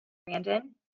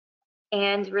Brandon,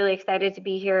 and really excited to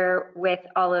be here with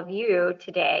all of you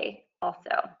today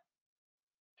also.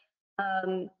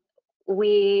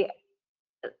 We,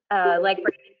 like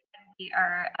Brandon said, we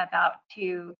are about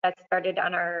to get started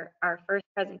on our first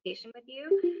presentation with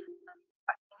you,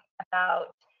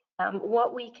 about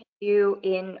what we can do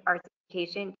in arts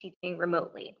education teaching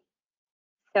remotely.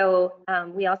 So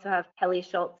we also have Kelly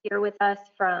Schultz here with us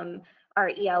from our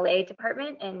ELA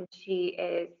department, and she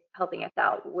is helping us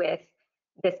out with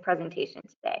this presentation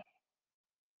today.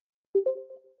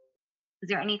 Is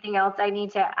there anything else I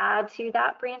need to add to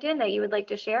that, Brandon, that you would like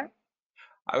to share?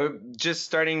 I was just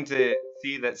starting to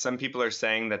see that some people are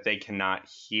saying that they cannot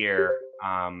hear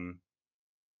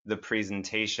the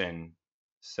presentation.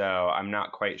 So I'm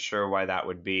not quite sure why that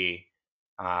would be,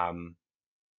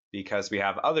 because we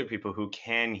have other people who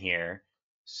can hear.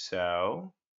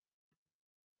 So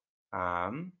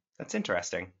that's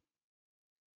interesting.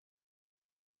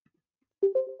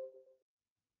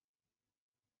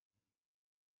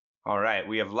 All right,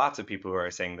 we have lots of people who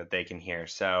are saying that they can hear.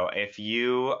 So if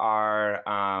you are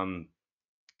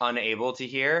unable to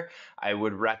hear, I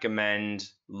would recommend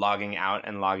logging out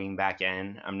and logging back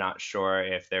in. I'm not sure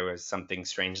if there was something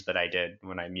strange that I did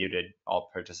when I muted all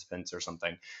participants or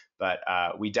something, but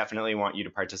we definitely want you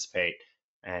to participate.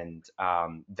 And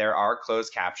there are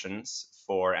closed captions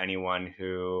for anyone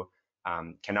who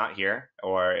cannot hear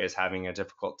or is having a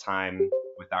difficult time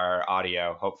with our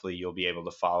audio. Hopefully you'll be able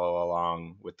to follow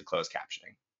along with the closed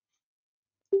captioning.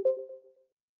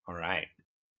 All right.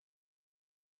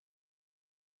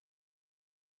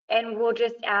 And we'll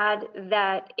just add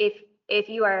that if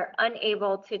you are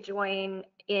unable to join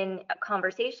in a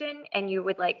conversation and you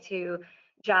would like to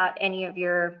jot any of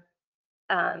your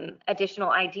additional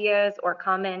ideas or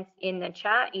comments in the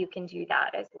chat, you can do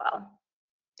that as well.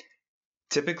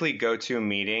 Typically,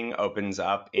 GoToMeeting opens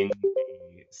up in a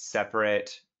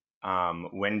separate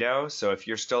window. So if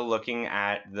you're still looking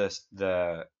at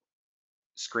the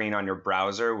screen on your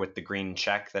browser with the green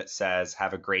check that says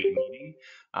 "Have a great meeting,"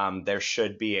 there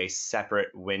should be a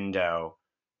separate window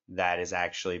that is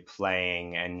actually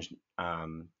playing and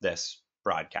this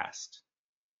broadcast.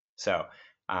 So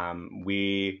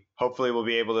we hopefully will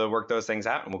be able to work those things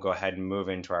out, and we'll go ahead and move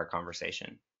into our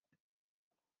conversation,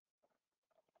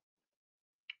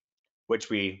 which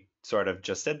we sort of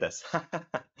just did this.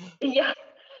 Yes.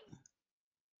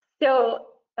 So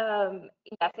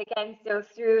yes, again, so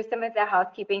through some of the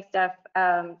housekeeping stuff,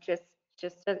 just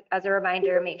as a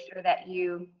reminder, make sure that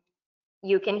you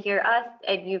can hear us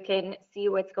and you can see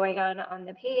what's going on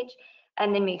the page,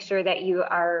 and then make sure that you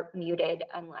are muted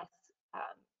unless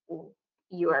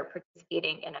you are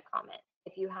participating in a comment.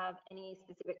 If you have any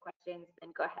specific questions,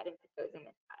 then go ahead and put those in the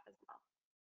chat as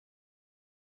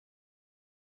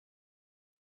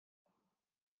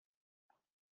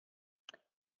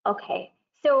well. Okay,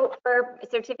 so for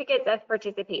certificates of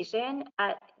participation,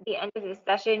 at the end of this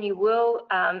session, you will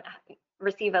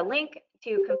receive a link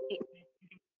to complete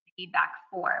the feedback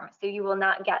form. So you will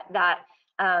not get that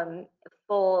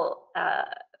full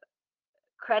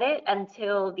credit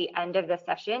until the end of the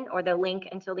session, or the link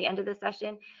until the end of the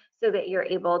session, so that you're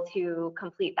able to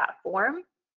complete that form.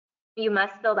 You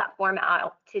must fill that form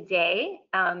out today,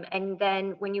 and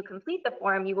then when you complete the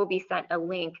form, you will be sent a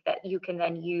link that you can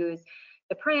then use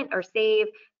to print or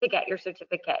save to get your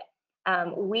certificate.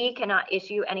 We cannot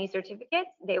issue any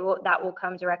certificates. That will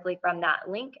come directly from that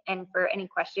link. And for any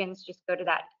questions, just go to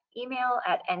that email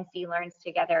at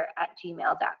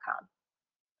nclearnstogether@gmail.com.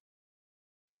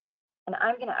 And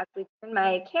I'm going to actually turn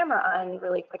my camera on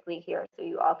really quickly here so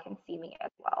you all can see me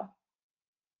as well.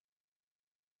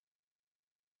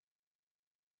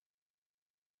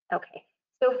 Okay,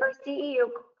 so for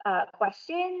CEU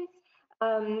questions,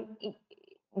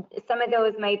 some of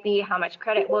those might be how much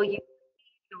credit will you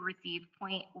receive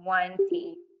 0.1 CEU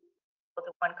equal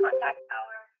to 1 contact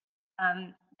hour.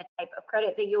 The type of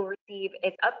credit that you'll receive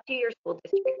is up to your school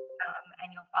district,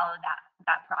 and you'll follow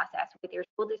that process with your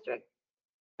school district.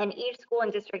 And each school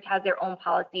and district has their own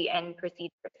policy and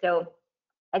procedure. So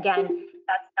again,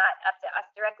 that's not up to us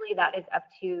directly, that is up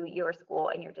to your school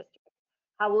and your district.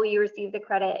 How will you receive the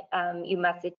credit? You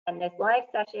must attend this live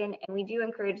session, and we do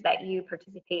encourage that you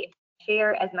participate,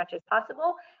 share as much as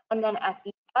possible. And then at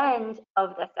the end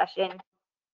of the session,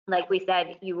 like we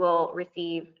said, you will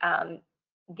receive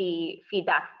the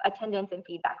feedback, attendance and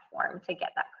feedback form to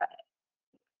get that credit.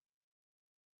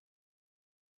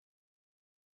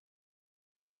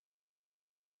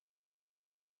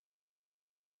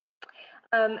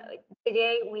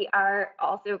 Today, we are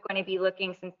also going to be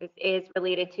looking, since this is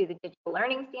related to the digital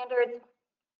learning standards,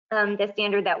 the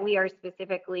standard that we are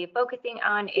specifically focusing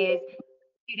on is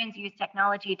Students use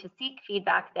technology to seek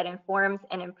feedback that informs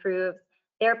and improves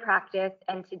their practice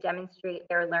and to demonstrate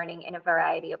their learning in a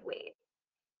variety of ways.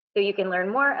 So you can learn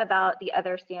more about the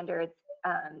other standards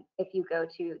if you go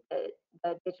to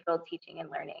the Digital Teaching and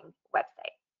Learning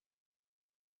website.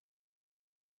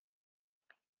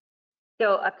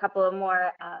 So a couple of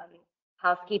more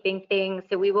housekeeping things.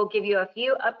 So we will give you a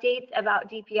few updates about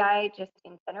DPI just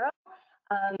in general,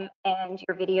 and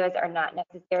your videos are not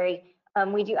necessary.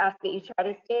 We do ask that you try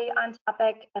to stay on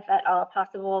topic if at all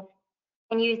possible,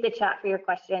 and use the chat for your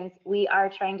questions. We are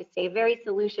trying to stay very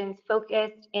solutions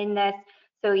focused in this.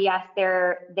 So yes,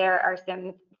 there are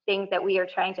some things that we are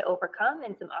trying to overcome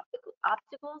and some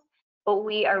obstacles, but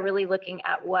we are really looking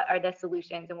at what are the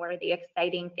solutions and what are the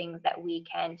exciting things that we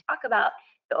can talk about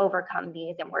to overcome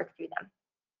these and work through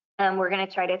them. We're going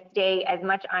to try to stay as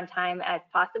much on time as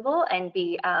possible and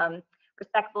be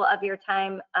respectful of your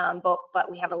time,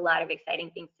 but we have a lot of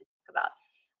exciting things to talk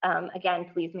about.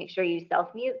 Again, please make sure you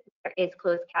self-mute. There is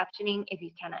closed captioning if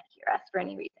you cannot hear us for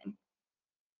any reason.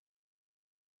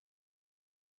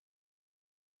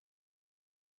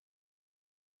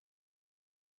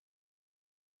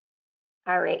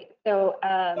 All right, so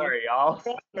Sorry, y'all.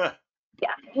 yeah.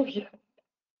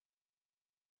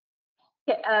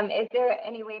 Is there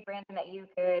any way, Brandon, that you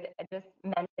could just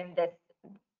mention this,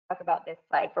 talk about this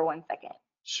slide for 1 second?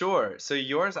 Sure. So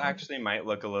yours actually might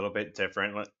look a little bit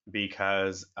different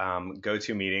because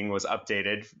GoToMeeting was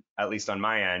updated, at least on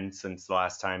my end, since the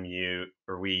last time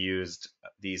we used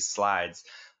these slides.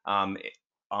 On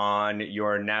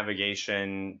your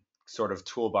navigation sort of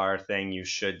toolbar thing, you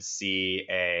should see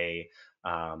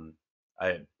um,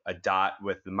 a dot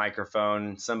with the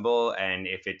microphone symbol, and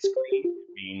if it's green,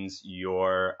 it means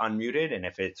you're unmuted, and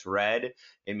if it's red,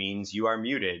 it means you are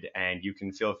muted, and you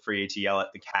can feel free to yell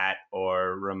at the cat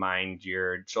or remind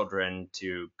your children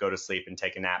to go to sleep and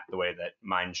take a nap the way that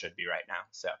mine should be right now.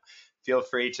 So feel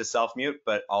free to self-mute,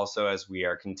 but also as we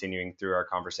are continuing through our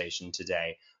conversation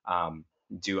today,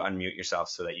 do unmute yourself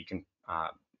so that you can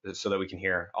so that we can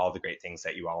hear all the great things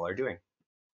that you all are doing.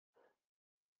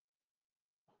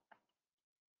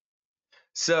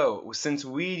 So since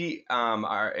we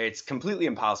it's completely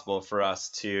impossible for us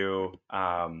to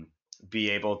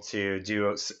be able to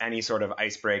do any sort of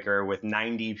icebreaker with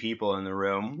 90 people in the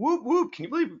room. Whoop, whoop. Can you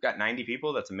believe we've got 90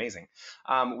 people? That's amazing.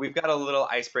 We've got a little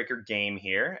icebreaker game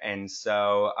here. And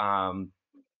so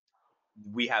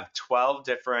we have 12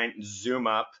 different zoom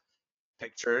up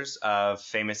pictures of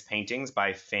famous paintings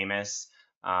by famous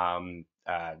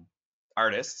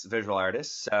artists, visual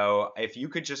artists. So if you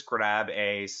could just grab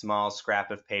a small scrap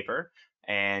of paper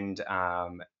and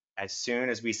as soon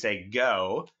as we say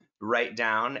go, write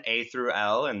down A through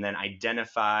L and then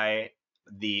identify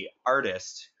the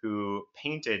artist who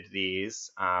painted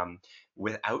these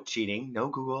without cheating, no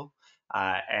Google.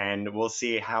 And we'll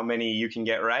see how many you can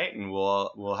get right, and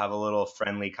we'll have a little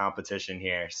friendly competition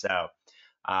here. So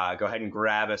go ahead and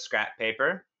grab a scrap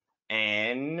paper,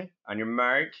 and on your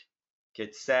mark,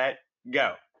 get set,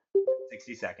 go.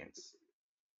 60 seconds.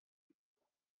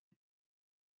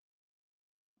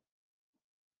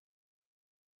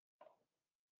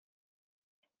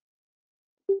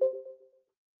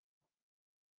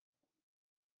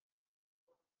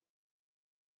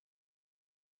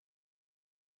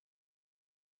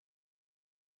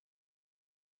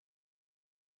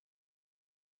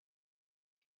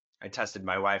 I tested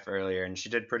my wife earlier and she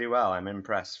did pretty well. I'm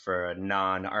impressed for a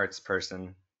non-arts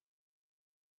person.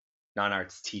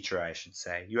 Non-arts teacher, I should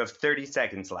say. You have 30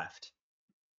 seconds left.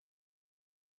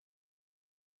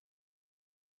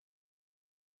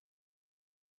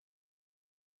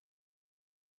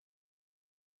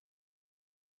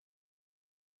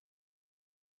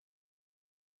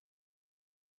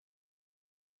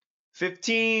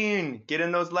 $15. Get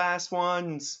in those last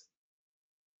ones.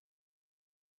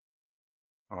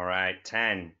 All right,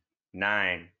 10,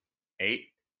 9, 8,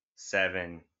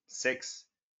 7, 6,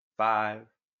 5,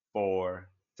 4,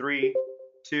 3,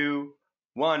 2,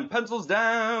 1. Pencils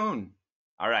down.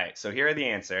 All right, so here are the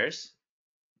answers.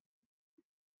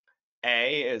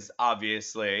 A is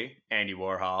obviously Andy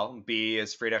Warhol. B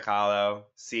is Frida Kahlo.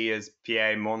 C is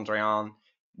Pierre Mondrian.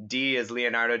 D is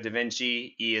Leonardo da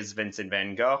Vinci. E is Vincent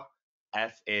van Gogh.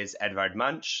 F is Edvard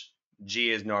Munch.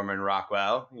 G is Norman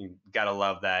Rockwell. You gotta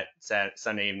love that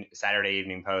Saturday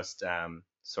Evening Post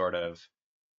sort of.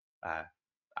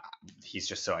 He's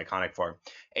just so iconic for him.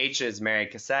 H is Mary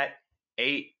Cassatt.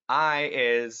 I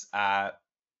is I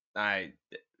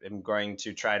am going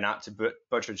to try not to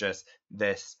butcher just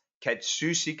this.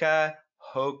 Ketsushika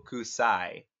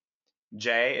Hokusai.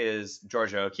 J is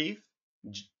Georgia O'Keeffe.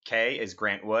 K is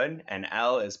Grant Wood, and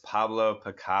L is Pablo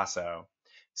Picasso.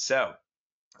 So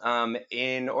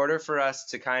In order for us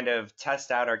to kind of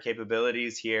test out our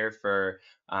capabilities here for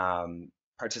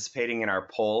participating in our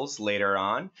polls later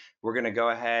on, we're going to go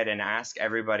ahead and ask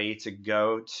everybody to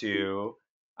go to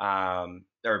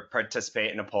or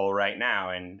participate in a poll right now.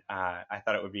 And I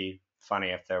thought it would be funny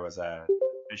if there was a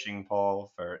fishing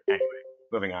poll for, anyway,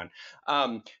 moving on.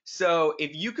 So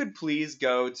if you could please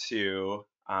go to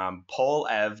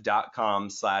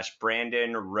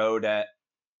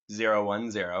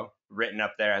pollev.com/BrandonRhoda010, written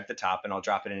up there at the top, and I'll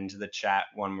drop it into the chat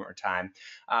one more time.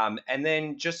 And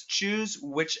then just choose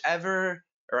whichever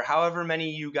or however many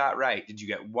you got right. Did you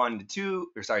get 1 to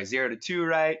 2, or sorry, 0 to 2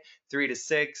 right, 3 to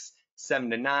 6, 7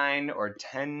 to 9, or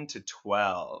 10 to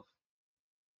 12?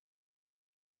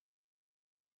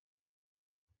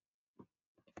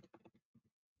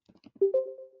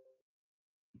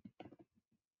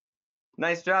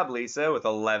 Nice job, Lisa, with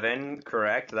 11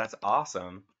 correct. That's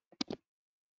awesome.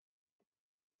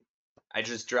 I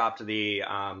just dropped the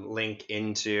link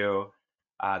into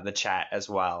the chat as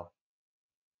well.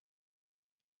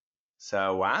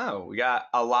 So, wow, we got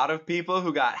a lot of people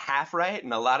who got half right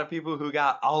and a lot of people who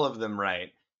got all of them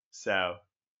right. So,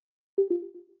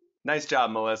 nice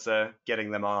job, Melissa, getting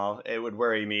them all. It would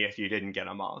worry me if you didn't get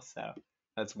them all. So,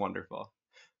 that's wonderful.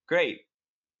 Great.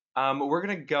 We're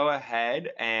going to go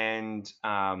ahead and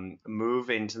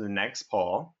move into the next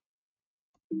poll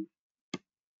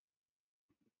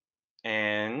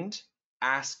and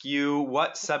ask you,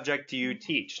 what subject do you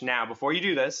teach? Now, before you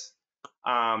do this,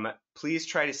 please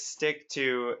try to stick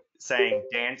to saying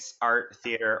dance, art,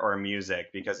 theater, or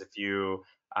music, because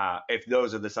if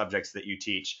those are the subjects that you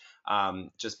teach,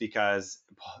 just because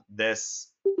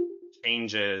this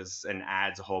changes and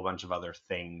adds a whole bunch of other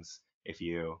things if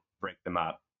you break them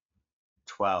up.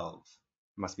 12.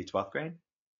 Must be 12th grade?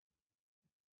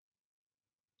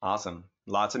 Awesome.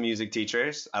 Lots of music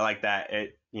teachers. I like that.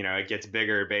 It gets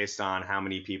bigger based on how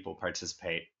many people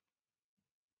participate.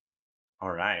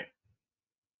 All right.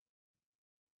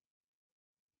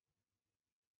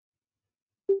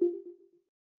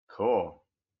 Cool.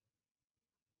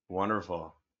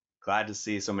 Wonderful. Glad to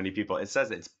see so many people. It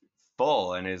says it's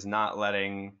full and is not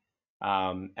letting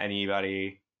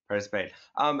anybody participate.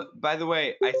 By the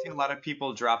way, I see a lot of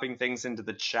people dropping things into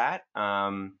the chat.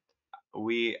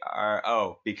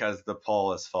 Because the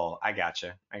poll is full. I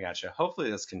gotcha. Hopefully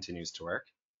this continues to work.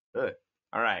 Good.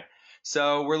 All right.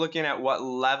 So we're looking at what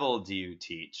level do you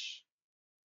teach?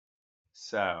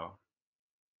 So,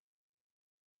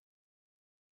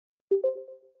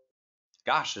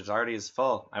 gosh, it already is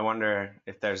full. I wonder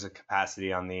if there's a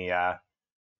capacity on the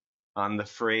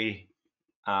free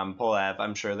poll app.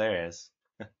 I'm sure there is.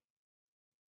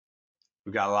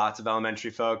 We've got lots of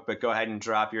elementary folk, but go ahead and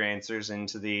drop your answers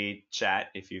into the chat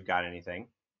if you've got anything.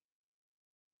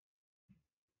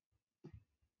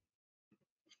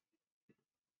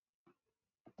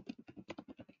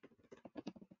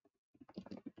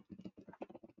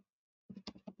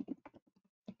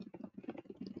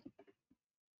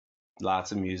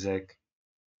 Lots of music.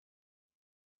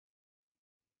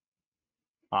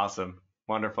 Awesome.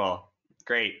 Wonderful.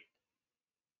 Great.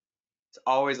 It's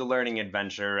always a learning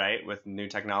adventure, right, with new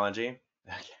technology.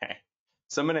 Okay.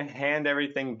 So I'm going to hand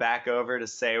everything back over to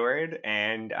Sayward,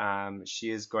 and she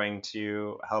is going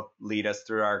to help lead us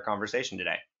through our conversation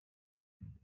today.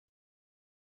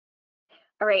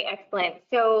 All right, excellent.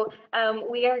 So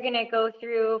we are going to go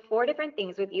through 4 different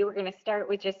things with you. We're going to start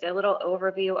with just a little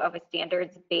overview of a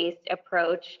standards-based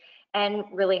approach and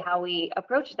really how we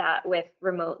approach that with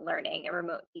remote learning and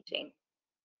remote teaching.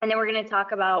 And then we're going to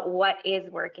talk about what is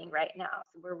working right now.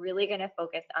 So we're really going to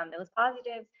focus on those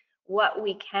positives, what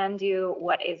we can do,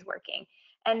 what is working.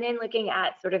 And then looking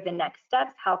at sort of the next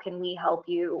steps, how can we help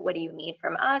you? What do you need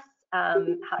from us? How do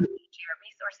we share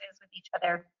resources with each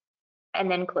other? And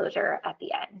then closure at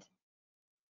the end.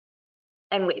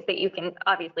 And ways that you can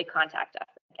obviously contact us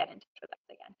and get in touch with us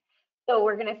again. So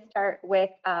we're going to start with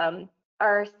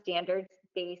our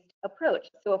standards-based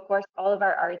approach. So of course, all of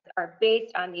our arts are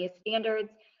based on these standards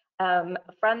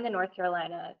from the North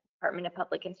Carolina Department of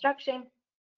Public Instruction.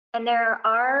 And there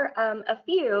are a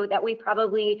few that we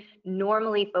probably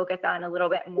normally focus on a little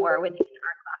bit more within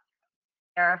our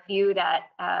classroom. There are a few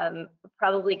that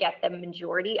probably get the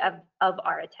majority of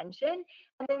our attention.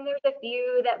 And then there's a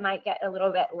few that might get a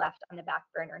little bit left on the back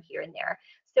burner here and there.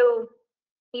 So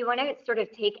you want to sort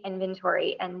of take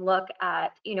inventory and look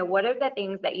at, what are the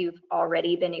things that you've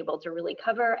already been able to really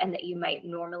cover and that you might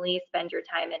normally spend your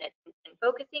time and attention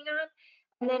focusing on.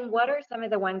 And then what are some of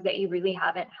the ones that you really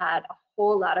haven't had a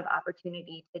whole lot of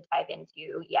opportunity to dive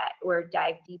into yet or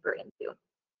dive deeper into?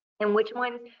 And which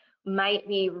ones might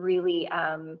be really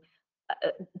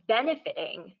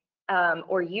benefiting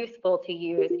or useful to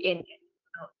use in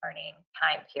remote learning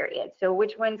time period. So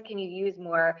which ones can you use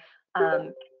more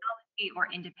technology or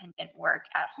independent work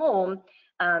at home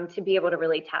to be able to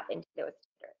really tap into those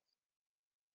standards?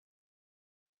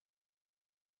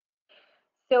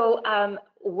 So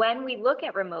when we look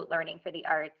at remote learning for the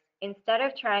arts, instead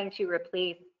of trying to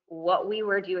replace what we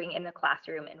were doing in the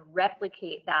classroom and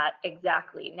replicate that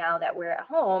exactly now that we're at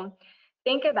home,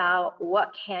 think about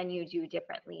what can you do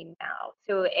differently now.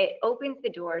 So it opens the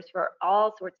doors for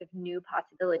all sorts of new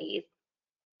possibilities.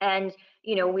 And,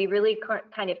 we really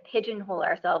kind of pigeonhole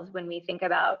ourselves when we think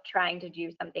about trying to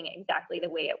do something exactly the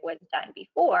way it was done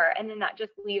before. And then that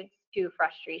just leads to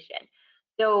frustration.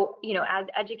 So, as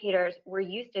educators, we're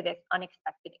used to this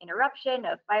unexpected interruption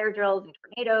of fire drills and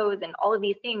tornadoes and all of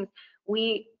these things.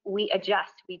 We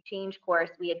adjust, we change course,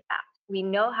 we adapt. We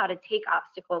know how to take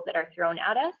obstacles that are thrown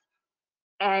at us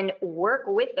and work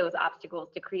with those obstacles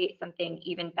to create something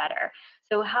even better.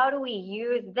 So how do we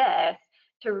use this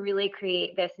to really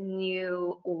create this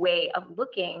new way of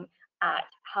looking at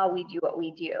how we do what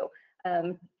we do?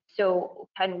 So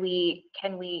can we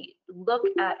look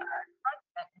at our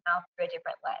content now through a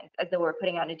different lens, as though we're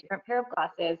putting on a different pair of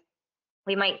glasses?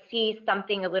 We might see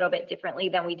something a little bit differently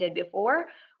than we did before,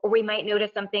 or we might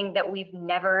notice something that we've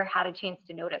never had a chance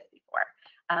to notice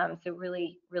before. So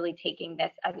really, really taking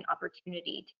this as an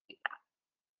opportunity to do that.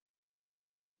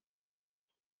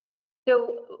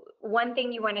 So one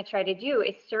thing you want to try to do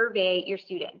is survey your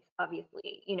students,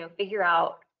 obviously, figure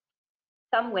out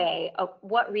some way of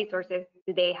what resources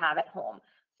do they have at home.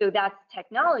 So that's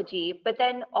technology, but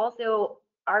then also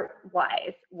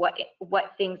art-wise, what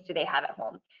things do they have at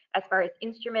home? As far as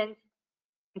instruments,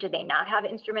 do they not have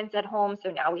instruments at home? So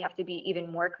now we have to be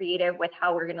even more creative with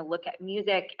how we're going to look at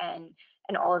music and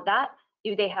all of that.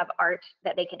 Do they have art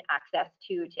that they can access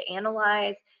to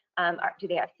analyze? Do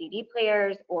they have CD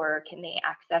players, or can they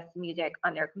access music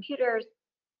on their computers?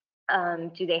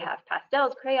 Do they have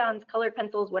pastels, crayons, colored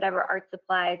pencils, whatever art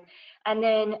supplies? And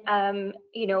then,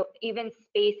 even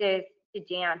spaces to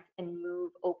dance and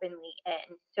move openly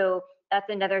in. So that's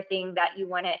another thing that you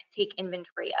want to take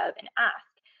inventory of and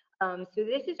ask. So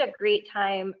this is a great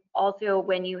time also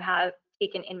when you have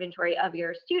taken inventory of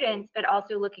your students, but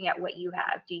also looking at what you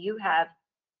have. Do you have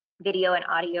video and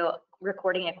audio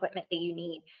recording equipment that you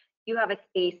need? You have a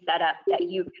space set up that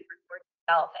you can record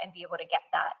yourself and be able to get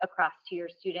that across to your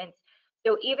students.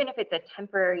 So even if it's a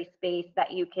temporary space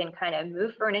that you can kind of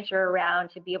move furniture around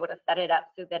to be able to set it up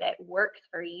so that it works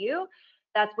for you,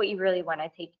 that's what you really want to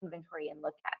take inventory and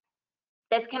look at.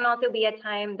 This can also be a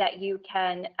time that you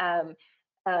can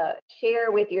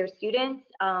share with your students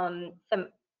some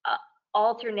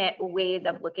alternate ways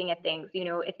of looking at things.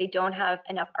 If they don't have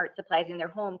enough art supplies in their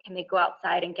home, can they go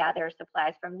outside and gather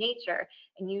supplies from nature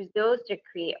and use those to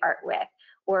create art with,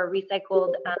 or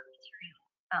recycled material,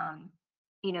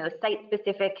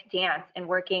 site-specific dance and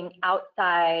working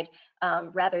outside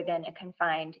rather than a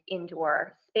confined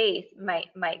indoor space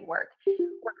might work.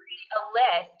 Or create a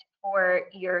list for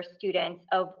your students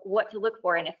of what to look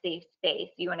for in a safe space.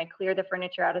 You want to clear the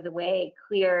furniture out of the way,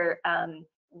 clear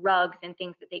rugs and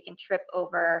things that they can trip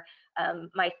over.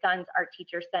 My son's art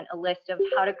teacher sent a list of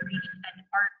how to create an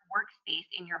art workspace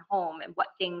in your home and what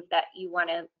things that you want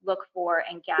to look for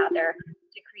and gather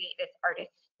to create this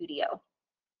artist studio.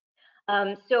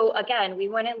 So again, we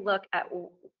want to look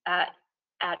at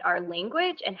our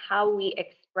language and how we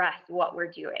express what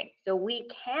we're doing. So we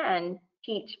can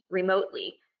teach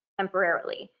remotely,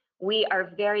 temporarily. We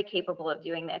are very capable of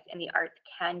doing this, and the arts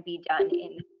can be done in this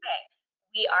way.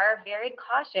 We are very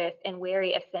cautious and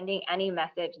wary of sending any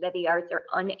message that the arts are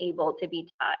unable to be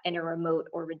taught in a remote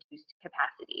or reduced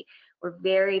capacity. We're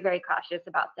very, very cautious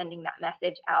about sending that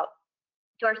message out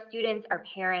to our students, our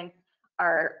parents,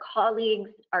 our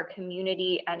colleagues, our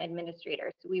community, and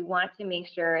administrators. So we want to make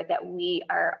sure that we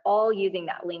are all using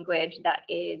that language that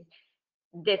is,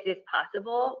 this is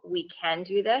possible, we can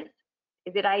do this.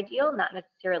 Is it ideal? Not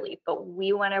necessarily, but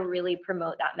we want to really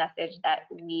promote that message that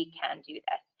we can do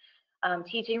this.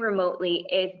 Teaching remotely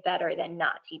is better than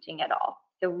not teaching at all.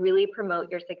 So really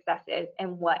promote your successes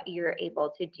and what you're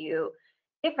able to do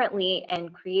differently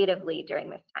and creatively during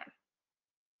this time.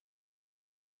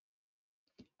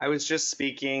 I was just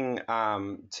speaking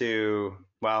to,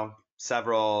 well,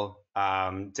 several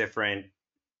different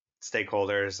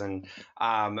stakeholders, and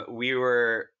we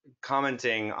were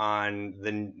commenting on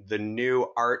the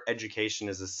new Art Education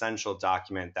is Essential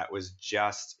document that was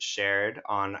just shared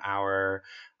on our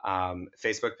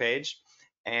Facebook page,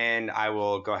 and I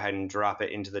will go ahead and drop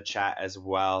it into the chat as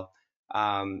well.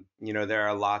 There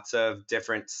are lots of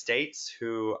different states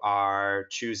who are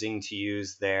choosing to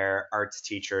use their arts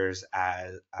teachers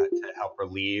as to help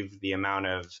relieve the amount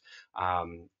of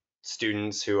um,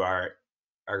 students who are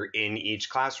in each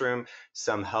classroom.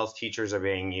 Some health teachers are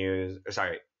being used, or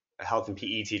sorry, health and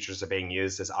PE teachers are being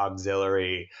used as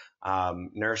auxiliary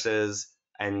nurses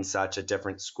and such at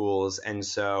different schools. And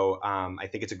so I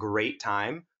think it's a great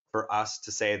time for us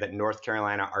to say that North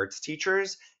Carolina arts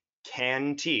teachers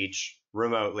can teach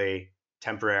remotely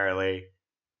temporarily,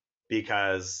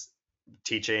 because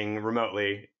teaching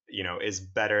remotely, is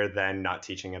better than not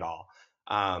teaching at all,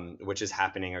 which is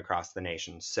happening across the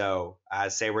nation. So,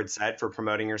 as Sayward said, for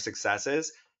promoting your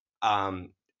successes,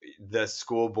 um, the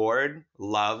school board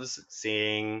loves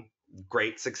seeing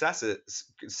great success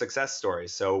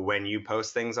stories. So when you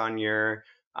post things on your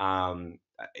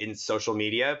in social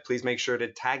media, please make sure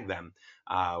to tag them.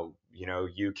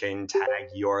 You can tag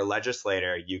your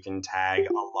legislator, you can tag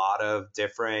a lot of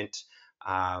different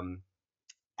um,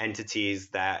 entities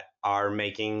that are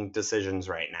making decisions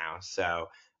right now. So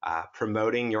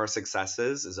promoting your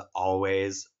successes is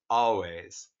always,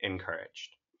 always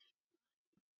encouraged.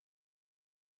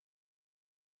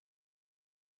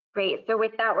 Great. So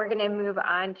with that, we're going to move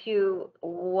on to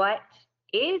what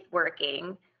is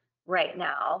working right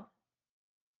now.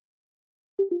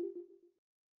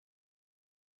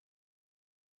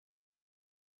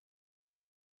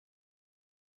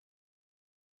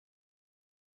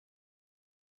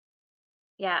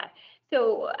 Yeah.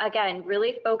 So again,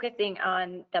 really focusing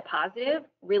on the positive,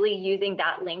 really using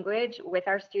that language with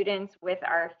our students, with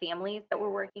our families that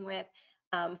we're working with,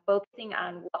 focusing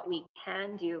on what we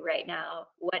can do right now,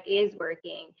 what is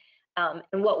working, and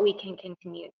what we can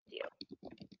continue to do.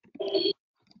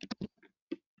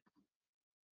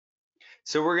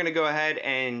 So we're going to go ahead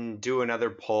and do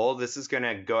another poll. This is going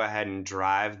to go ahead and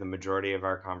drive the majority of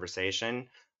our conversation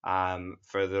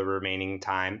for the remaining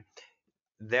time.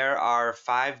 There are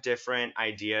 5 different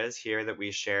ideas here that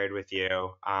we shared with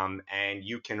you, and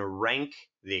you can rank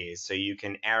these. So you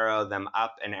can arrow them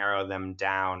up and arrow them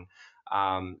down,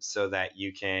 so that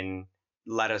you can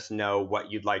let us know what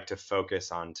you'd like to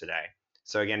focus on today.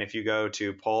 So again, if you go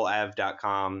to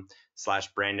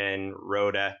pollev.com/Brandon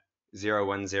Rhoda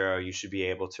 010, you should be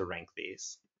able to rank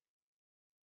these.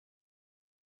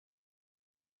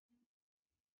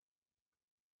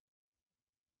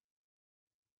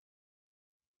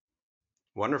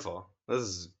 Wonderful. This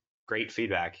is great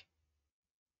feedback.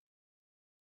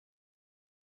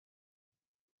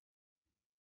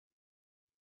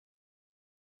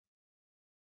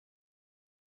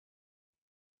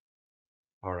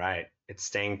 All right, it's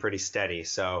staying pretty steady.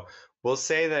 So we'll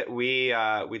say that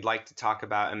we'd like to talk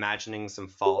about imagining some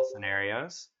fall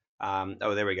scenarios.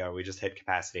 Oh, there we go. We just hit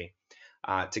capacity.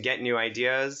 To get new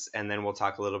ideas, and then we'll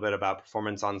talk a little bit about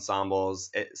performance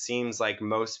ensembles. It seems like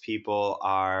most people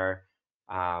are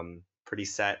pretty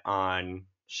set on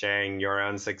sharing your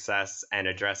own success and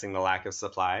addressing the lack of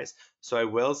supplies. So I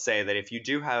will say that if you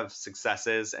do have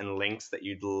successes and links that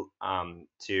you'd to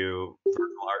virtual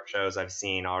art shows I've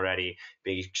seen already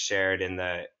being shared in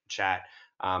the chat,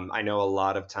 I know a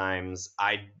lot of times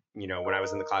when I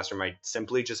was in the classroom, I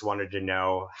simply just wanted to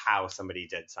know how somebody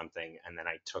did something, and then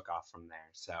I took off from there.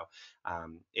 So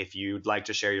if you'd like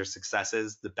to share your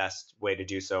successes, the best way to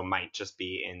do so might just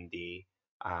be in the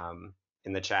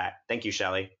chat. Thank you,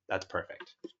 Shelly. That's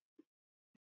perfect.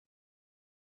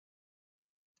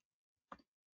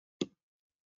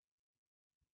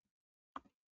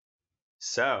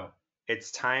 So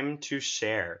it's time to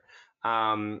share.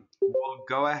 We'll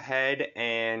go ahead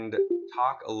and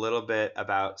talk a little bit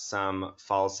about some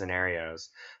fall scenarios.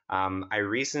 I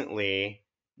recently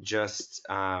just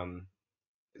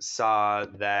saw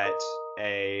that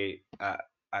I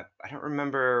don't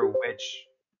remember which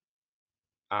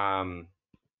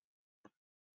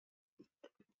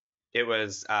it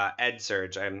was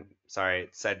EdSurge. I'm sorry.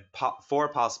 It said 4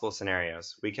 possible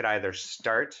scenarios. We could either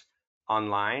start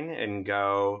online and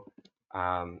go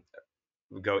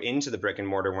into the brick and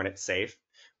mortar when it's safe.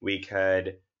 We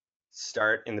could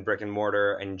start in the brick and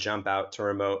mortar and jump out to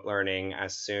remote learning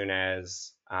as soon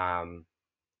as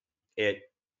it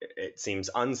seems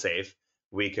unsafe.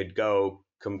 We could go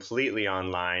completely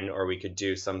online, or we could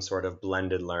do some sort of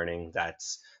blended learning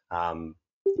that's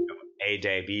A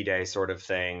day, B day sort of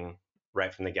thing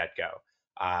right from the get go.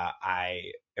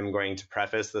 I am going to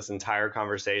preface this entire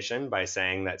conversation by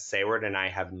saying that Sayward and I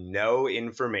have no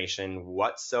information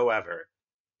whatsoever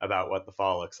about what the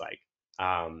fall looks like.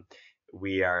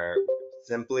 We are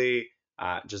simply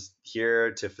just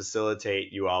here to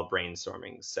facilitate you all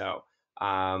brainstorming. So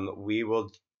we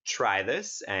will try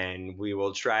this, and we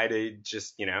will try to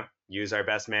just, use our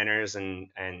best manners, and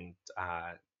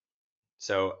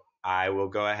so I will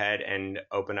go ahead and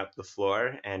open up the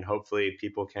floor, and hopefully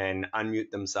people can unmute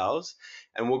themselves.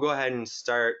 And we'll go ahead and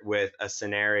start with a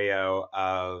scenario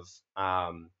of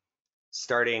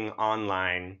starting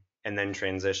online and then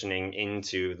transitioning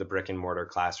into the brick and mortar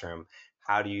classroom.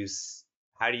 How do you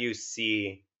how do you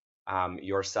see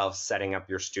yourself setting up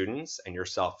your students and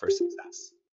yourself for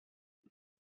success?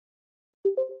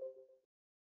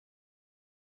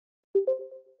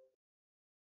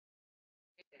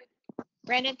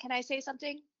 Brandon, can I say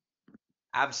something?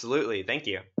 Absolutely, thank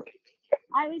you.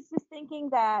 I was just thinking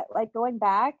that, like, going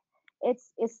back,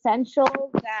 it's essential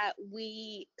that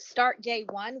we start day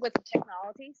one with the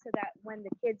technology so that when the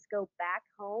kids go back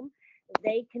home,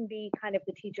 they can be kind of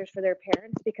the teachers for their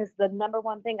parents. Because the number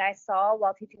one thing I saw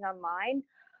while teaching online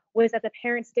was that the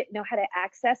parents didn't know how to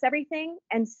access everything.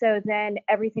 And so then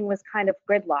everything was kind of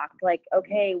gridlocked. Like,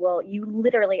 okay, well,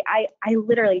 I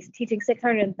literally teaching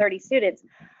 630 students.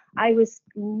 I was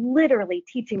literally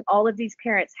teaching all of these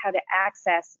parents how to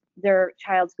access their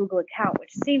child's Google account,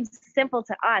 which seems simple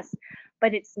to us,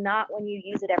 but it's not when you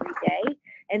use it every day.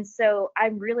 And so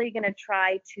I'm really going to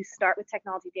try to start with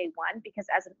technology day one, because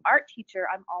as an art teacher,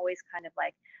 I'm always kind of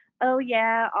like, oh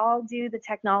yeah, I'll do the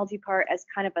technology part as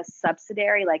kind of a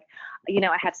subsidiary. Like,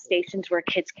 I have stations where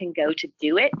kids can go to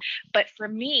do it. But for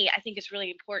me, I think it's really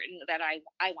important that I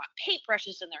want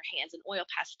paintbrushes in their hands and oil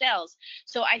pastels.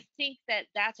 So I think that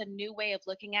that's a new way of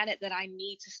looking at it that I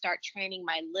need to start training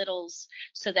my littles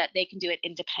so that they can do it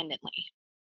independently.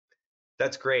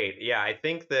 That's great. Yeah, I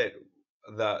think that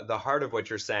the heart of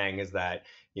what you're saying is that,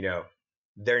 you know,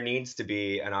 there needs to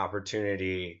be an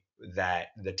opportunity that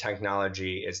the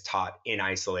technology is taught in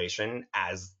isolation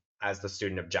as the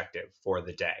student objective for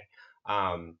the day.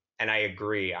 And I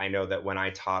agree. I know that when I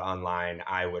taught online,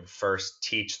 I would first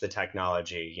teach the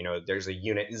technology. You know, there's a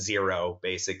unit zero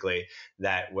basically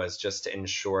that was just to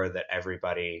ensure that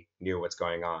everybody knew what's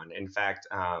going on. In fact,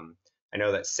 I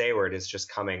know that Sayward is just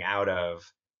coming out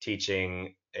of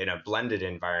teaching in a blended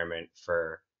environment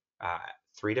for uh,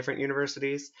 three different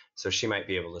universities. So she might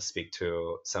be able to speak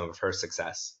to some of her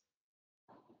success.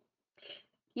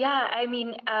 Yeah, I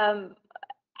mean,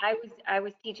 I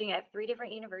was teaching at three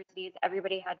different universities.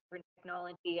 Everybody had different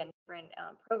technology and different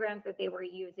programs that they were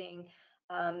using,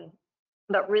 um,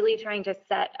 but really trying to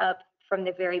set up from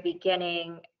the very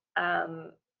beginning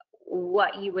um,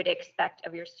 what you would expect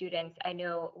of your students. I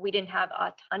know we didn't have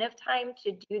a ton of time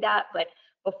to do that, but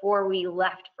before we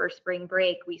left for spring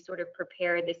break, we sort of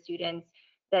prepared the students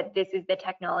that this is the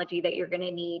technology that you're going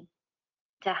to need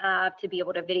to have to be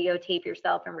able to videotape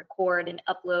yourself and record and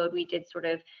upload. We did sort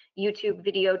of YouTube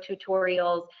video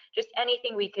tutorials, just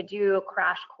anything we could do, a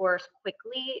crash course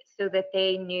quickly so that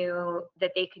they knew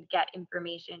that they could get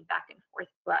information back and forth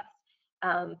to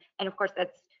us. And of course,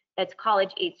 that's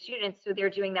college age students, so they're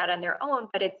doing that on their own,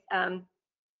 but it's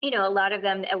a lot of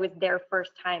them, it was their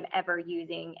first time ever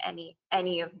using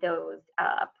any of those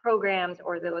programs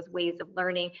or those ways of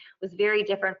learning. It was very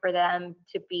different for them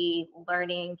to be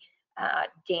learning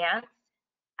dance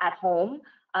at home,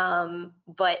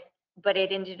 but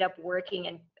it ended up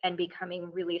working and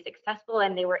becoming really successful,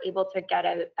 and they were able to get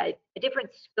a different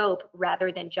scope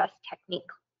rather than just technique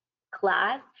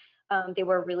class. They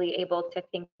were really able to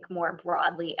think more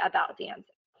broadly about dance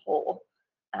as a whole.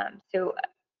 So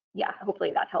yeah,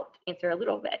 hopefully that helped answer a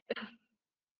little bit.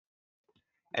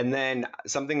 And then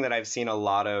something that I've seen a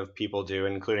lot of people do,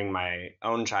 including my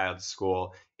own child's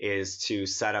school, is to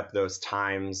set up those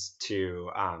times to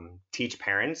teach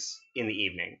parents in the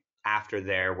evening after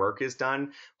their work is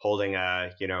done, holding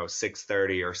a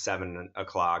 6:30 or 7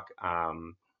 o'clock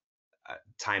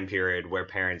time period where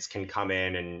parents can come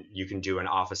in and you can do an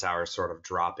office hour sort of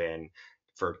drop in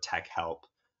for tech help,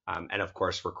 and of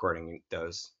course recording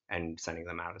those and sending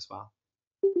them out as well.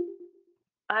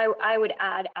 I would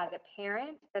add as a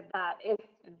parent that is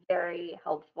very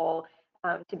helpful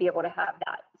to be able to have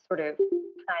that sort of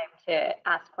time to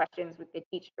ask questions with the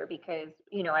teacher, because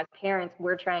as parents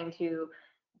we're trying to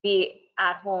be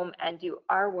at home and do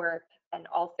our work and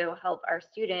also help our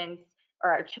students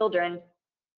or our children.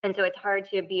 And so it's hard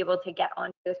to be able to get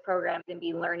onto those programs and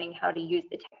be learning how to use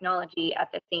the technology at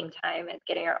the same time as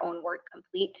getting our own work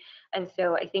complete. And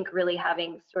so I think really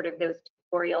having sort of those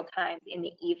tutorial times in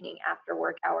the evening after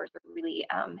work hours are really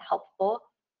helpful.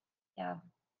 Yeah.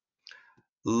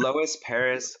 Lois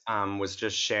Paris was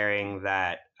just sharing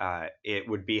that it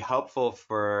would be helpful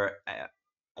for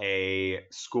a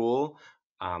school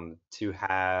to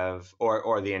have,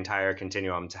 or the entire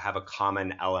continuum to have a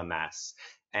common LMS.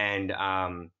 And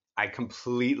I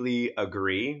completely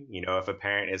agree. You know, if a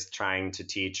parent is trying to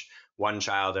teach one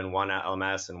child in one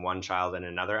LMS and one child in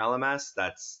another LMS,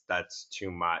 that's too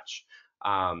much.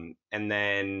 And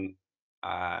then,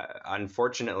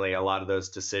 unfortunately, a lot of those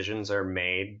decisions are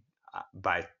made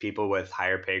by people with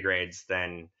higher pay grades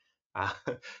than uh,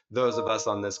 those of us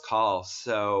on this call.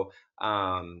 So,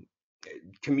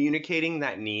 communicating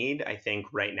that need, I think,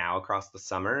 right now across the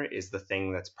summer is the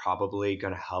thing that's probably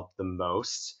going to help the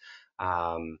most.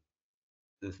 Um,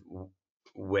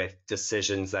 with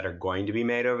decisions that are going to be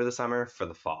made over the summer for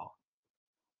the fall.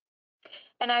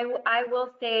 And I will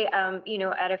say, you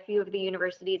know, at a few of the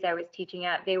universities I was teaching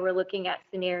at, they were looking at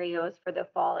scenarios for the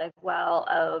fall as well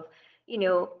of, you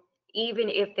know, even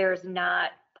if there's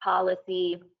not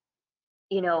policy,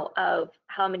 you know, of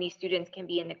how many students can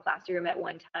be in the classroom at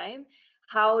one time,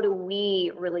 how do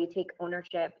we really take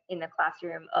ownership in the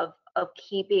classroom of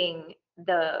keeping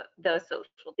the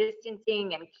social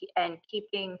distancing and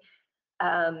keeping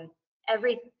um,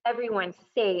 everyone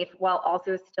safe while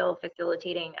also still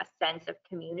facilitating a sense of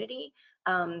community.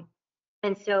 Um,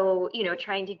 and so, you know,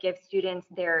 trying to give students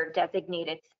their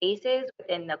designated spaces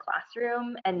within the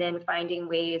classroom and then finding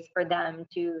ways for them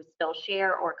to still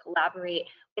share or collaborate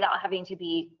without having to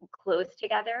be close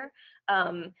together.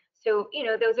 So, you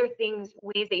know, those are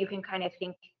ways that you can kind of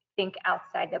think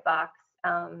outside the box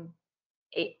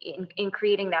in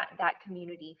creating that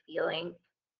community feeling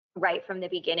right from the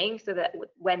beginning, so that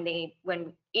when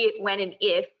and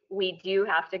if we do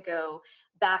have to go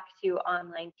back to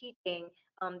online teaching,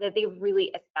 that they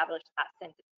really establish that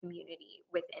sense of community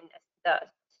within the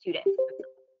students.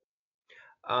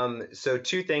 So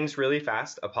two things really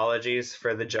fast. Apologies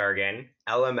for the jargon.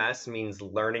 LMS means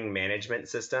Learning Management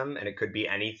System, and it could be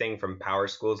anything from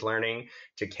PowerSchool's Learning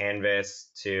to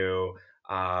Canvas to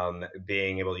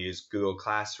being able to use Google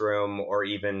Classroom or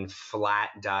even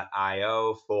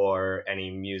flat.io for any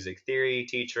music theory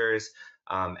teachers,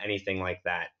 anything like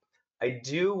that. I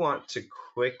do want to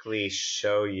quickly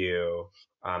show you,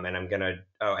 and I'm gonna,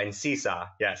 oh, and Seesaw,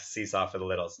 yes, Seesaw for the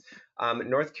littles.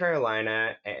 North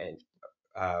Carolina and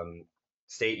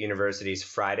State University's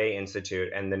Friday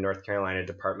Institute and the North Carolina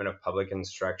Department of Public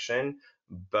Instruction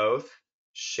both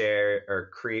share or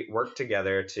work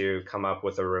together to come up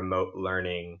with a remote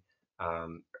learning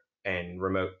and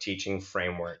remote teaching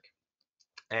framework.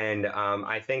 And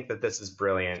I think that this is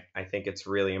brilliant. I think it's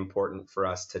really important for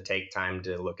us to take time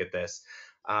to look at this.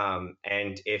 And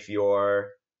if your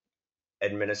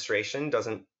administration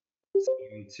doesn't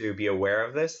seem to be aware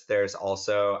of this, there's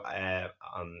also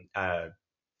a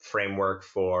framework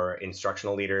for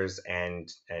instructional leaders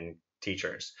and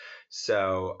teachers.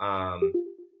 So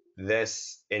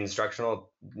this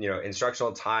instructional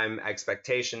time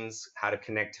expectations, how to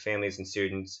connect to families and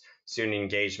students, student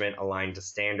engagement aligned to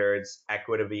standards,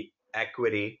 equity,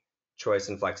 choice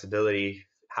and flexibility,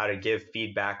 how to give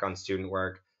feedback on student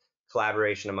work,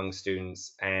 collaboration among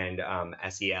students, and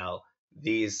SEL.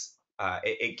 These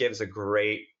it gives a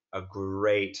great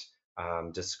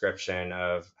description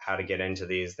of how to get into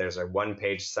these. There's a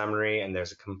one-page summary and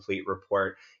there's a complete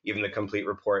report. Even the complete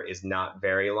report is not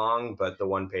very long, but the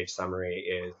one-page summary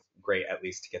is great, at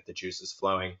least to get the juices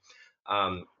flowing.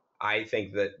 I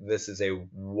think that this is a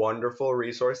wonderful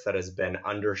resource that has been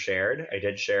undershared. I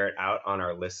did share it out on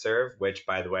our listserv, which,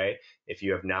 by the way, if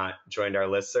you have not joined our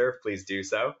listserv, please do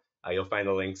so. You'll find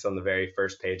the links on the very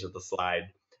first page of the slide.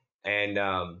 And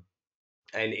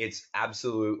it's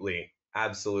absolutely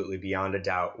beyond a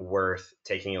doubt worth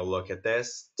taking a look at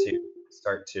this to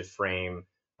start to frame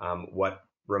what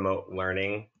remote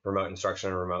instruction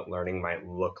and remote learning might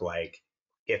look like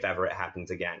if ever it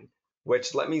happens again.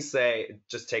 Which, let me say,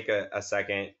 just take a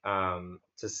second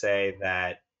to say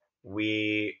that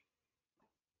we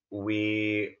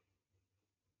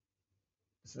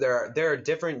there are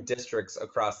different districts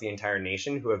across the entire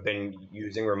nation who have been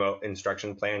using remote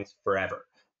instruction plans forever.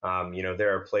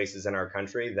 There are places in our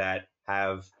country that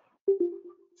have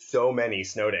so many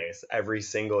snow days every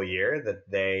single year that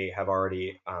they have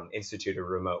already instituted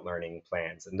remote learning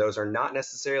plans. And those are not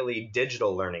necessarily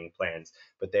digital learning plans,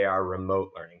 but they are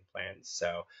remote learning plans.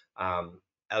 So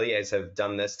LEAs have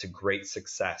done this to great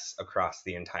success across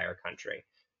the entire country.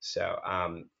 So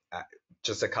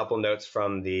just a couple notes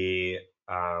from the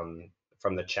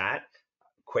chat.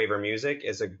 Quaver Music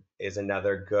is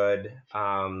another good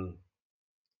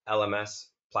LMS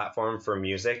platform for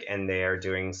music, and they are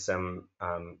doing some.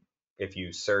 If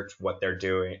you search what they're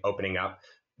doing, opening up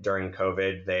during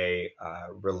COVID, they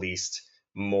released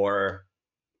more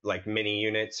like mini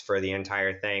units for the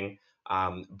entire thing.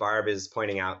 Barb is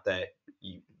pointing out that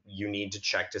you need to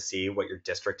check to see what your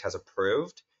district has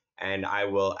approved, and I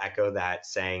will echo that,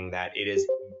 saying that it is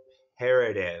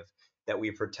imperative that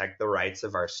we protect the rights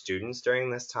of our students during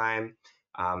this time.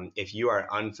 If you are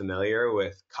unfamiliar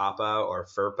with COPPA or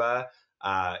FERPA,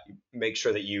 make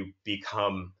sure that you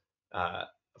become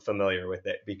familiar with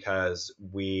it, because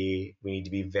we need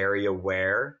to be very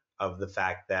aware of the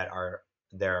fact that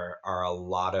there are a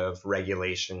lot of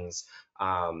regulations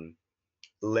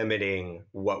limiting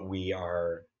what we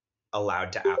are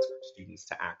allowed to ask our students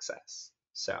to access.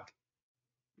 So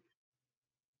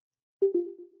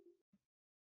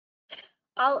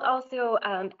I'll also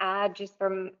add, just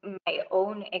from my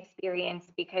own experience,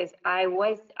 because I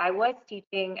was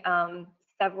teaching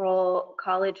several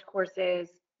college courses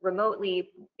remotely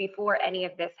before any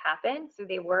of this happened. So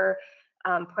they were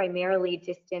primarily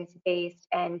distance based,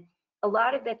 and a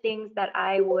lot of the things that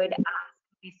I would ask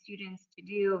my students to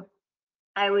do,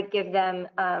 I would give them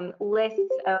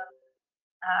lists of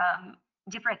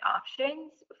different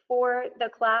options for the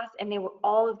class, and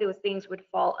all of those things would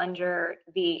fall under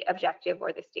the objective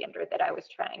or the standard that I was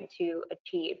trying to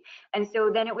achieve. And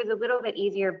so then it was a little bit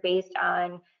easier based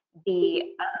on the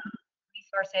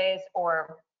resources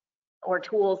or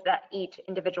tools that each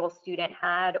individual student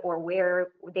had, or where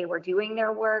they were doing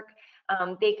their work.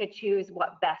 They could choose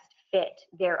what best fit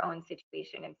their own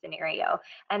situation and scenario.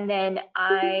 And then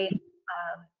I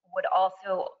would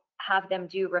also have them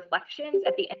do reflections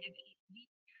at the end of each week.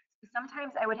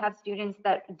 Sometimes I would have students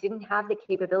that didn't have the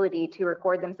capability to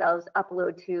record themselves,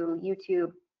 upload to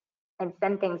YouTube, and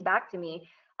send things back to me.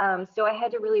 So I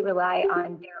had to really rely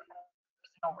on their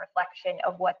personal reflection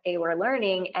of what they were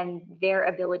learning and their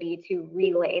ability to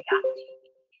relay that to me.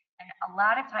 And a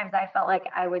lot of times I felt like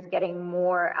I was getting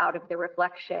more out of the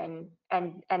reflection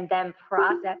and them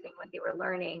processing what they were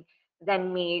learning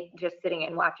than me just sitting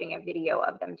and watching a video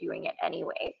of them doing it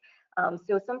anyways.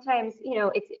 So sometimes,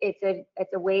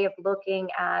 it's a way of looking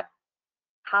at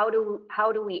how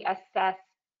do we assess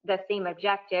the same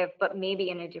objective, but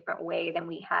maybe in a different way than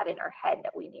we had in our head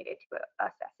that we needed to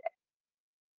assess it.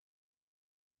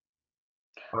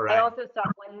 all I right. also saw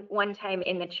one time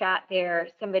in the chat there,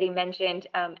 somebody mentioned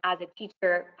as a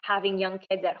teacher, having young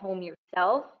kids at home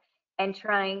yourself and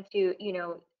trying to,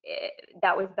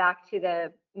 that was back to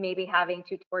the maybe having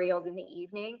tutorials in the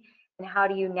evening. And how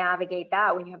do you navigate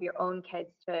that when you have your own kids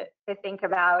to think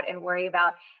about and worry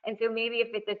about? And so maybe if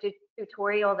it's a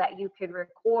tutorial that you could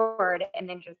record and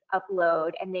then just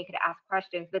upload, and they could ask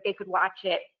questions, but they could watch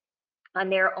it on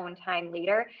their own time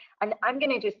later. And I'm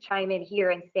going to just chime in here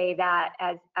and say that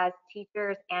as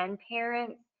teachers and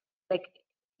parents, like,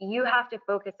 you have to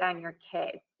focus on your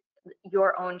kids,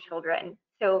 your own children.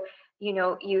 So,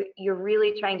 you're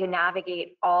really trying to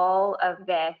navigate all of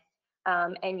this,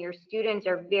 and your students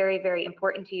are very, very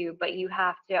important to you, but you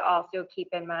have to also keep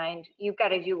in mind, you've got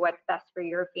to do what's best for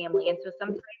your family. And so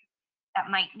sometimes that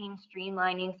might mean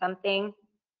streamlining something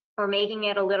or making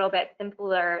it a little bit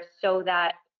simpler so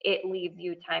that it leaves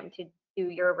you time to do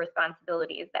your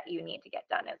responsibilities that you need to get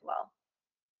done as well.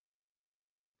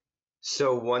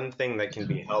 So one thing that can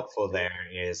be helpful there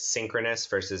is synchronous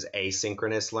versus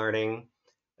asynchronous learning.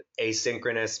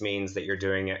 Asynchronous means that you're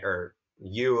doing it, or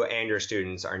you and your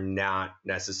students are not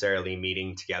necessarily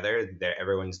meeting together.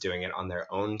 Everyone's doing it on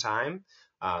their own time.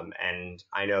 And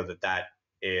I know that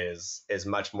is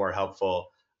much more helpful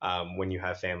when you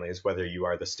have families, whether you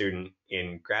are the student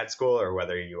in grad school or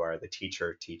whether you are the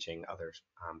teacher teaching other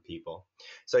people.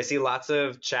 So I see lots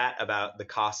of chat about the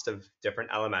cost of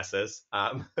different LMSs,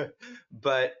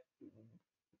 but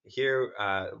here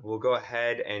we'll go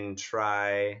ahead and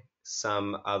try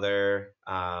some other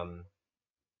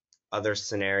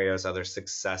scenarios, other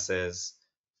successes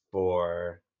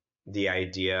for the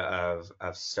idea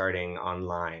of starting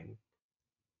online.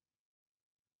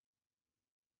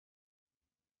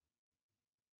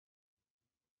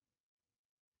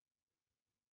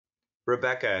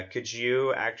 Rebecca, could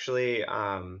you actually,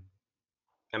 I'm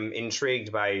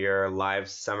intrigued by your live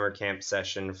summer camp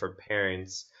session for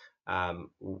parents.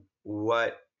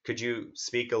 What could you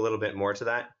speak a little bit more to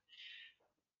that?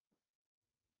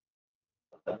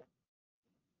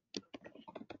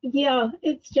 Yeah,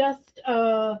 it's just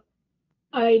a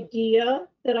idea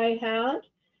that I had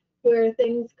where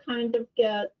things kind of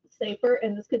get safer,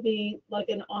 and this could be like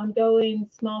an ongoing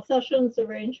small sessions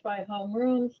arranged by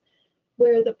homerooms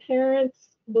where the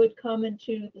parents would come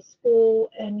into the school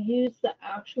and use the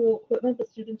actual equipment the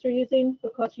students are using,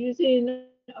 because using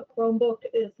a Chromebook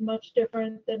is much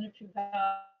different than if you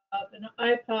have an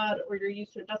iPad or you're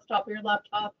used to a desktop or your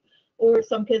laptop, or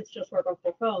some kids just work off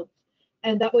their phones.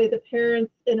 And that way the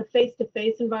parents in a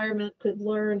face-to-face environment could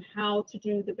learn how to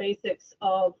do the basics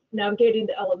of navigating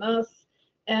the LMS,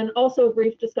 and also a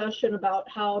brief discussion about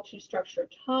how to structure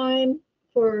time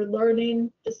for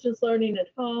learning, distance learning at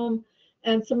home,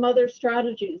 and some other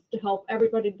strategies to help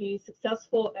everybody be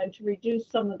successful and to reduce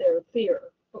some of their fear,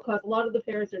 because a lot of the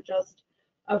parents are just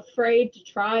afraid to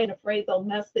try and afraid they'll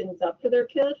mess things up for their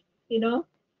kid, you know?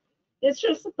 It's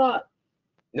just a thought.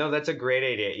 No, that's a great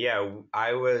idea. Yeah,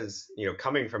 I was,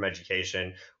 coming from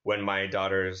education when my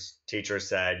daughter's teacher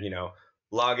said,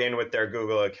 log in with their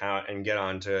Google account and get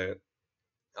on to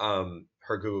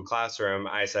her Google Classroom.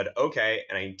 I said, okay,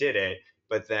 and I did it.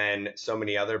 But then so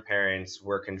many other parents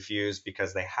were confused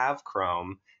because they have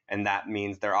Chrome, and that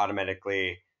means they're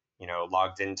automatically,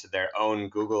 logged into their own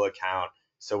Google account.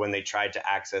 So when they tried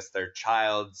to access their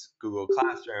child's Google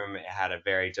Classroom, it had a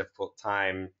very difficult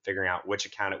time figuring out which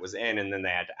account it was in, and then they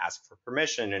had to ask for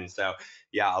permission. And so,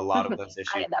 yeah, a lot of those I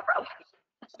issues had that problem.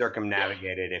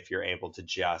 circumnavigated if you're able to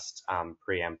just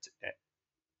preempt it.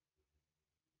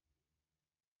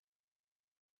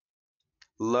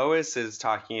 Lois is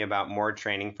talking about more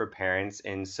training for parents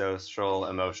in social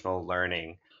emotional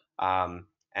learning.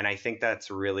 And I think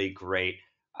that's really great.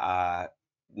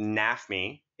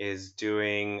 NAFME is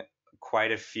doing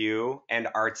quite a few, and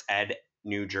Arts Ed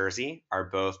New Jersey are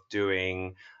both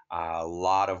doing a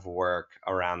lot of work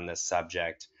around this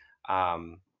subject.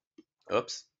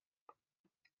 Oops.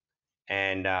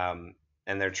 And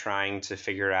they're trying to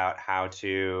figure out how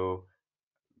to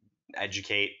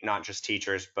educate not just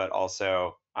teachers but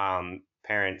also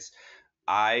parents.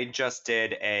 I just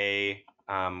did a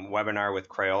webinar with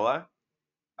Crayola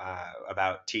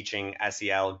about teaching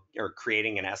SEL or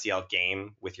creating an SEL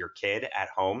game with your kid at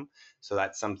home. So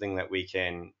that's something that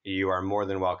you are more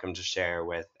than welcome to share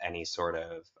with any sort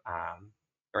of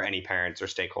or any parents or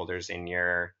stakeholders in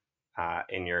your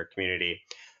community.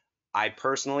 I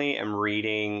personally am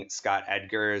reading Scott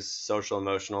Edgar's Social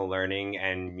Emotional Learning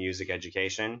and Music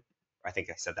Education. I think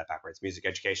I said that backwards. Music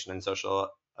Education and Social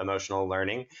Emotional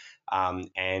Learning,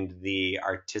 and the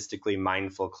Artistically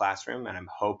Mindful Classroom. And I'm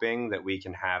hoping that we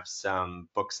can have some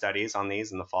book studies on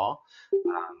these in the fall,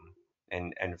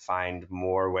 and find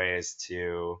more ways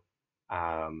to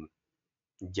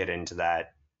get into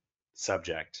that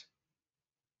subject.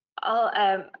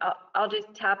 I'll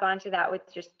just tap onto that with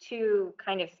just two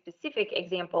kind of specific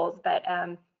examples. But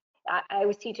I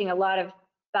was teaching a lot of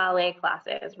ballet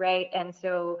classes, right? And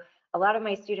so a lot of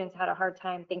my students had a hard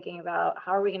time thinking about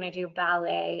how are we going to do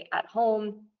ballet at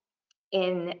home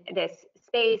in this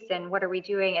space, and what are we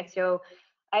doing? And so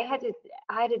I had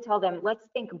to tell them, let's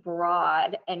think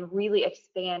broad and really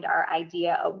expand our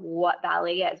idea of what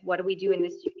ballet is. What do we do in the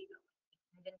studio?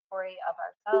 Inventory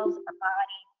of ourselves, our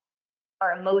body,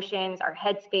 our emotions, our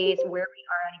headspace, where we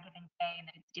are on a given day, and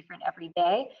that it's different every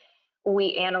day.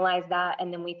 We analyze that,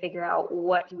 and then we figure out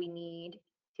what do we need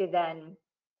to then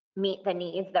meet the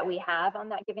needs that we have on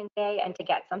that given day and to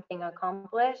get something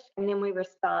accomplished. And then we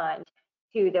respond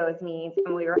to those needs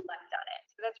and we reflect on it.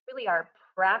 So that's really our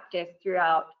practice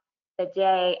throughout the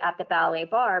day at the ballet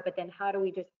bar. But then how do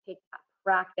we just take that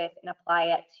practice and apply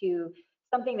it to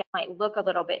something that might look a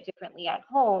little bit differently at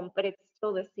home, but it's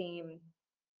still the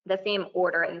same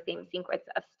order and the same sequence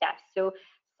of steps. So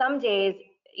some days,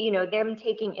 them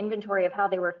taking inventory of how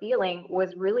they were feeling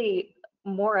was really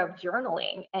more of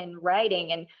journaling and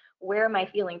writing, and where am I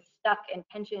feeling stuck and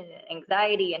tension and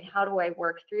anxiety, and how do I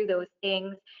work through those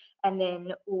things, and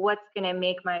then what's going to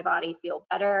make my body feel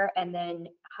better, and then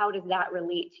how does that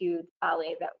relate to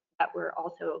ballet that we're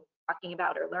also talking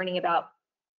about or learning about,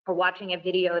 or watching a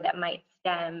video that might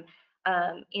stem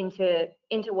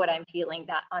into what I'm feeling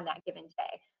that on that given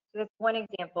day. So that's one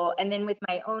example. And then with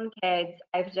my own kids,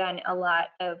 I've done a lot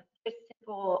of just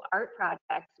simple art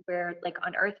projects where, like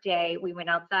on Earth Day, we went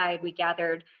outside, we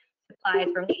gathered supplies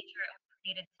from nature, and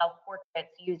created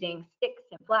self-portraits using sticks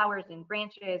and flowers and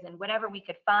branches and whatever we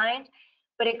could find.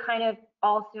 But it kind of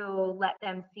also let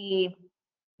them see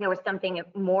there was something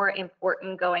more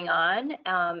important going on.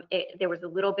 There was a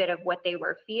little bit of what they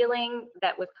were feeling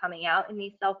that was coming out in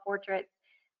these self-portraits.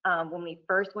 When we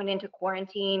first went into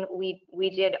quarantine, we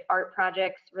did art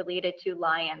projects related to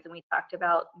lions, and we talked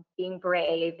about being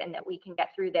brave and that we can get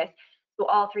through this. So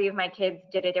all three of my kids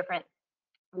did a different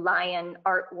lion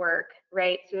artwork,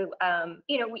 right? So,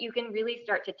 you can really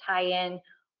start to tie in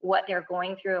what they're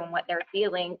going through and what they're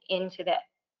feeling into the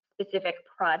specific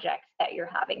projects that you're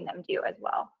having them do as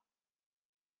well.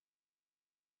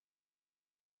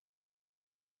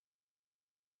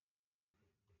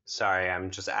 Sorry,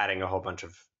 I'm just adding a whole bunch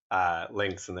of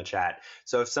links in the chat.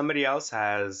 So if somebody else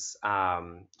has,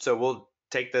 so we'll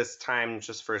take this time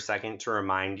just for a second to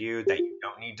remind you that you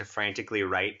don't need to frantically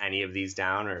write any of these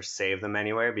down or save them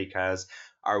anywhere, because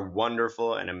our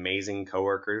wonderful and amazing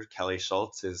coworker, Kelly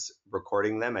Schultz, is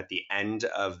recording them at the end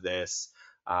of this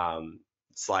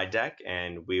slide deck,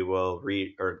 and we will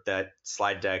read, or that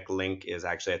slide deck link is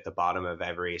actually at the bottom of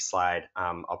every slide.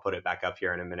 I'll put it back up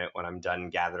here in a minute when I'm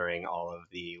done gathering all of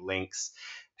the links.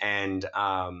 And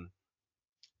oh,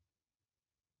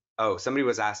 somebody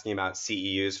was asking about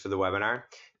CEUs for the webinar.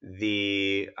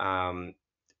 The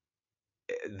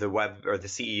web or the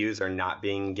CEUs are not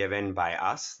being given by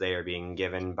us. They are being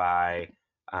given by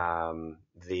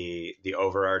the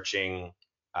overarching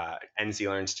NC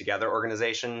Learns Together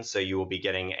organization. So you will be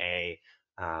getting a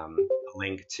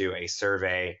link to a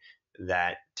survey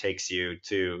that takes you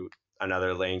to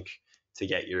another link to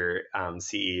get your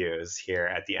CEUs here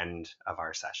at the end of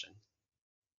our session.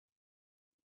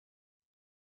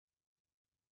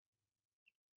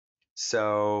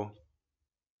 So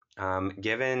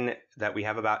given that we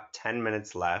have about 10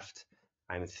 minutes left,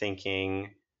 I'm thinking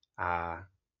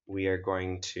we are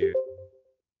going to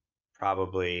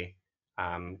probably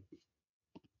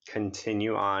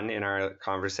continue on in our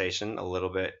conversation a little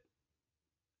bit.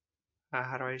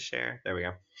 How do I share? There we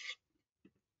go.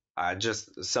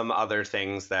 Just some other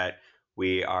things that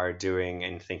we are doing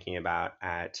and thinking about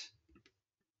at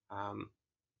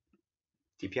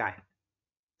DPI.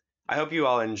 I hope you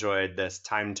all enjoyed this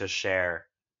time to share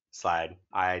slide.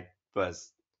 I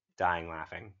was dying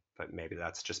laughing, but maybe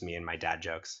that's just me and my dad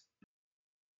jokes.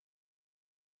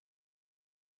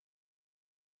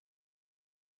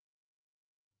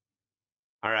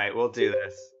 All right, we'll do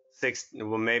this.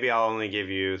 Well, maybe I'll only give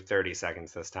you 30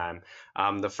 seconds this time.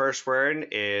 The first word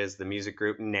is the music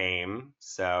group name,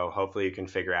 so hopefully you can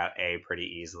figure out A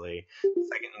pretty easily. The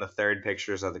second and the third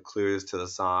pictures are the clues to the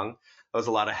song. That was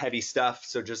a lot of heavy stuff,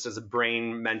 so just as a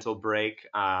mental break,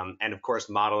 and of course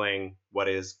modeling what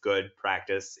is good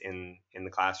practice in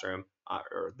the classroom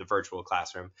or the virtual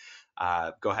classroom.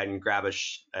 Go ahead and grab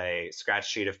a scratch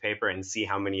sheet of paper and see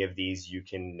how many of these you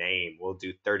can name. We'll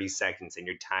do 30 seconds and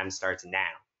your time starts now.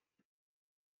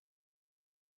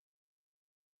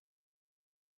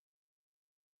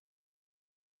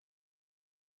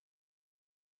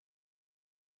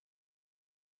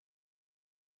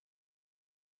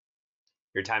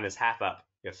 Your time is half up.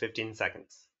 You have 15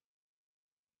 seconds.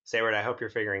 Sayward, I hope you're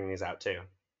figuring these out too.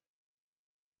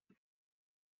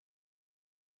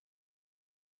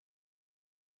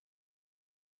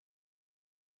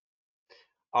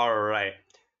 All right.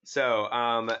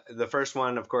 So the first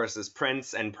one, of course, is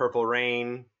Prince and Purple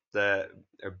Rain.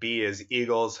 B is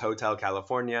Eagles Hotel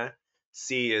California.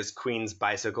 C is Queen's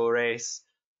Bicycle Race,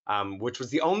 which was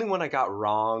the only one I got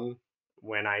wrong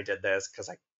when I did this because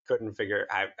I couldn't figure.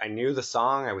 I knew the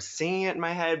song, I was singing it in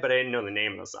my head, but I didn't know the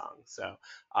name of the song. So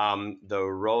the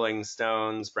Rolling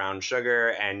Stones, Brown Sugar,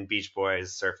 and Beach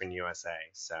Boys, Surfing USA.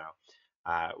 So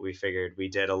we figured we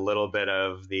did a little bit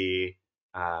of the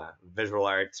visual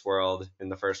arts world in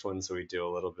the first one, so we do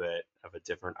a little bit of a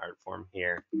different art form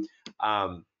here.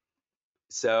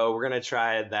 So we're gonna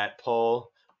try that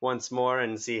poll once more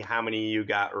and see how many you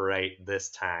got right this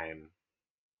time.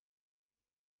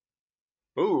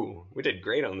 Ooh, we did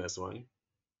great on this one.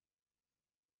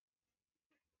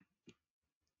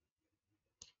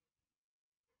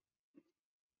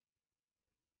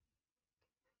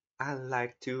 I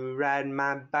like to ride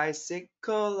my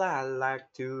bicycle, I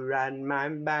like to ride my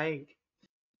bike.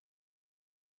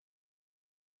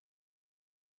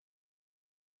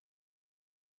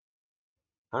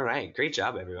 All right, great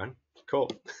job, everyone.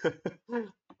 Cool.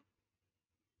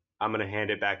 I'm gonna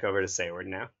hand it back over to Sayward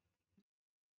now.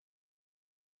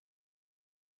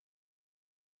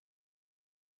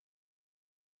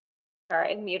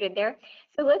 Sorry, I'm muted there.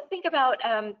 So let's think about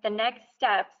the next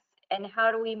steps and how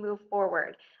do we move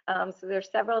forward. So there's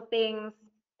several things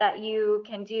that you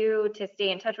can do to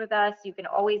stay in touch with us. You can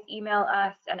always email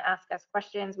us and ask us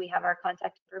questions. We have our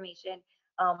contact information.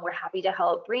 We're happy to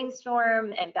help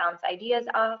brainstorm and bounce ideas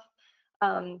off.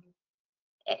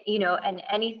 You know, and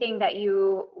anything that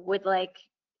you would like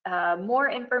more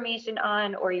information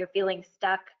on, or you're feeling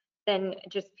stuck, then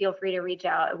just feel free to reach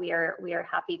out. We are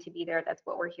happy to be there. That's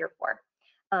what we're here for.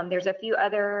 There's a few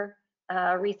other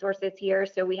resources here.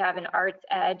 So we have an Arts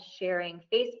Edge sharing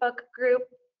Facebook group.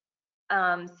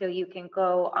 So you can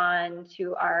go on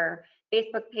to our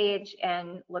Facebook page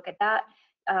and look at that.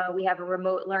 We have a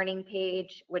remote learning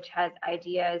page, which has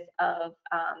ideas of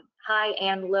high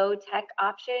and low tech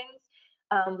options.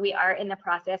 We are in the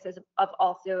process of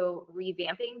also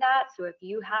revamping that. So if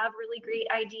you have really great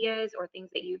ideas or things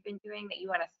that you've been doing that you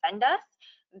want to send us,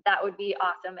 that would be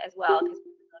awesome as well, because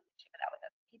we would love to share that with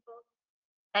other people.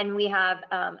 And we have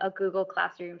a Google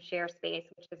Classroom share space,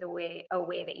 which is a way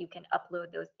that you can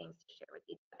upload those things to share with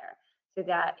each other. So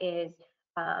that is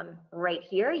right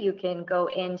here. You can go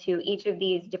into each of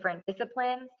these different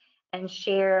disciplines and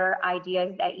share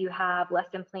ideas that you have,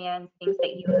 lesson plans, things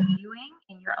that you are doing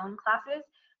in your own classes.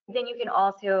 Then you can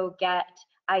also get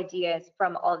ideas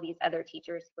from all these other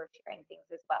teachers who are sharing things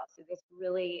as well. So this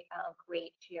really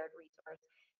great shared resource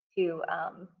to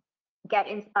get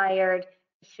inspired,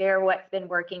 share what's been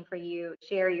working for you,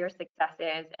 share your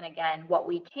successes, and again, what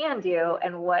we can do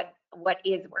and what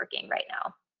is working right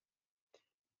now.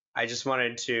 I just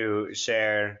wanted to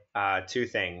share two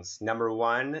things. Number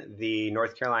one, the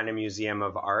North Carolina Museum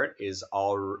of Art has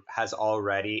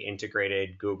already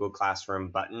integrated Google Classroom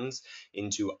buttons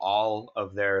into all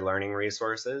of their learning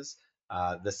resources.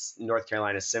 The North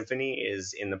Carolina Symphony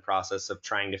is in the process of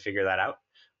trying to figure that out.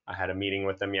 I had a meeting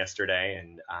with them yesterday,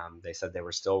 and they said they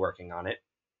were still working on it.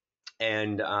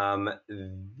 And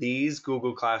these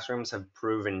Google Classrooms have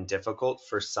proven difficult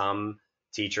for some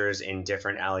teachers in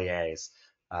different LEAs.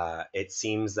 It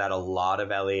seems that a lot of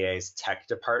LEA's tech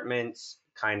departments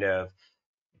kind of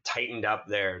tightened up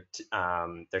their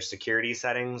security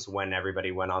settings when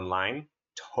everybody went online.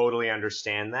 Totally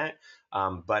understand that.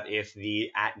 But if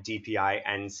the @DPI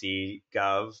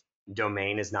NC.gov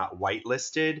domain is not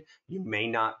whitelisted, you may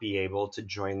not be able to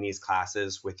join these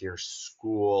classes with your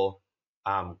school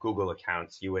Google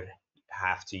accounts. You would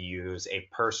have to use a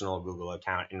personal Google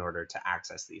account in order to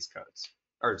access these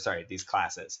these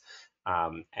classes.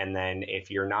 And then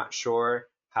if you're not sure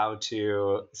how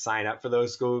to sign up for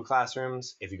those Google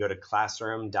Classrooms, if you go to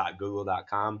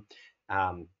classroom.google.com,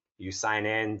 you sign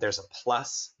in, there's a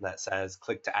plus that says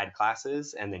click to add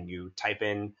classes, and then you type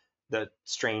in the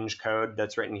strange code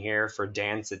that's written here for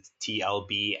dance, it's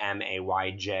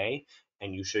TLBMAYJ,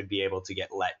 and you should be able to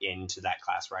get let into that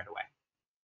class right away.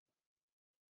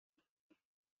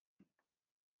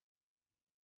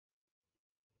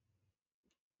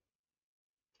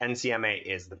 NCMA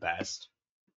is the best.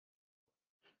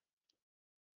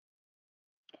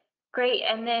 Great.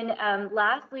 And then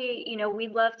lastly,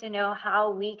 we'd love to know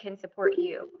how we can support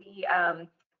you.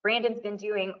 Brandon's been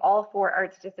doing all 4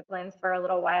 arts disciplines for a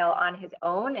little while on his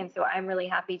own. And so I'm really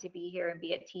happy to be here and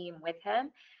be a team with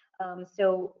him.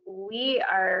 So we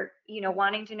are,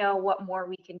 wanting to know what more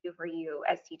we can do for you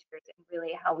as teachers and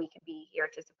really how we can be here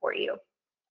to support you.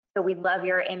 So we'd love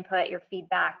your input, your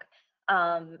feedback,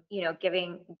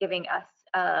 giving us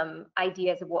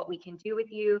ideas of what we can do with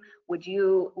you. Would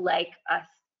you like us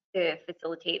to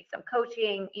facilitate some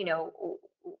coaching,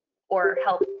 or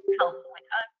help with us,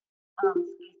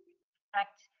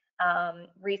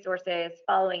 resources,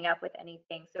 following up with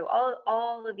anything. So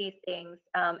all of these things,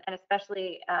 and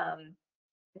especially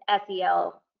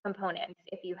SEL components.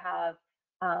 If you have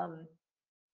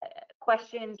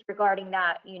questions regarding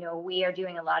that, we are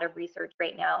doing a lot of research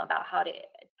right now about how to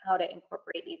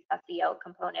incorporate these SEL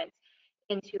components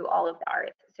into all of the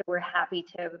arts. So we're happy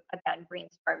to, again,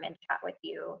 brainstorm and chat with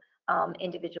you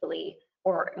individually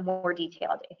or more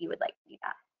detailed if you would like to do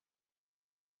that.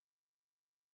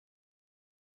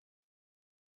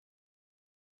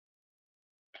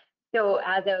 So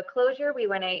as a closure, we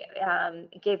want to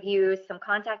give you some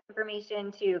contact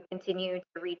information to continue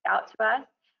to reach out to us.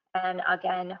 And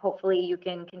again, hopefully you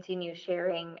can continue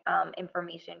sharing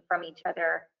information from each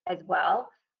other as well,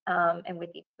 and with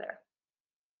each other.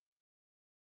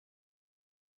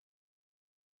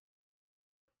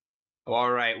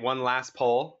 All right, one last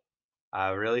poll,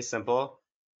 really simple.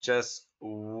 Just,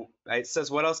 it says,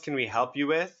 what else can we help you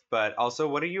with? But also,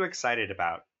 what are you excited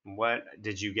about? What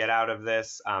did you get out of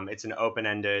this? It's an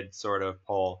open-ended sort of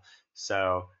poll.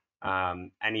 So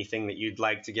anything that you'd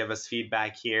like to give us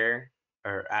feedback here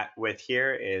or with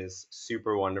here is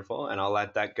super wonderful. And I'll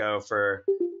let that go for,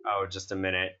 just a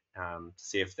minute to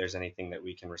see if there's anything that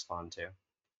we can respond to.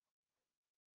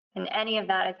 And any of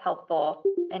that is helpful.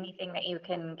 Anything that you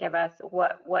can give us,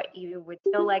 what you would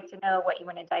still like to know, what you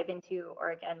want to dive into,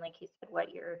 or again, like you said,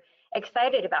 what you're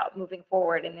excited about moving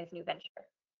forward in this new venture.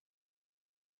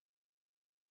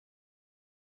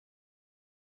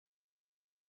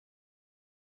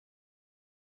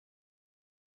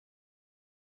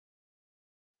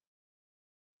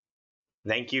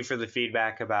 Thank you for the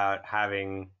feedback about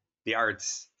having the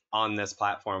arts on this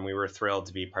platform. We were thrilled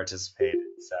to be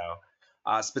participating. So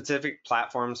specific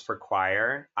platforms for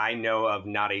choir, I know of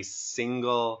not a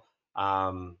single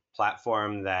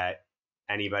platform that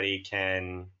anybody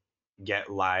can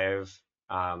get live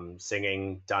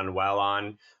singing done well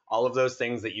on. All of those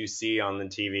things that you see on the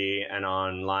TV and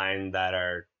online that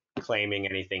are claiming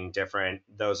anything different,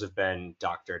 those have been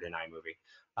doctored in iMovie.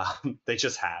 They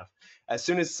just have. As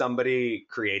soon as somebody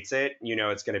creates it,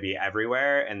 it's going to be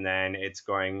everywhere, and then it's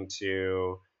going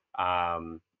to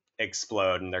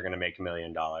explode, and they're going to make $1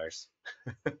 million.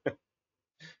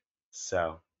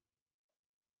 So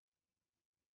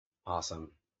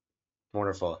Awesome.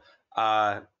 Wonderful.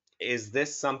 Is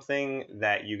this something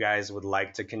that you guys would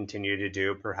like to continue to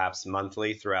do perhaps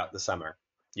monthly throughout the summer?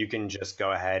 You can just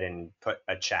go ahead and put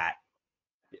a chat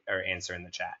or answer in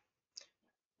the chat.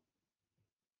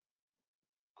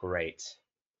 Great.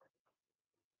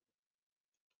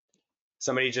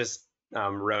 Somebody just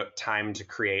wrote time to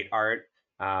create art.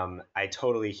 I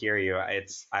totally hear you.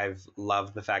 I've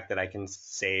loved the fact that I can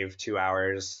save 2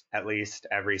 hours at least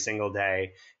every single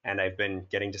day, and I've been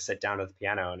getting to sit down at the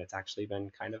piano, and it's actually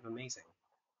been kind of amazing.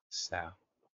 So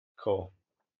cool.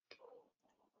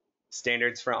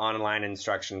 Standards for online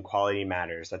instruction, quality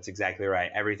matters. That's exactly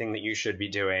right. Everything that you should be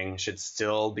doing should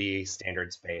still be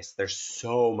standards based. There's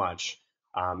so much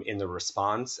in the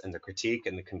response and the critique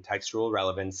and the contextual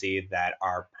relevancy that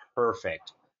are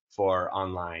perfect for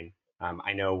online.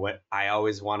 I know what I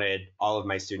always wanted all of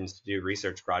my students to do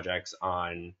research projects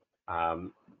on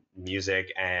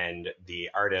music and the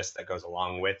artist that goes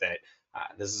along with it.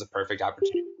 This is a perfect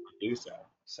opportunity to do so.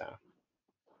 So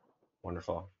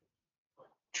wonderful.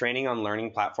 Training on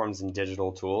learning platforms and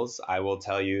digital tools, I will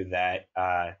tell you that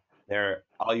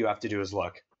all you have to do is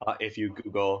look. If you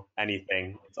Google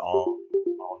anything, it's all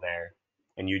there.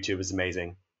 And YouTube is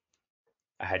amazing.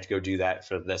 I had to go do that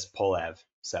for this Polev.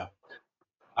 So,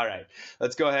 all right,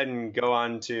 let's go ahead and go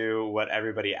on to what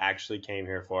everybody actually came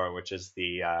here for, which is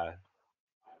the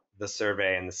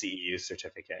survey and the CEU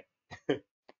certificate.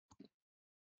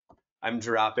 I'm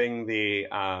dropping the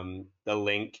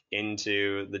link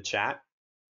into the chat.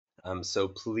 So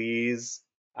please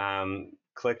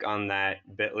click on that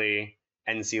bit.ly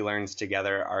NC Learns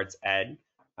Together Arts Ed.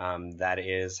 That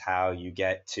is how you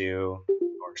get to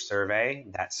your survey.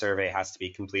 That survey has to be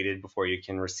completed before you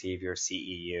can receive your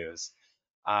CEUs.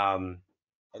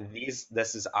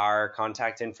 This is our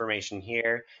contact information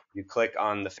here. You click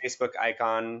on the Facebook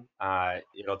icon,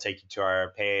 it'll take you to our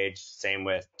page. Same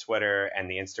with Twitter and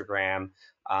the Instagram.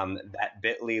 That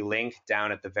bit.ly link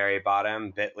down at the very bottom,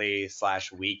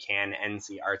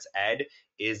 bit.ly/WeCanNCArtsEd,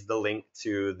 is the link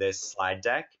to this slide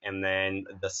deck. And then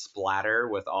the splatter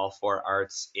with all 4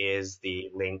 arts is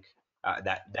the link,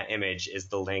 that image is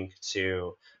the link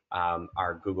to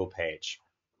our Google page.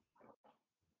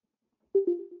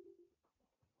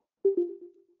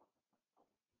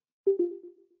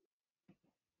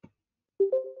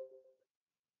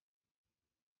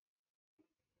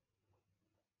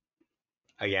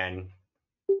 Again,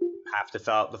 have to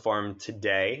fill out the form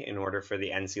today in order for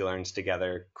the NC Learns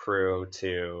Together crew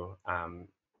to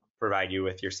provide you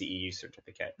with your CEU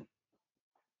certificate.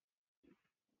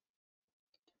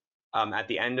 At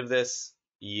the end of this,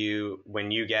 when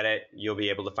you get it, you'll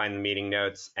be able to find the meeting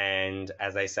notes. And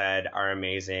as I said, our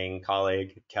amazing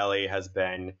colleague Kelly has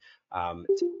been taking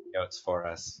notes for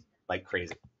us like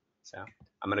crazy. So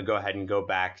I'm going to go ahead and go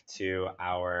back to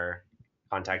our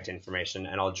contact information,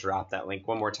 and I'll drop that link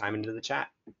one more time into the chat.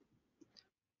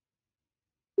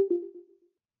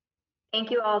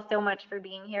 Thank you all so much for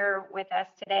being here with us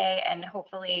today, and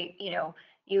hopefully,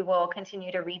 you will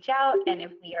continue to reach out. And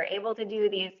if we are able to do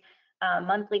these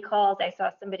monthly calls, I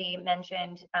saw somebody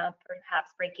mentioned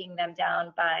perhaps breaking them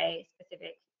down by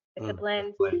specific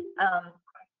disciplines. We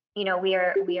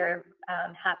are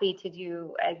happy to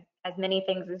do as many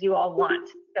things as you all want.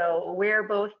 So we're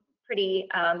both pretty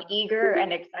eager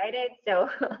and excited. So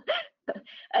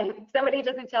if somebody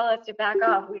doesn't tell us to back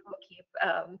off, we will keep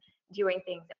doing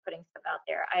things and putting stuff out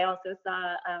there. I also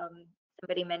saw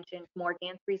somebody mentioned more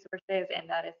dance resources, and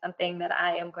that is something that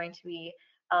I am going to be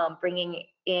bringing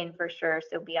in for sure.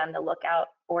 So be on the lookout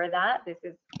for that. This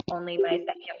is only my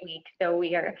second week, so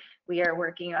we are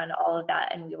working on all of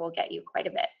that, and we will get you quite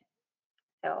a bit.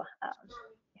 So,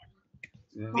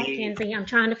 Mackenzie, I'm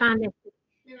trying to find it.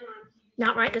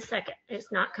 Not right this second.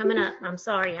 It's not coming up. I'm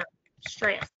sorry. I'm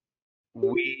stressed.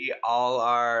 We all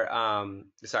are,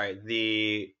 sorry,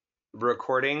 the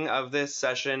recording of this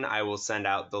session, I will send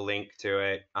out the link to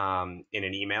it in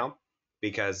an email,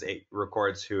 because it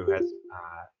records who has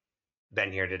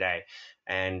been here today.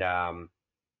 And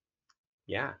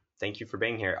yeah, thank you for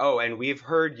being here. Oh, and we've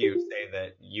heard you say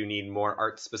that you need more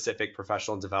art-specific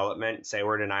professional development.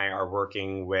 Sayward and I are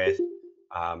working with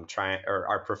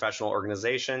our professional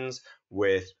organizations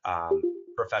with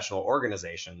professional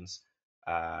organizations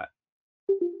or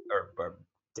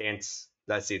dance.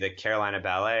 Let's see, the Carolina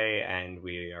Ballet, and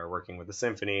we are working with the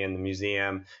symphony and the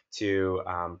museum to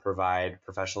provide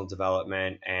professional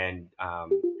development. And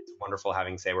it's wonderful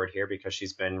having Sayward here, because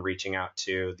she's been reaching out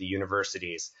to the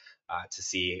universities to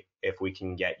see if we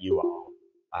can get you all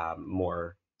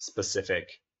more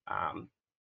specific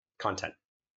content.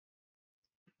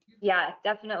 Yeah,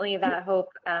 definitely that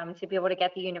hope to be able to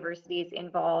get the universities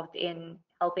involved in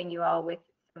helping you all with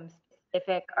some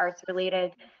specific arts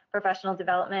related professional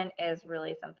development is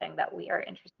really something that we are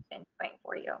interested in doing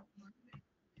for you.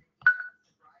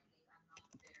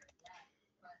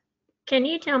 Can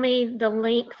you tell me the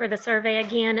link for the survey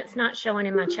again? It's not showing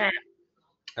in my chat.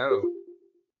 Oh,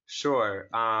 sure.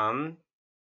 I'll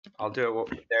do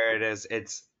it. There it is.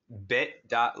 It's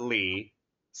bit.ly/NC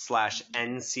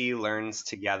Learns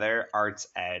Together Arts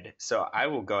Ed. So I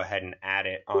will go ahead and add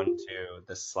it onto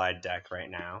the slide deck right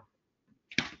now.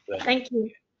 Thank you.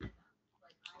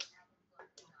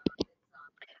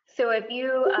 So if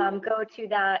you go to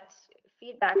that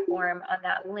feedback form on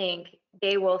that link,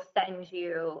 they will send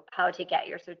you how to get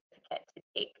your certificate to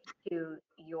take to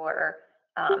your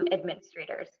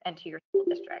administrators and to your school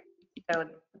district. So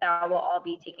that will all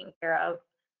be taken care of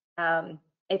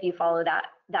if you follow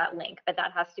that link, but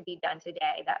that has to be done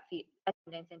today. That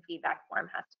attendance and feedback form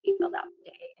has to be filled out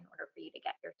today in order for you to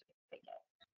get your certificate.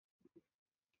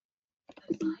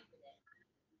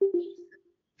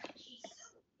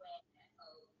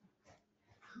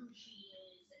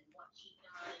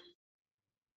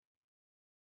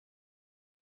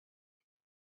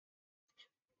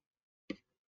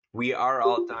 We are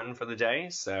all done for the day.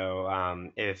 So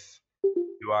if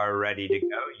you are ready to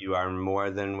go, you are more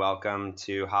than welcome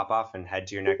to hop off and head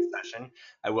to your next session.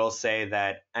 I will say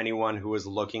that anyone who is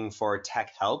looking for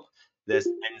tech help, this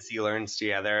NC Learns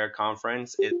Together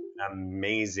conference is an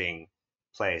amazing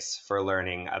place for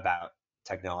learning about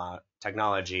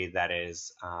technology that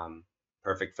is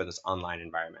perfect for this online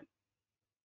environment.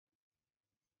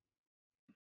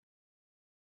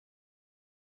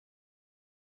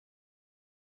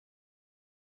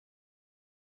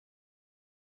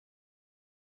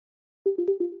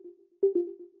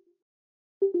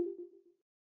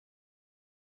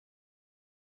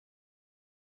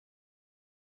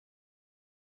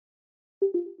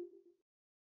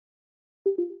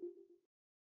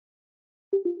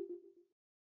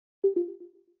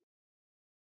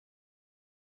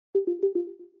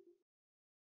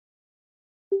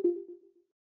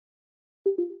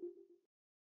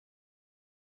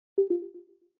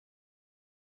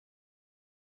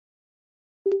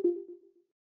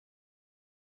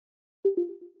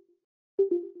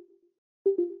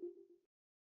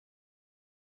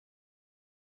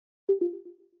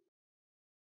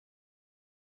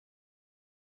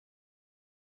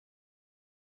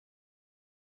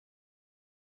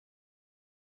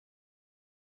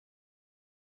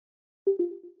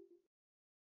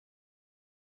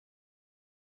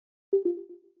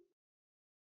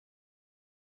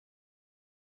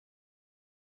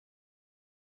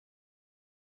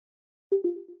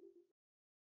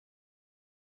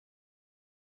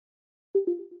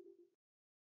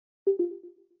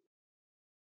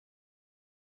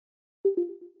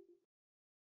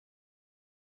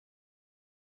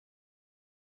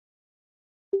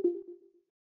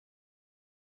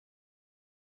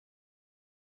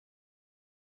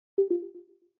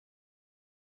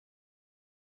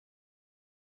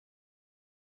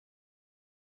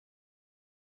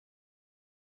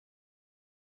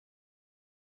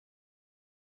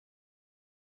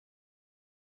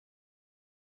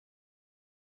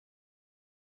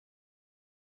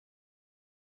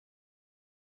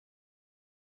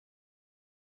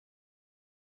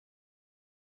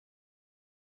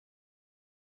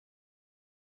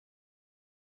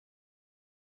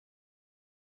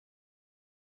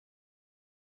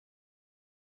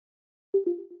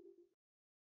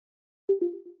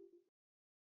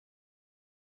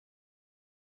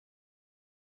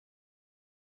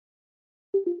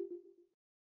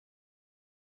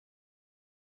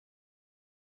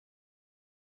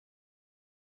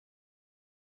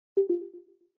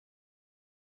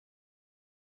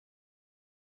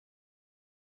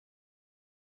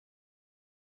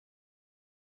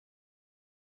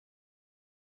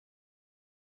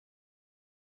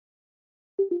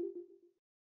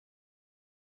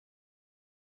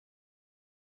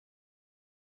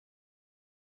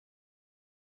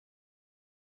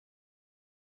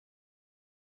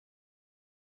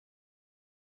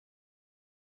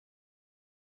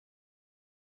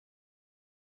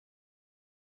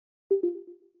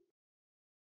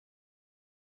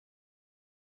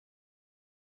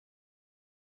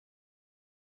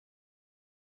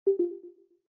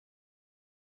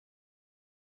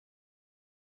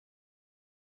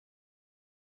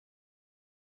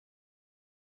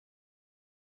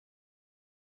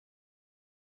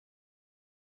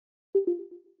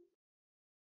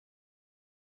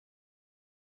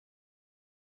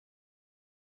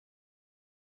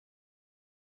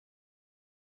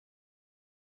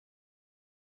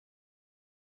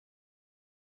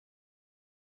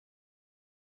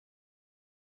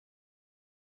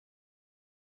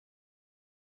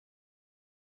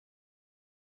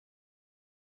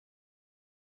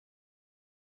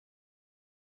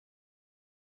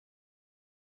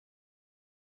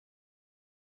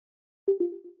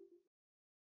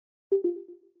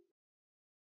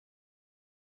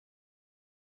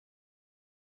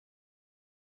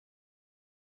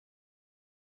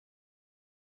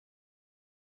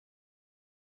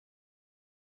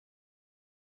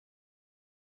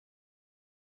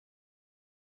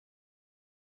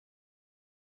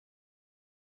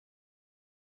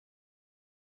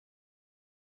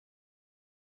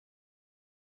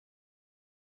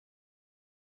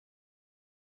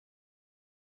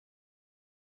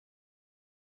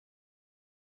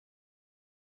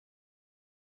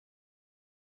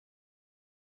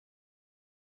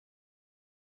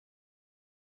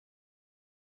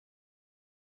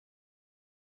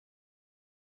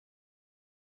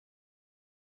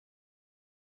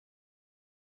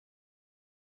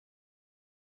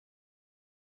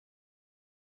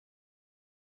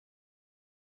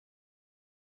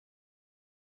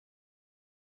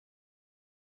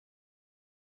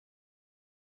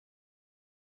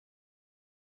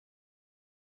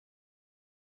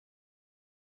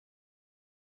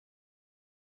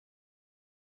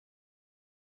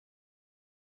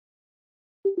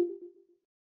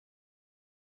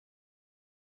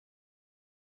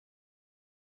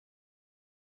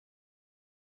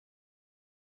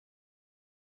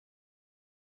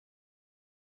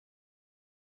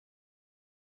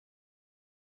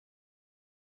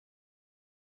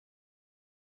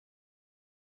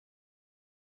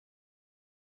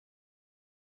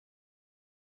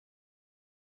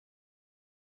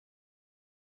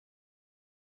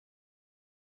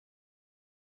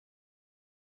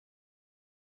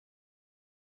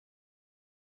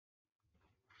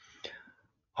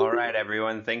 All right,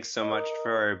 everyone. Thanks so much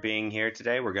for being here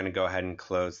today. We're going to go ahead and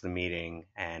close the meeting,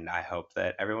 and I hope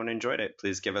that everyone enjoyed it.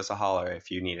 Please give us a holler if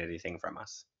you need anything from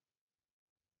us.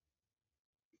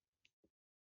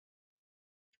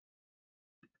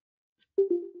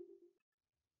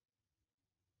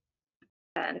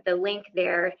 The link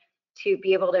there to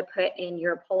be able to put in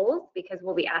your polls, because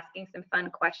we'll be asking some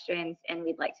fun questions and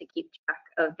we'd like to keep track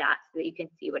of that so that you can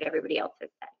see what everybody else has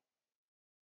said.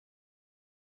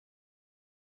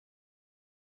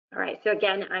 All right, so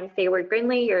again, I'm Sayward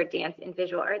Brindley, your dance and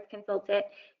visual arts consultant,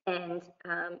 and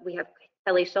we have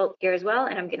Kelly Schultz here as well,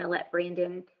 and I'm gonna let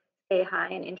Brandon say hi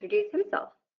and introduce himself.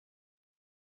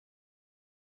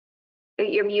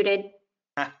 You're muted.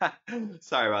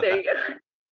 Sorry about There that. you go.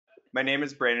 My name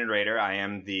is Brandon Rader. I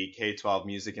am the K-12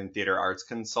 Music and Theater Arts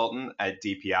Consultant at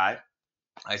DPI.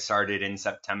 I started in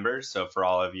September, so for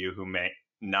all of you who may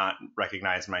not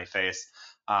recognize my face,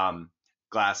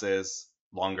 glasses,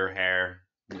 longer hair,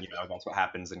 that's what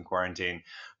happens in quarantine.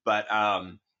 But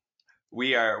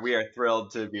we are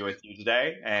thrilled to be with you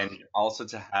today, and also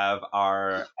to have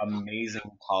our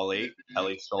amazing colleague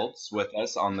Kelly Schultz with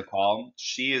us on the call.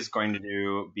 She is going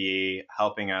to be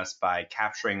helping us by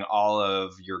capturing all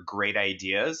of your great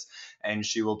ideas, and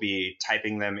she will be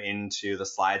typing them into the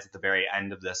slides at the very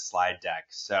end of this slide deck.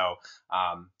 So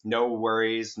no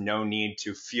worries, no need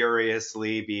to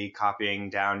furiously be copying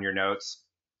down your notes.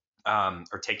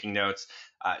 Or taking notes.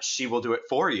 She will do it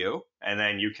for you, and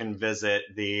then you can visit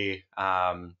the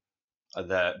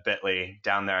bit.ly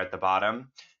down there at the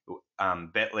bottom,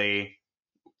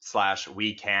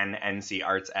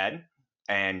 bit.ly/WeCanNCArtsEd,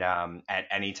 and at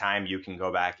any time you can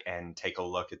go back and take a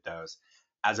look at those.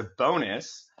 As a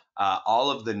bonus,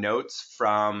 all of the notes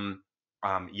from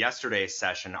yesterday's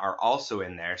session are also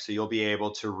in there, so you'll be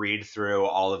able to read through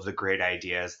all of the great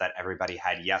ideas that everybody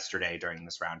had yesterday during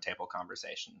this roundtable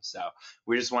conversation. So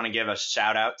we just want to give a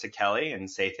shout out to Kelly and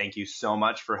say thank you so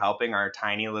much for helping our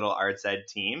tiny little Arts Ed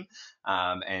team,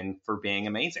 and for being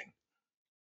amazing.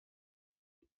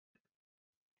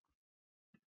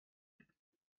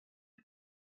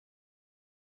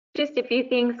 Just a few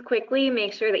things quickly.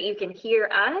 Make sure that you can hear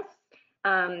us,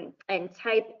 and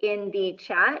type in the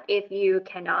chat if you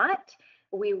cannot.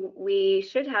 We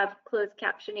should have closed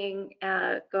captioning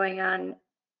going on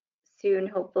soon,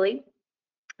 hopefully.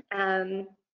 And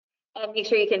make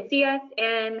sure you can see us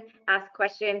and ask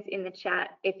questions in the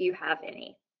chat if you have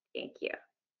any. Thank you.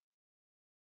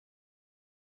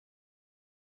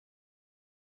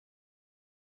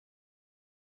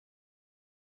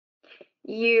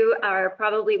 You are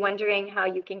probably wondering how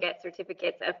you can get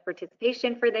certificates of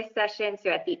participation for this session.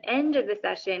 So at the end of the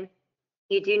session,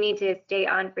 you do need to stay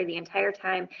on for the entire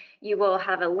time. You will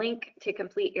have a link to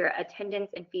complete your attendance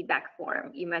and feedback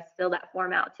form. You must fill that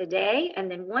form out today, and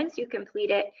then once you complete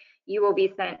it, you will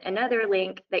be sent another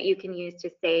link that you can use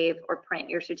to save or print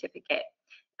your certificate.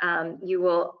 You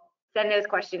will send those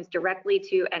questions directly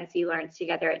to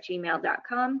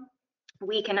nclearnstogether@gmail.com.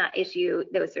 We cannot issue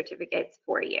those certificates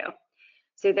for you.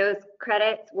 So those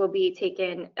credits will be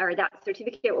taken, or that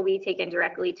certificate will be taken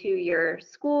directly to your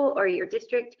school or your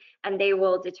district, and they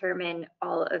will determine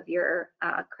all of your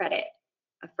credit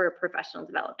for professional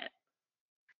development.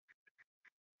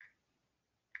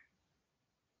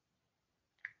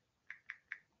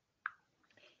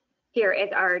 Here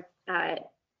is our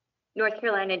North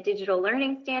Carolina Digital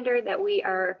Learning Standard that we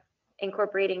are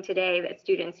incorporating today, that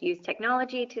students use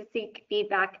technology to seek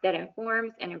feedback that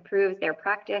informs and improves their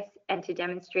practice and to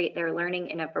demonstrate their learning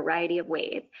in a variety of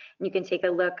ways. And you can take a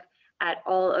look at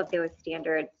all of those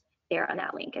standards there on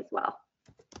that link as well.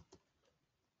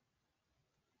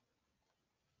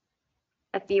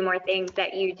 A few more things: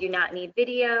 that you do not need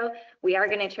video. We are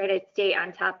going to try to stay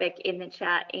on topic in the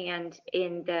chat and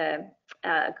in the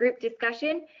group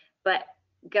discussion, but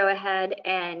go ahead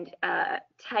and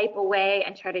type away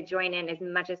and try to join in as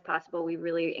much as possible. We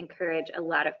really encourage a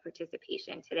lot of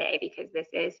participation today because this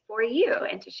is for you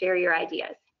and to share your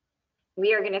ideas.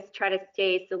 We are going to try to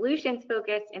stay solutions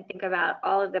focused and think about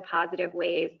all of the positive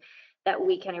ways that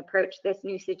we can approach this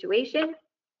new situation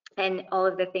and all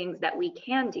of the things that we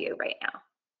can do right now.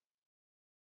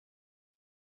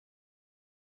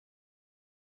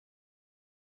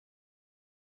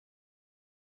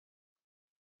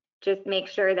 Just make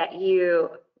sure that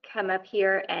you come up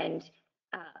here and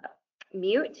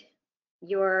mute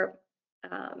your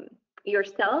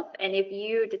yourself. And if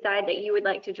you decide that you would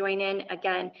like to join in,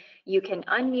 again, you can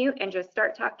unmute and just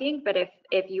start talking. But if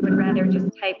you would rather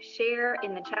just type share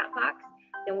in the chat box,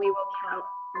 then we will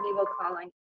call on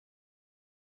you.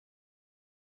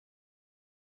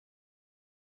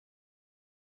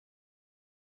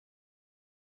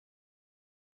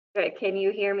 Good. Can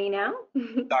you hear me now?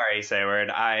 Sorry, Sayward.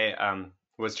 I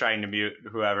was trying to mute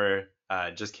whoever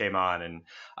just came on, and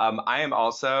I am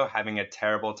also having a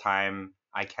terrible time.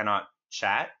 I cannot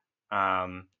chat.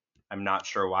 Um, I'm not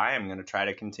sure why. I'm going to try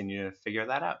to continue to figure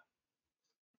that out.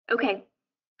 Okay.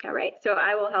 All right. So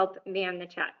I will help man the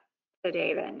chat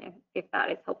today then, if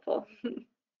that is helpful.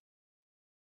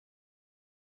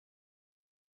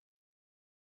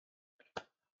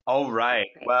 All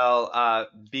right. Great. Well,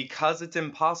 because it's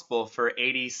impossible for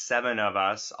 87 of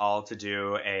us all to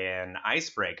do an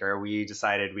icebreaker, we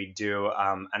decided we'd do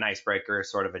an icebreaker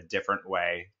sort of a different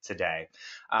way today.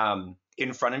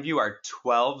 In front of you are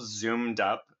 12 zoomed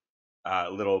up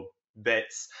little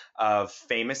bits of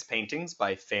famous paintings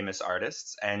by famous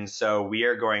artists. And so we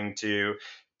are going to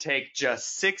take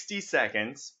just 60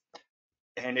 seconds.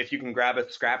 And if you can grab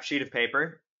a scrap sheet of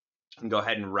paper, and go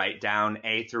ahead and write down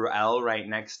A through L right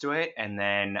next to it. And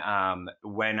then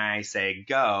when I say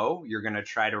go, you're going to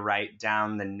try to write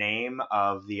down the name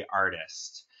of the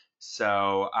artist.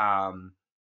 So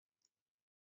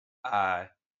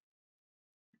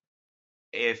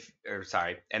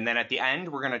and then at the end,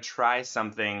 we're going to try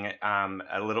something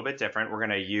a little bit different. We're going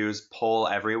to use Poll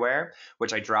Everywhere,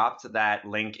 which I dropped that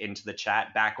link into the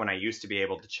chat back when I used to be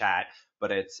able to chat,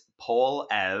 but it's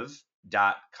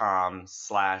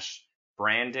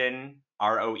pollev.com/Brandon,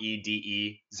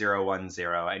 ROEDE 010.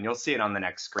 And you'll see it on the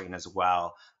next screen as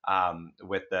well when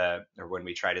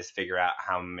we try to figure out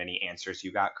how many answers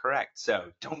you got correct.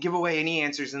 So don't give away any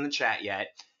answers in the chat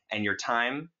yet. And your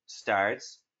time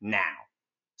starts now.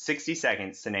 60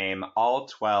 seconds to name all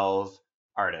 12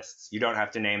 artists. You don't have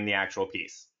to name the actual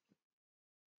piece.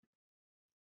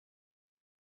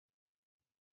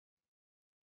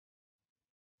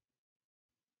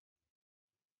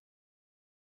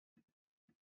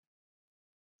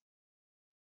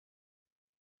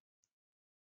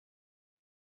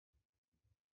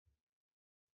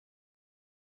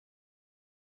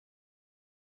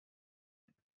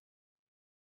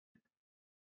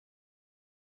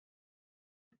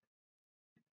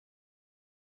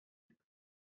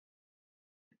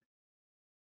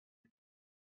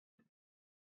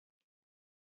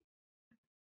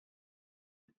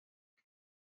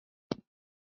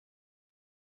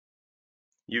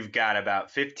 You've got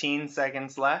about 15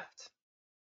 seconds left.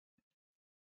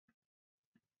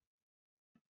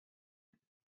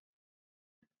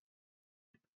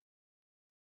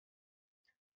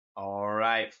 All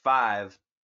right, 5,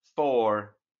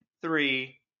 4,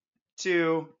 3,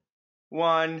 2,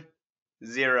 1,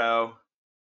 0.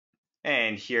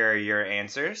 And here are your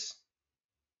answers.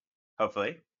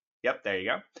 Hopefully. Yep, there you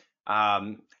go.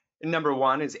 Number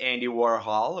 1 is Andy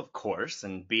Warhol, of course,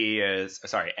 and A is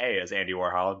Andy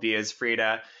Warhol, B is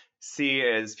Frida, C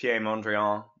is Pierre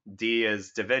Mondrian, D is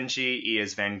Da Vinci, E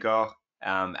is Van Gogh,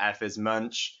 F is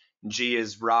Munch, G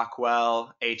is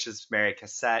Rockwell, H is Mary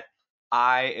Cassatt,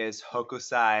 I is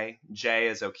Hokusai, J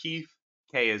is O'Keeffe,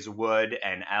 K is Wood,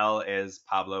 and L is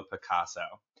Pablo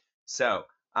Picasso. So,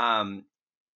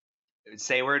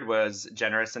 Sayward was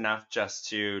generous enough just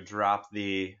to drop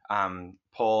the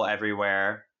Poll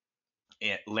Everywhere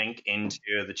link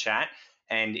into the chat.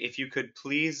 And if you could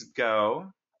please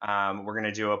go, we're going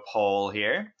to do a poll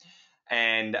here.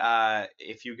 And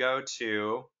if you go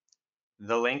to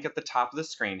the link at the top of the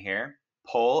screen here,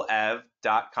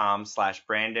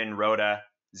 pollev.com/Brandon Rhoda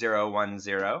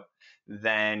 010,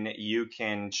 then you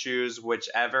can choose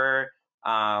whichever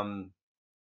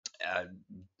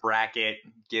bracket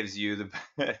gives you the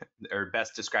or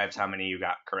best describes how many you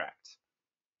got correct.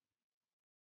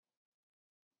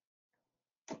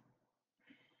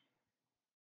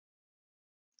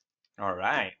 All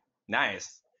right,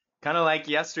 nice. Kind of like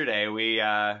yesterday, we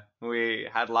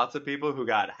had lots of people who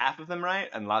got half of them right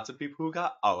and lots of people who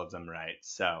got all of them right.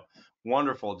 So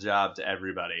wonderful job to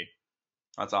everybody.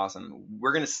 That's awesome.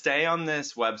 We're gonna stay on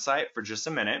this website for just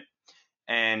a minute,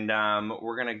 and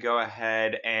we're gonna go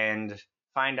ahead and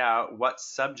find out what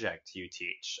subject you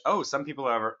teach. Oh, some people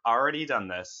have already done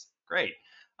this. Great.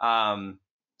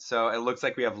 So it looks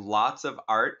like we have lots of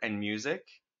art and music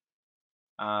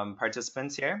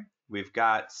participants here. We've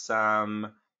got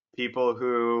some people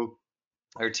who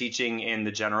are teaching in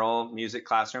the general music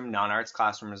classroom, non-arts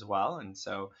classroom as well. And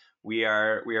so we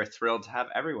are thrilled to have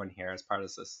everyone here as part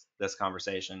of this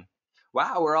conversation.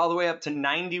 Wow, we're all the way up to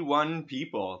 91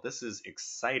 people. This is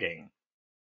exciting.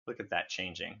 Look at that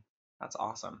changing. That's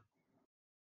awesome.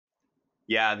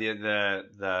 Yeah,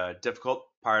 the difficult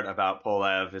part about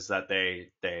Polev is that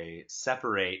they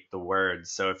separate the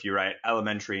words. So if you write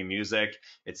elementary music,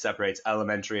 it separates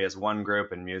elementary as one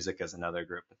group and music as another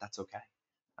group. But that's okay.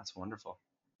 That's wonderful.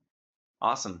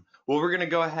 Awesome. Well, we're going to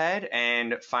go ahead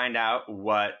and find out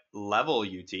what level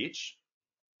you teach.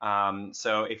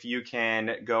 So if you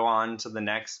can go on to the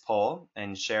next poll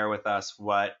and share with us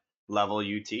what level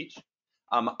you teach.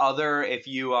 If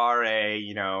you are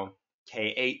a,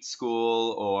 K-8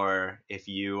 school, or if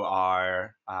you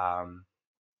are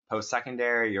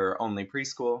post-secondary or only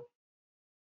preschool.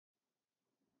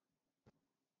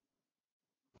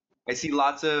 I see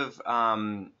lots of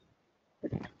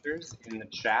answers in the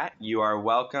chat. You are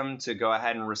welcome to go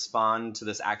ahead and respond to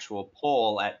this actual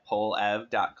poll at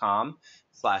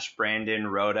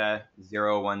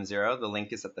pollev.com/BrandonRhoda010. The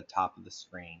link is at the top of the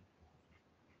screen.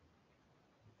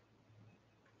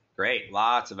 Great,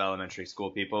 lots of elementary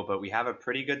school people, but we have a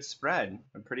pretty good spread,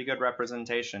 a pretty good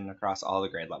representation across all the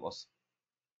grade levels.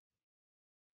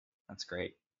 That's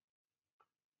great.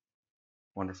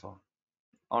 Wonderful.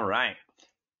 All right.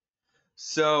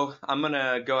 So I'm going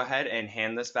to go ahead and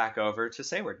hand this back over to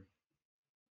Sayward.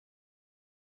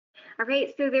 All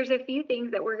right, so there's a few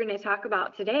things that we're going to talk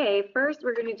about today. First,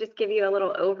 we're going to just give you a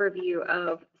little overview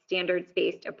of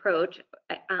standards-based approach,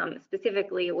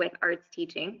 specifically with arts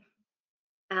teaching,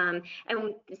 and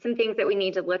some things that we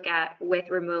need to look at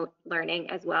with remote learning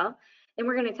as well. Then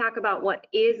we're going to talk about what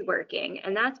is working,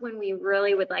 and that's when we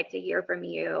really would like to hear from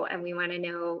you, and we want to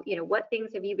know, what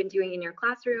things have you been doing in your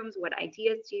classrooms, what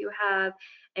ideas do you have,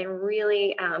 and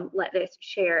really let this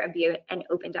share and be an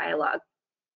open dialogue.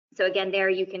 So again, there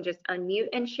you can just unmute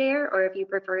and share, or if you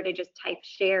prefer to just type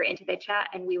share into the chat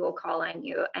and we will call on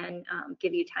you and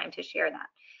give you time to share that.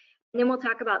 And then we'll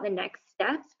talk about the next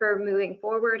steps for moving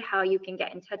forward, how you can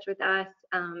get in touch with us,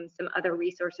 some other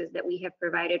resources that we have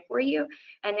provided for you,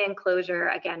 and then closure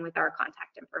again with our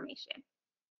contact information.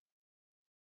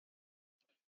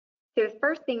 So the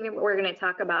first thing that we're going to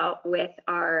talk about with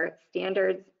our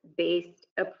standards-based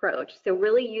approach, so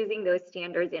really using those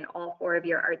standards in all 4 of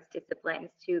your arts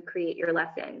disciplines to create your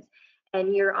lessons.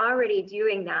 And you're already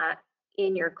doing that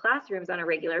in your classrooms on a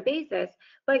regular basis,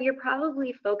 but you're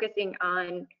probably focusing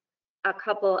on a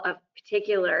couple of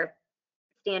particular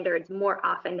standards more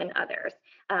often than others.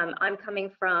 I'm coming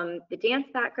from the dance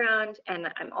background,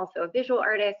 and I'm also a visual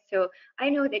artist, so I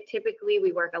know that typically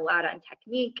we work a lot on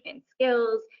technique and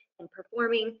skills and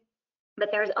performing, but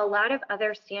there's a lot of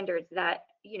other standards that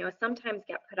sometimes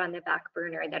get put on the back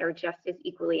burner that are just as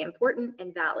equally important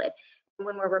and valid. And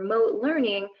when we're remote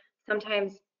learning,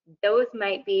 sometimes those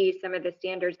might be some of the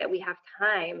standards that we have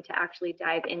time to actually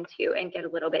dive into and get a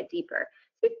little bit deeper.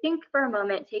 So think for a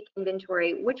moment, take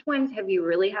inventory. Which ones have you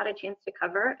really had a chance to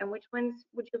cover, and which ones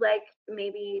would you like to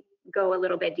maybe go a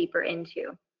little bit deeper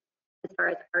into? As far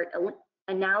as art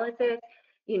analysis,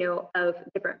 of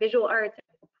different visual arts,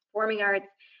 performing arts,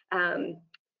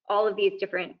 all of these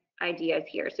different ideas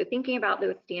here. So thinking about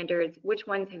those standards, which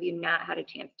ones have you not had a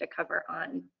chance to cover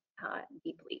on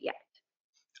deeply yet?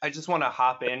 I just want to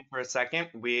hop in for a second.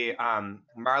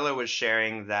 Marla was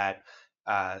sharing that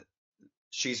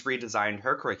she's redesigned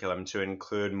her curriculum to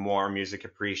include more music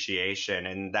appreciation,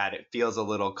 and that it feels a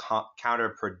little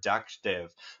counterproductive.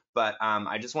 But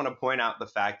I just want to point out the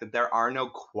fact that there are no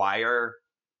choir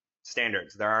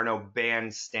standards. There are no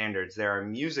band standards. There are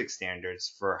music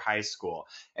standards for high school.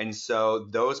 And so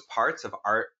those parts of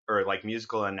art, or like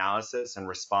musical analysis and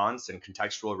response and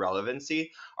contextual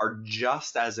relevancy, are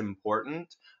just as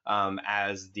important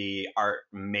as the art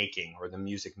making or the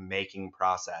music making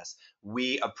process.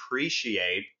 We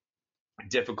appreciate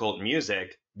difficult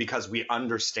music because we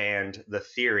understand the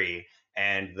theory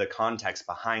and the context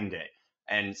behind it.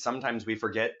 And sometimes we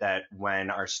forget that when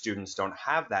our students don't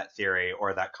have that theory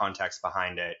or that context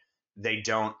behind it, they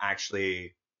don't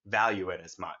actually value it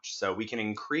as much. So we can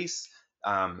increase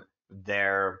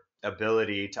their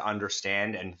ability to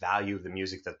understand and value the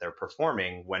music that they're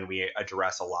performing when we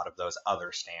address a lot of those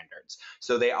other standards.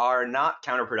 So they are not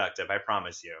counterproductive, I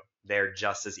promise you. They're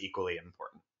just as equally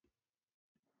important.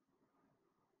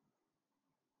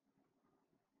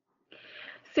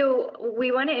 So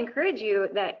we want to encourage you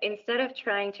that instead of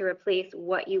trying to replace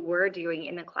what you were doing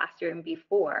in the classroom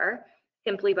before,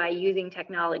 simply by using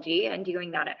technology and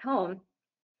doing that at home,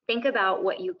 think about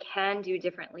what you can do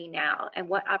differently now and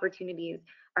what opportunities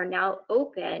are now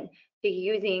open to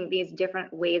using these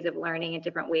different ways of learning and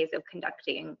different ways of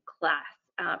conducting class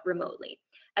remotely.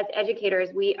 As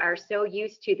educators, we are so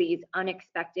used to these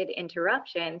unexpected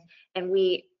interruptions, and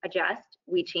we adjust,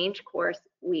 we change course,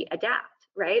 we adapt.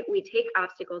 Right? We take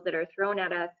obstacles that are thrown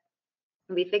at us,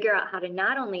 and we figure out how to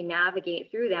not only navigate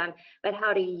through them, but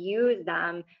how to use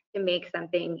them to make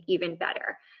something even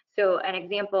better. So an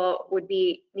example would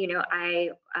be,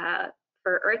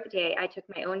 for Earth Day, I took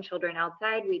my own children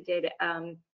outside. We did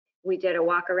We did a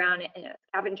walk around in a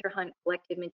scavenger hunt,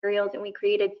 collected materials, and we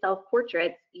created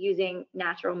self-portraits using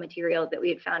natural materials that we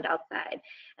had found outside.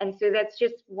 And so that's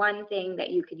just one thing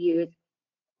that you could use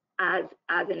as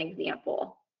an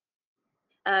example.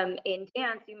 In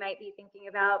dance, you might be thinking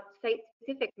about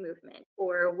site-specific movement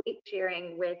or weight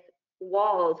sharing with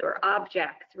walls or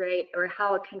objects, right? Or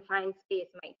how a confined space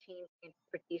might change the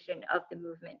interpretation of the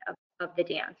movement of the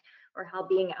dance, or how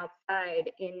being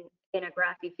outside in a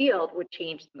grassy field would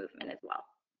change the movement as well.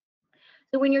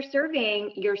 So when you're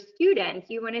surveying your students,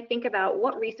 you want to think about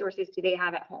what resources do they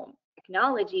have at home?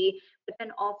 Technology, but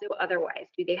then also otherwise.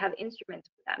 Do they have instruments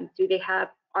with them? Do they have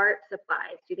art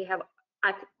supplies? Do they have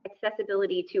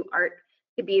accessibility to art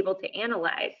to be able to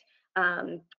analyze?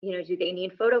 Do they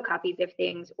need photocopies of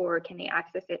things, or can they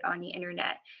access it on the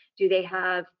internet? Do they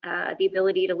have the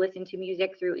ability to listen to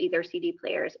music through either CD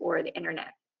players or the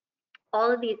internet?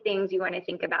 All of these things you want to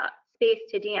think about. Space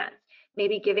to dance,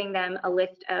 maybe giving them a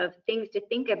list of things to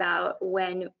think about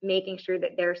when making sure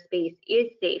that their space is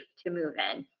safe to move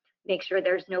in. Make sure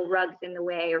there's no rugs in the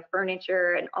way or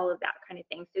furniture and all of that kind of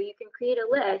thing. So you can create a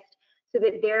list so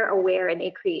that they're aware and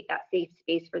they create that safe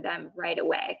space for them right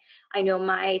away. I know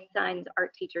my son's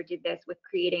art teacher did this with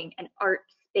creating an art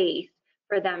space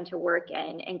for them to work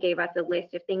in, and gave us a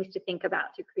list of things to think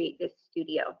about to create this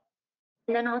studio.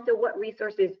 And then also, what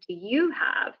resources do you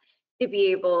have to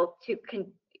be able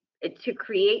to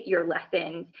create your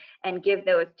lessons and give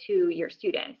those to your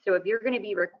students? So if you're going to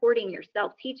be recording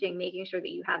yourself teaching, making sure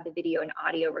that you have the video and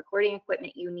audio recording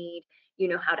equipment you need, you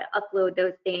know how to upload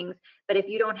those things. But if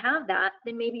you don't have that,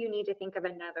 then maybe you need to think of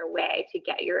another way to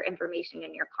get your information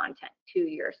and your content to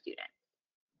your students.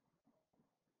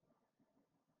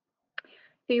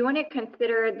 So you want to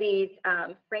consider these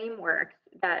frameworks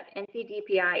that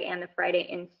NCDPI and the Friday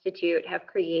Institute have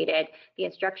created, the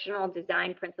instructional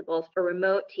design principles for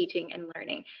remote teaching and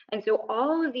learning. And so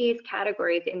all of these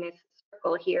categories in this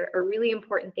circle here are really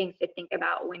important things to think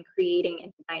about when creating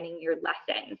and designing your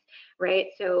lessons, right?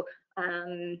 So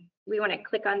we want to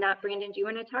click on that. Brandon, do you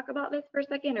want to talk about this for a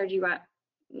second, or do you want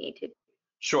me to?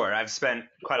 Sure, I've spent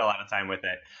quite a lot of time with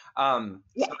it.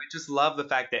 Yeah. So I just love the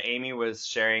fact that Amy was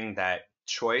sharing that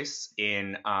choice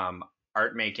in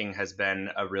art making has been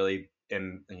a really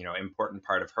important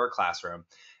part of her classroom,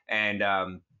 and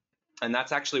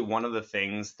that's actually one of the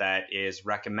things that is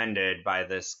recommended by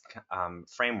this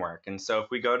framework. And so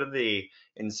if we go to the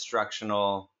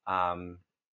instructional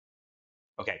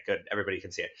okay, good. Everybody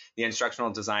can see it. The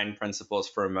Instructional Design Principles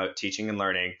for Remote Teaching and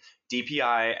Learning.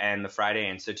 DPI and the Friday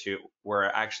Institute were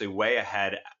actually way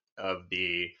ahead of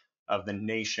the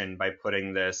nation by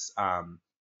putting this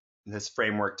this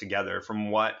framework together.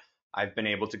 From what I've been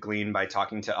able to glean by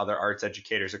talking to other arts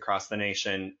educators across the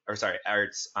nation,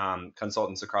 arts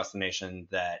consultants across the nation,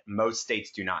 that most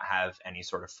states do not have any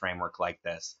sort of framework like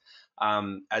this.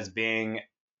 As being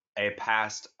a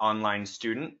past online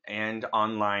student and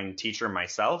online teacher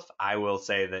myself, I will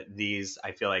say that these,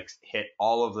 I feel like, hit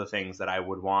all of the things that I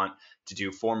would want to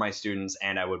do for my students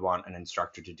and I would want an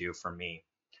instructor to do for me.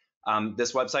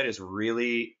 This website is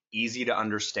really easy to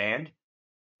understand.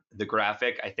 The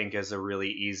graphic, I think, is a really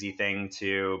easy thing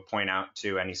to point out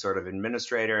to any sort of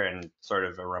administrator and sort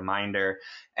of a reminder.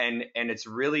 And it's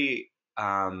really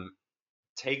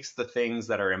takes the things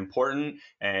that are important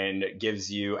and gives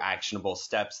you actionable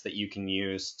steps that you can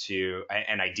use to,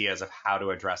 and ideas of how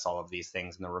to address all of these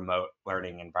things in the remote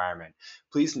learning environment.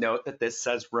 Please note that this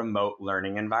says remote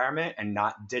learning environment and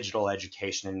not digital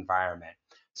education environment.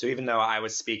 So even though I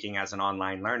was speaking as an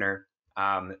online learner,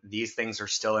 these things are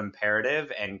still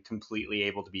imperative and completely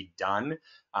able to be done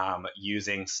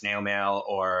using snail mail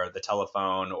or the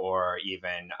telephone, or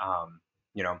even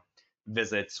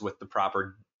visits with the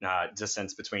proper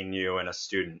distance between you and a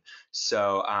student.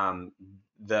 So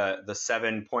the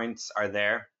 7 points are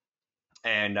there.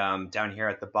 And down here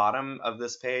at the bottom of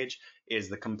this page is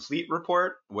the complete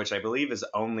report, which I believe is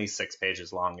only 6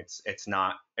 pages long. It's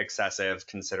not excessive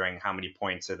considering how many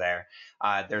points are there.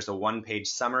 There's a 1-page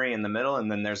summary in the middle,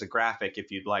 and then there's a graphic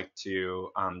if you'd like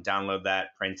to download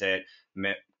that, print it,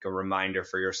 make a reminder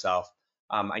for yourself.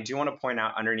 I do want to point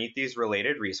out underneath these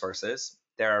related resources,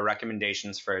 there are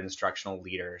recommendations for instructional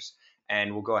leaders,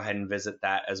 and we'll go ahead and visit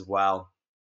that as well.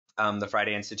 The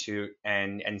Friday Institute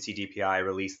and NCDPI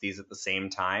released these at the same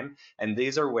time, and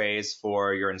these are ways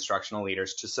for your instructional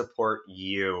leaders to support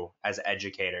you as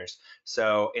educators.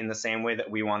 So in the same way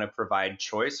that we want to provide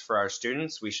choice for our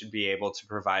students, we should be able to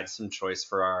provide some choice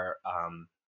for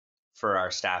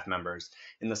our staff members,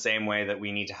 in the same way that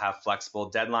we need to have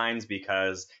flexible deadlines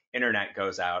because internet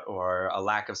goes out or a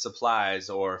lack of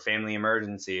supplies or family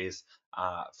emergencies.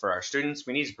 For our students,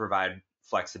 we need to provide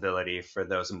flexibility for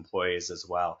those employees as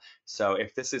well. So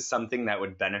if this is something that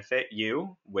would benefit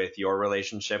you with your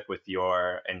relationship with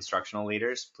your instructional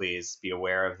leaders, please be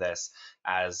aware of this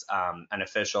as an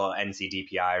official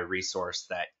NCDPI resource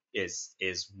that is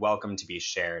welcome to be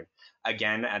shared.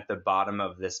 Again, at the bottom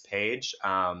of this page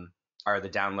are the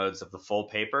downloads of the full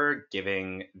paper,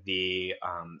 giving the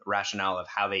rationale of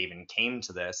how they even came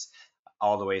to this,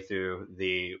 all the way through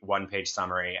the one-page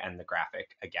summary and the graphic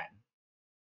again.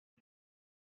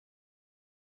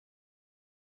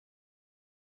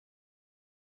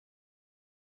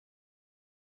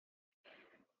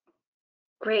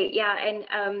 Great, yeah,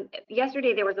 and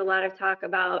yesterday there was a lot of talk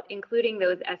about including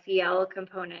those SEL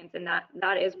components, and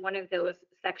that is one of those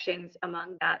sections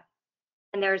among that.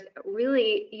 And there's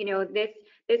really,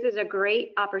 this is a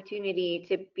great opportunity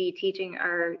to be teaching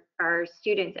our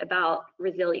students about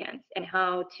resilience and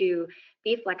how to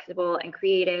be flexible and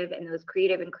creative, and those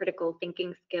creative and critical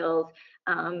thinking skills,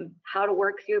 how to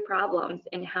work through problems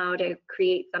and how to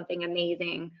create something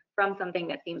amazing from something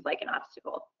that seems like an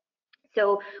obstacle.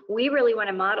 So we really want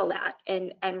to model that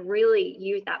and really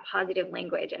use that positive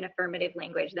language and affirmative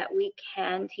language that we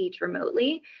can teach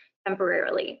remotely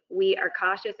temporarily. We are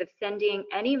cautious of sending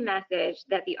any message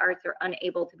that the arts are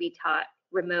unable to be taught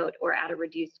remote or at a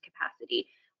reduced capacity.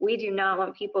 We do not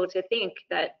want people to think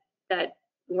that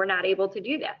we're not able to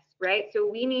do this, right? So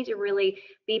we need to really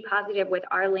be positive with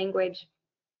our language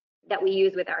that we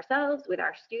use with ourselves, with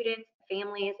our students,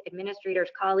 families, administrators,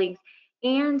 colleagues,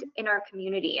 and in our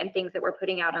community and things that we're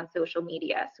putting out on social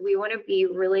media. So we want to be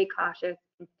really cautious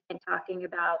in talking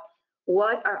about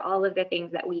what are all of the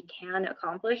things that we can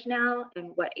accomplish now and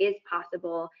what is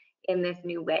possible in this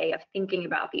new way of thinking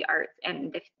about the arts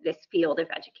and this field of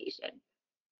education.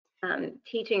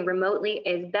 Teaching remotely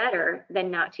is better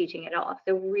than not teaching at all.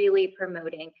 So really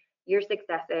promoting your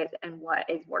successes and what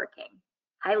is working.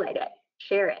 Highlight it,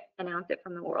 share it, announce it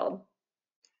from the world.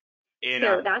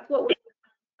 That's what we're,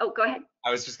 oh, go ahead. I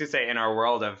was just gonna say, in our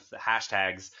world of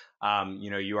hashtags,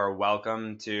 you are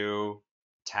welcome to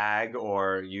tag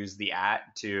or use the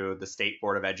 @ to the State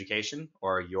Board of Education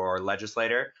or your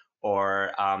legislator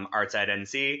or Arts Ed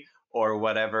NC or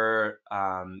whatever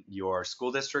your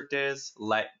school district is.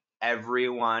 Let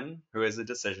everyone who is a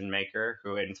decision maker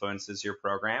who influences your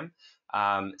program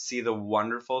see the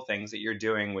wonderful things that you're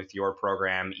doing with your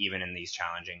program, even in these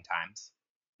challenging times.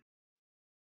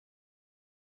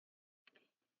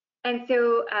 And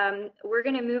so we're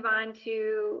going to move on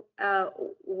to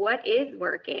what is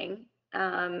working,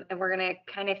 and we're going to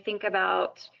kind of think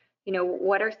about,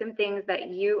 what are some things that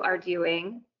you are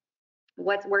doing,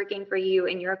 what's working for you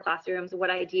in your classrooms,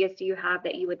 what ideas do you have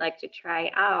that you would like to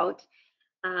try out,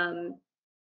 and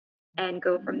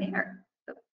go from there.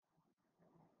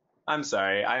 I'm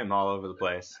sorry, I am all over the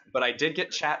place, but I did get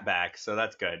chat back, so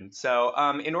that's good. So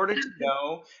in order to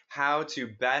know how to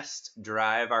best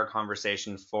drive our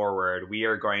conversation forward, we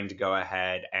are going to go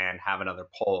ahead and have another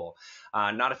poll.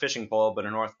 Not a fishing pole, but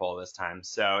a North Pole this time.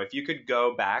 So if you could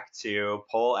go back to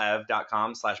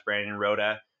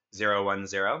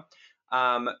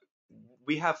pollev.com/BrandonRhoda010.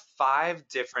 We have 5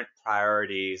 different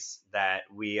priorities that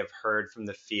we have heard from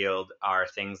the field are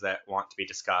things that want to be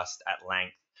discussed at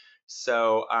length.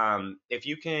 So if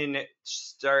you can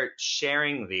start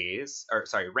sharing these, or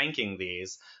sorry, ranking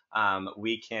these,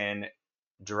 we can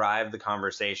drive the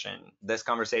conversation. This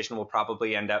conversation will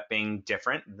probably end up being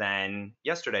different than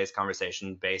yesterday's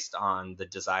conversation based on the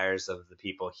desires of the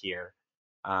people here.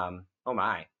 Oh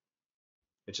my,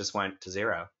 it just went to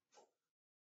 0.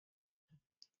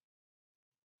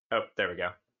 Oh, there we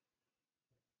go.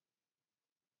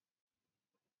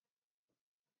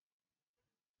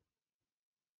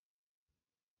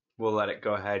 We'll let it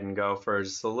go ahead and go for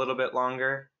just a little bit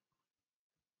longer.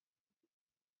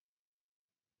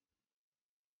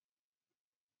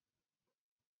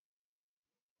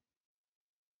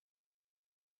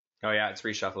 Oh yeah, it's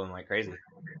reshuffling like crazy.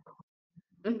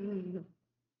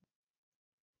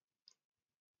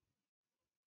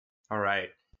 All right.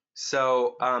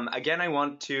 So again, I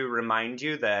want to remind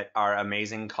you that our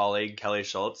amazing colleague, Kelly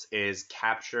Schultz, is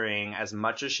capturing as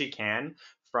much as she can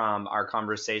from our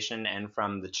conversation and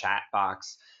from the chat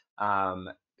box,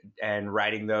 and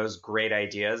writing those great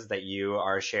ideas that you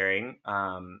are sharing,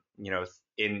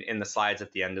 in the slides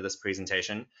at the end of this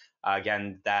presentation.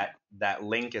 Again, that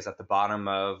link is at the bottom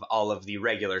of all of the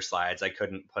regular slides. I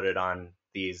couldn't put it on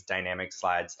these dynamic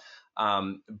slides,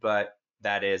 but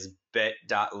that is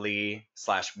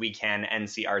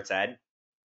bit.ly/wecanncartsed.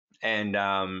 And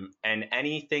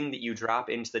anything that you drop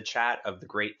into the chat of the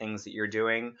great things that you're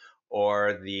doing,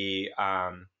 or the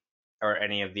or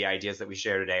any of the ideas that we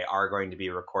share today are going to be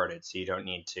recorded, so you don't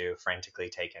need to frantically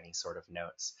take any sort of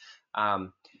notes.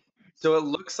 So it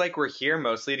looks like we're here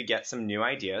mostly to get some new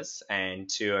ideas and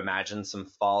to imagine some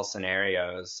fall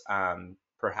scenarios,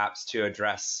 perhaps to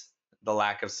address the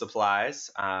lack of supplies,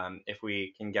 if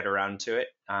we can get around to it.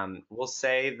 We'll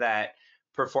say that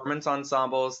performance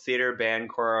ensembles, theater, band,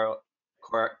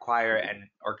 choir, and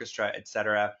orchestra,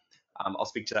 etc. I'll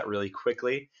speak to that really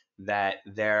quickly, that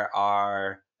there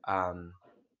are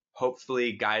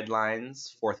hopefully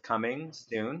guidelines forthcoming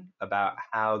soon about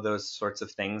how those sorts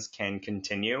of things can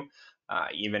continue,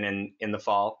 even in the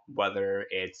fall, whether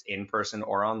it's in person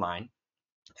or online.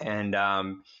 And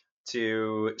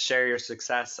to share your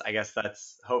success, I guess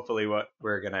that's hopefully how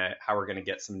we're gonna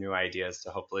get some new ideas.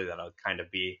 So hopefully that'll kind of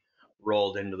be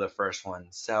rolled into the first one.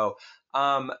 So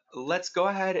let's go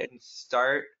ahead and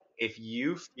start. If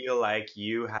you feel like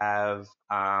you have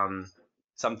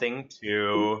something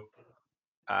to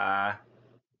uh,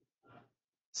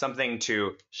 something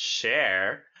to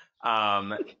share,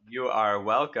 you are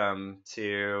welcome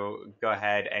to go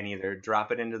ahead and either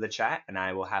drop it into the chat and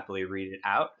I will happily read it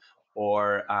out,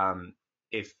 or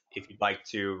if you'd like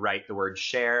to write the word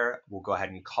share, we'll go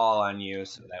ahead and call on you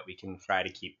so that we can try to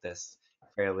keep this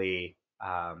fairly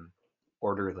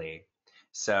orderly.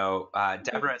 So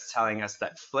Deborah is telling us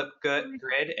that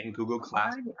Flipgrid and Google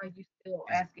Classroom Why are you still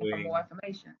is asking for doing more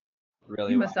information?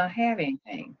 really You well. must not have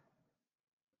anything.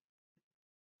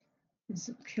 It's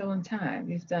killing time.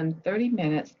 You've done 30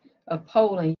 minutes of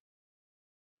polling.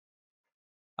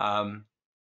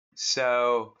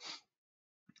 So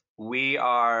we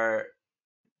are,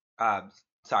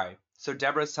 sorry. So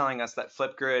Deborah's telling us that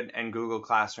Flipgrid and Google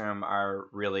Classroom are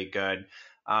really good.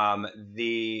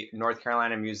 The North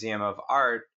Carolina Museum of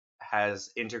Art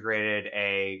has integrated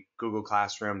a Google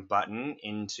Classroom button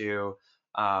into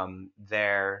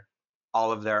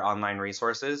all of their online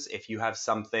resources. If you have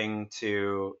something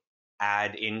to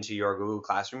add into your Google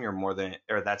Classroom,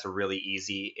 that's a really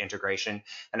easy integration.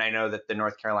 And I know that the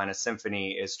North Carolina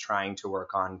Symphony is trying to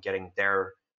work on getting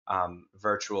their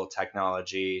virtual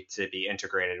technology to be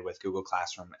integrated with Google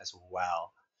Classroom as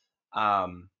well.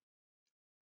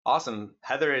 Awesome.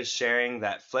 Heather is sharing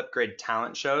that Flipgrid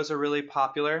talent shows are really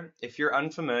popular. If you're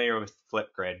unfamiliar with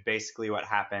Flipgrid, basically what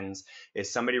happens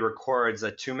is somebody records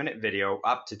a 2-minute video,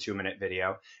 up to 2-minute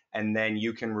video, and then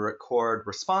you can record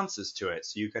responses to it.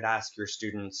 So you could ask your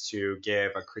students to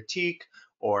give a critique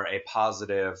or a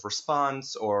positive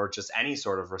response or just any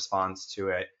sort of response to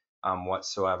it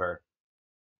whatsoever.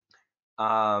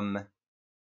 Let's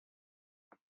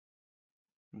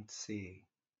see.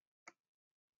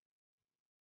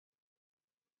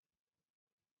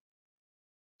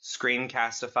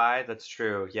 Screencastify, that's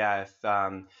true. Yeah, if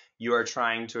you are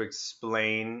trying to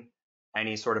explain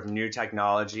any sort of new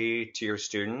technology to your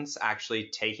students, actually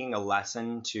taking a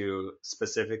lesson to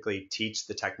specifically teach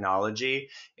the technology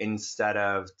instead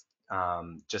of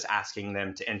just asking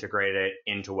them to integrate it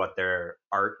into what their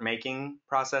art making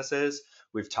process is.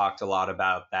 We've talked a lot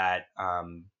about that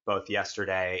both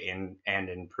yesterday and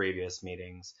in previous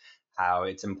meetings, how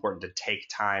it's important to take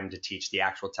time to teach the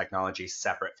actual technology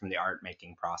separate from the art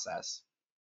making process.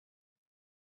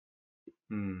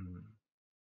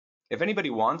 If anybody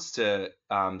wants to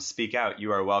speak out,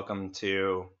 you are welcome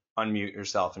to unmute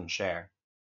yourself and share.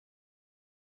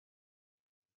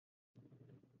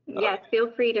 Yes,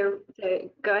 feel free to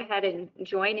go ahead and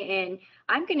join in.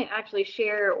 I'm going to actually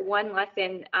share one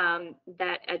lesson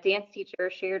that a dance teacher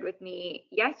shared with me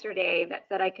yesterday that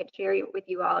said I could share it with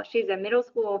you all. She's a middle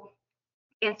school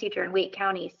dance teacher in Wake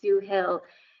County, Sue Hill,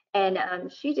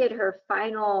 and she did her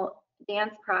final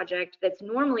dance project that's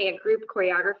normally a group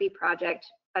choreography project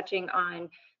touching on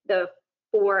the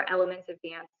 4 elements of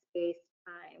dance: space,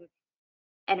 time,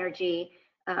 energy,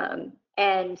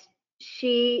 and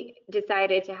she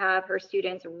decided to have her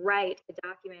students write a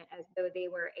document as though they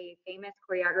were a famous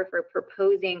choreographer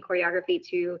proposing choreography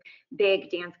to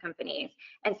big dance companies.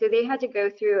 And so they had to go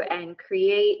through and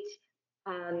create,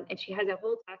 and she has a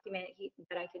whole document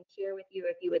that I can share with you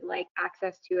if you would like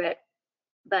access to it.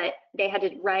 But they had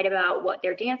to write about what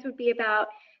their dance would be about,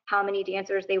 how many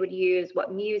dancers they would use,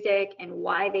 what music and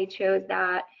why they chose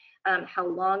that, how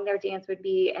long their dance would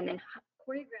be, and then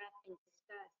choreograph and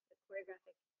discuss the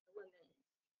choreographic elements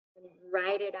and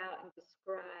write it out and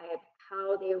describe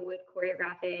how they would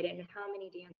choreograph it and how many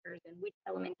dancers and which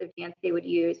elements of dance they would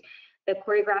use. The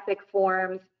choreographic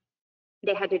forms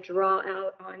they had to draw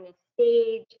out on the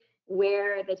stage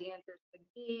where the dancers would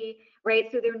be,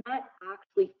 right? So they're not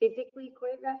actually physically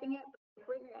choreographing it, but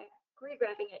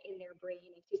choreographing it in their brain.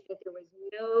 It's just that there was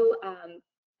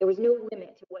no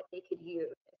limit to what they could use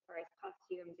as far as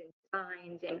costumes and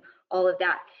signs and all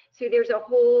So there's a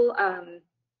whole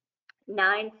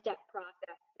 9-step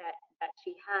process that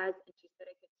she has, and she said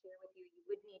I could share with you. You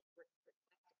would need to request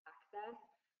access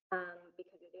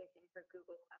because it is in her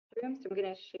Google Classroom. So I'm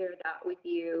going to share that with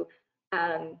you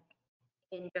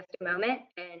in just a moment,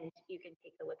 and you can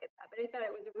take a look at that. But I thought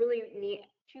it was a really neat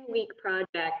 2-week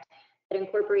project that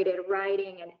incorporated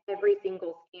writing and every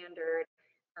single standard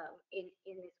in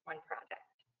this one project.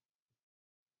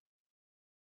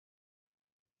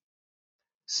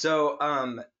 So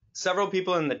several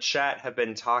people in the chat have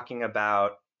been talking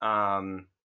about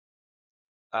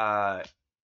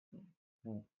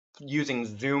using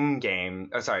Zoom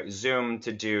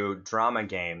to do drama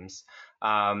games.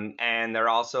 And they're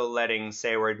also letting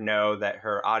Sayward know that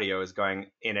her audio is going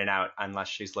in and out unless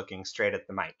she's looking straight at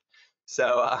the mic.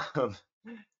 So,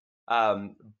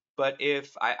 but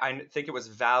if I think it was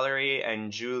Valerie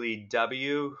and Julie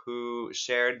W who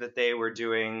shared that they were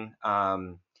doing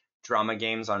drama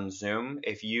games on Zoom.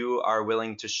 If you are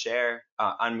willing to share,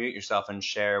 unmute yourself and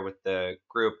share with the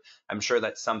group, I'm sure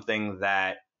that's something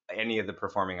that any of the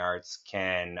performing arts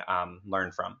can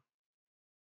learn from.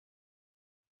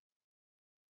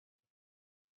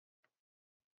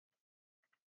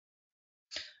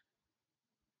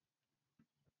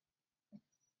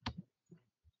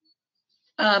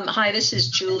 Hi, this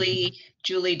is Julie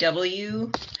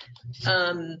W.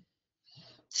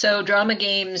 So drama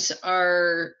games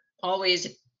are always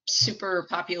super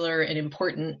popular and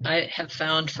important, I have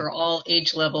found, for all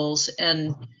age levels.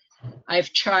 And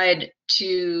I've tried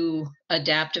to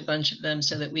adapt a bunch of them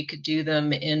so that we could do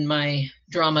them in my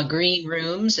drama green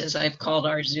rooms, as I've called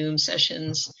our Zoom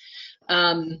sessions.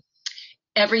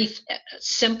 Every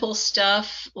simple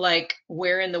stuff like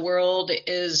where in the world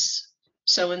is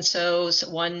so-and-so,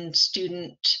 one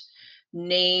student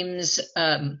names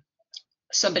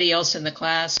somebody else in the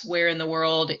class, where in the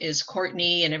world is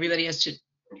Courtney, and everybody has to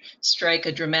strike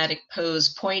a dramatic pose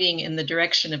pointing in the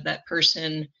direction of that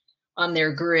person on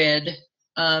their grid,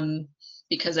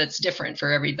 because that's different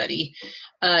for everybody.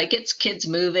 It gets kids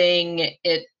moving.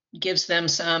 It gives them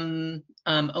some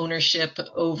ownership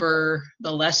over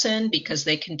the lesson because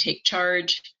they can take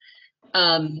charge.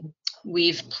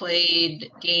 We've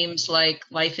played games like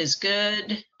Life is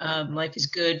Good. Life is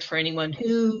good for anyone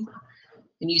who,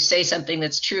 and you say something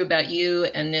that's true about you,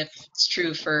 and if it's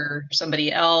true for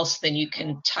somebody else, then you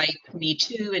can type me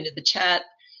too into the chat,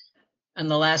 and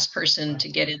the last person to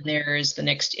get in there is the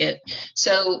next it.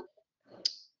 So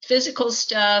physical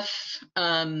stuff,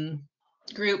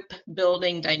 group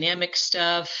building, dynamic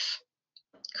stuff,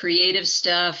 creative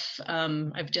stuff.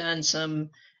 I've done some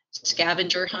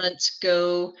scavenger hunts.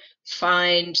 Go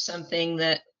find something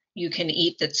that you can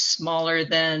eat that's smaller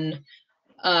than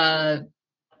a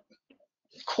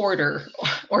quarter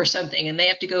or something, and they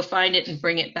have to go find it and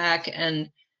bring it back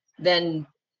and then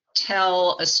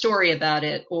tell a story about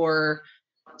it, or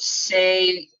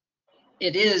say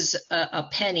it is a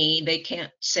penny. They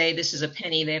can't say this is a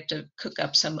penny. They have to cook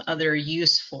up some other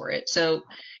use for it. So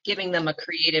giving them a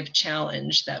creative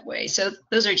challenge that way. So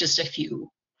those are just a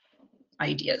few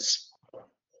ideas.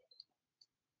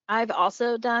 I've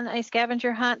also done a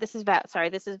scavenger hunt. This is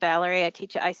Valerie. I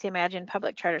teach at IC Imagine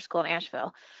Public Charter School in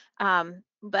Asheville.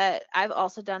 But I've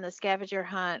also done the scavenger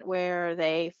hunt where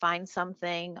they find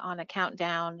something on a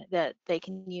countdown that they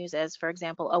can use as, for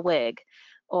example, a wig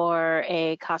or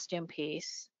a costume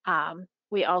piece.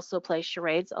 We also play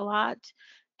charades a lot.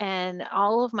 And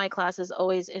all of my classes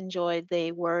always enjoyed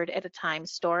the word at a time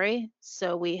story.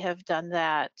 So we have done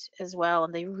that as well.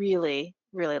 And they really,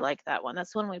 really like that one.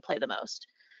 That's the one we play the most.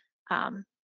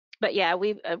 But yeah,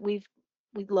 we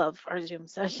love our Zoom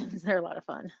sessions. They're a lot of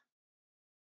fun.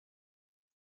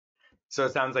 So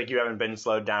it sounds like you haven't been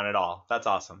slowed down at all. That's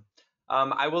awesome.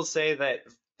 I will say that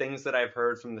things that I've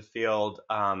heard from the field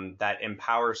that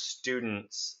empower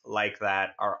students like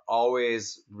that are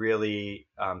always really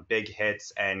big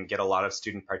hits and get a lot of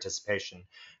student participation.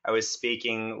 I was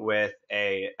speaking with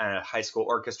a high school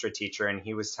orchestra teacher, and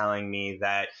he was telling me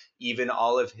that even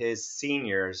all of his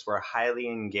seniors were highly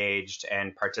engaged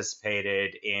and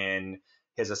participated in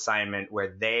his assignment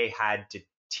where they had to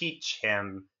teach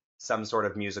him some sort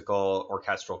of musical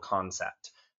orchestral concept.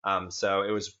 So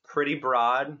it was pretty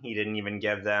broad. He didn't even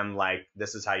give them like,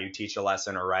 this is how you teach a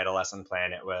lesson or write a lesson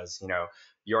plan. It was,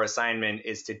 your assignment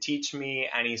is to teach me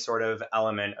any sort of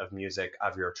element of music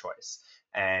of your choice.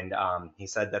 And he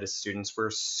said that his students were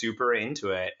super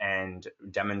into it and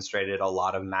demonstrated a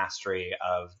lot of mastery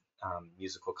of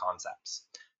musical concepts.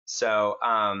 So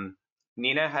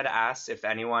Nina had asked if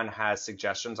anyone has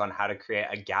suggestions on how to create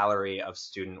a gallery of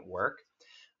student work.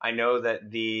 I know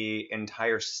that the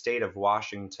entire state of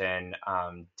Washington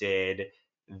did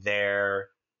their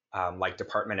like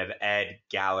Department of Ed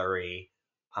gallery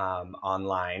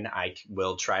online. I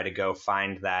will try to go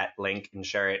find that link and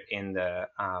share it in the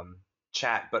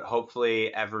chat, but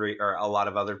hopefully a lot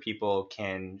of other people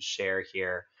can share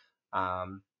here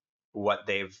what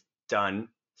they've done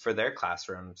for their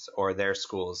classrooms or their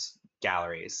schools'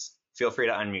 galleries. Feel free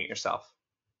to unmute yourself.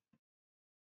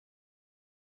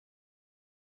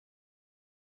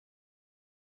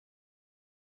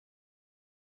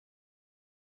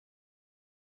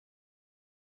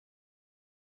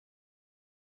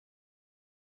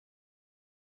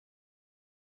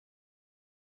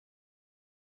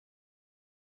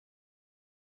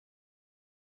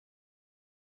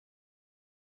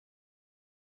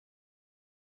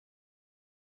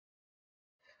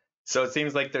 So it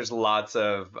seems like there's lots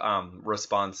of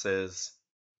responses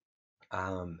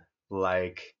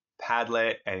like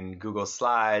Padlet and Google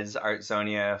Slides,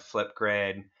 Artsonia,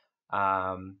 Flipgrid,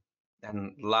 and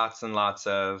lots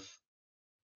of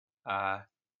uh,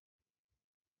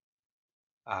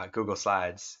 Google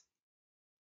Slides.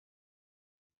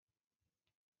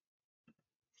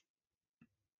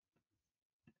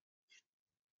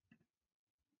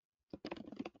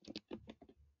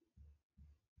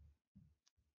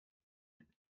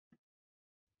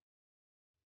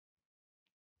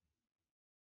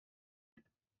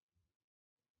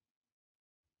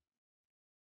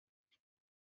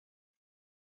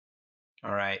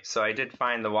 All right, so I did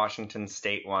find the Washington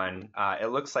State one.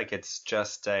 It looks like it's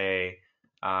just a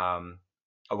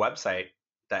website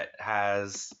that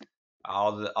has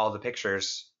all the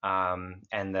pictures and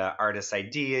the artist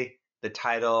ID, the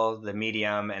title, the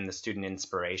medium, and the student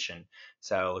inspiration.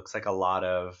 So it looks like a lot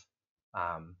of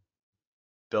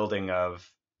building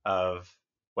of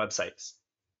websites.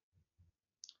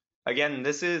 Again,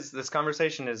 this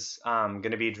conversation is going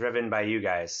to be driven by you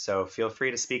guys, so feel free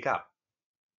to speak up.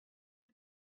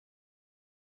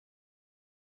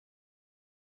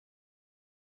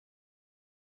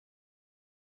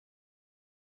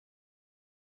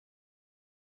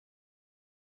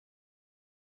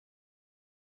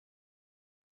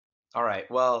 All right.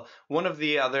 Well, one of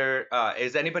the other,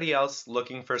 is anybody else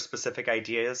looking for specific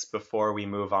ideas before we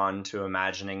move on to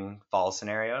imagining fall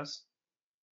scenarios?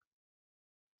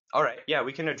 All right. Yeah,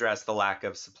 we can address the lack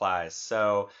of supplies.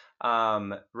 So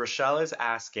Rochelle is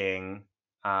asking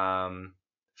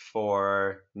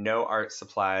for no art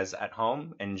supplies at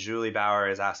home, and Julie Bauer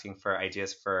is asking for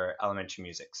ideas for elementary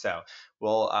music. So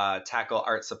we'll tackle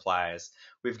art supplies.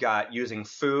 We've got using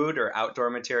food or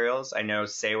outdoor materials. I know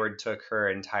Sayward took her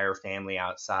entire family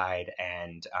outside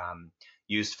and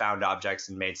used found objects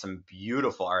and made some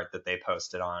beautiful art that they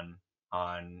posted on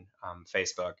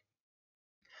Facebook.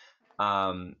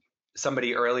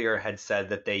 Somebody earlier had said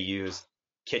that they use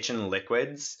kitchen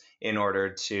liquids in order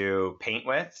to paint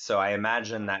with. So I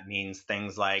imagine that means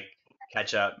things like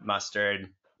ketchup, mustard,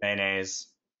 mayonnaise,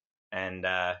 and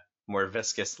more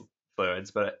viscous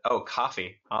fluids. But oh,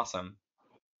 coffee. Awesome.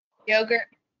 Yogurt.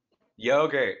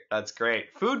 Yogurt. That's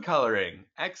great. Food coloring.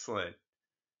 Excellent.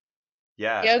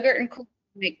 Yeah. Yogurt and Cool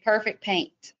make perfect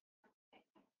paint.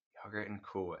 Yogurt and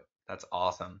Cool Whip. That's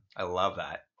awesome. I love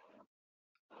that.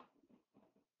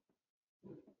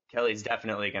 Kelly's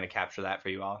definitely going to capture that for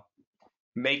you all.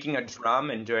 Making a drum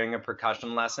and doing a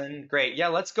percussion lesson. Great. Yeah,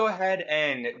 let's go ahead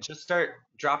and just start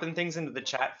dropping things into the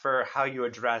chat for how you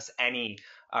address any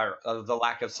the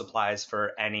lack of supplies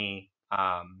for any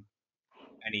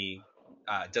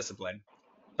discipline.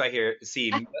 So I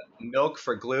see milk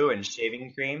for glue and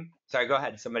shaving cream. Sorry, go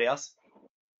ahead. Somebody else?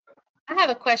 I have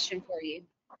a question for you.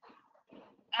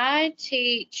 I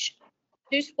teach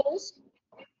 2 schools,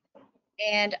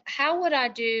 and how would I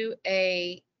do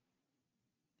a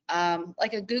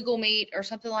like a Google Meet or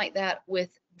something like that with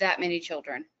that many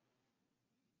children?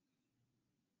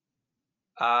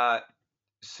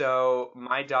 So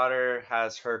my daughter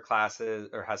has her classes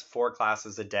or has 4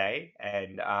 classes a day,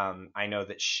 and I know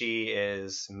that she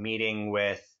is meeting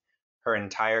with her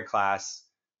entire class,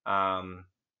 because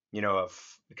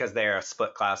they are a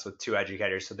split class with 2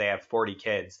 educators, so they have 40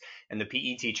 kids, and the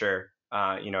PE teacher,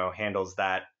 handles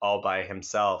that all by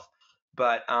himself.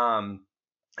 But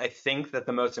I think that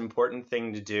the most important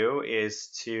thing to do is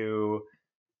to,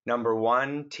 number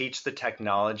one, teach the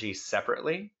technology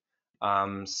separately.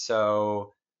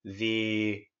 So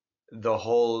the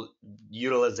whole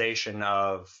utilization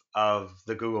of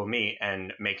the Google Meet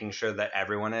and making sure that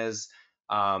everyone is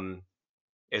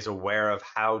aware of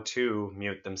how to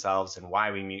mute themselves and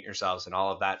why we mute yourselves and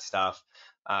all of that stuff.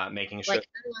 Making sure. Like,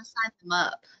 how do I sign them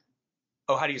up?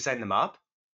 Oh, how do you sign them up?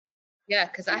 Yeah,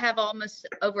 because I have almost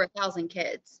over 1,000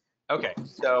 kids. Okay,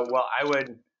 so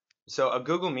a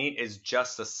Google Meet is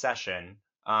just a session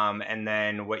And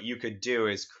then what you could do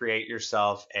is create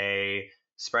yourself a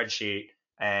spreadsheet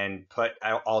and put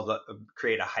out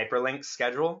create a hyperlink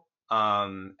schedule.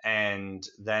 And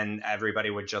then everybody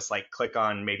would just like click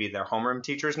on maybe their homeroom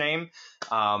teacher's name.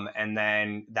 And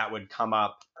then that would come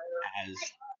up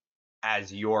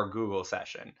as your Google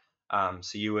session.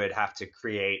 So you would have to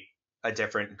create a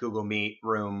different Google Meet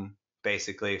room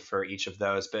basically for each of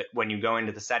those. But when you go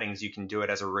into the settings, you can do it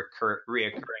as a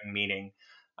reoccurring meeting,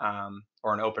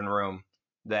 or an open room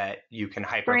that you can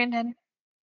Brandon,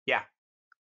 Yeah.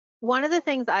 one of the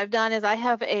things I've done is I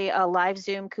have a live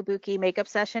Zoom kabuki makeup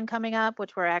session coming up,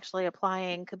 which we're actually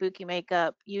applying kabuki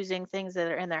makeup using things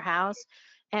that are in their house.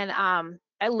 And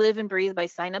I live and breathe by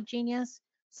Sign Up Genius.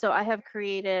 So I have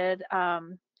created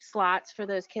slots for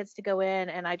those kids to go in,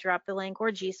 and I drop the link.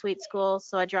 We're G Suite school,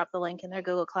 so I drop the link in their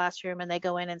Google Classroom and they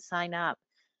go in and sign up.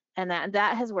 And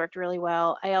that has worked really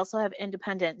well. I also have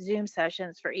independent Zoom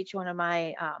sessions for each one of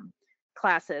my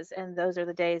classes, and those are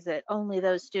the days that only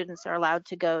those students are allowed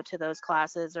to go to those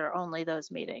classes or only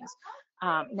those meetings.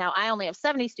 Now I only have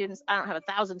 70 students. I don't have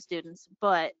 1,000 students,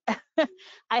 but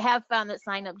I have found that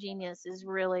Sign Up Genius is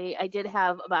really, I did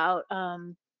have about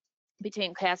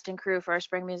between cast and crew for our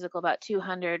spring musical, about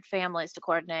 200 families to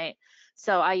coordinate.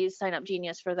 So I use Sign Up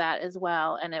Genius for that as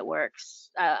well, and it works.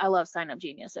 I love Sign Up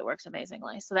Genius. It works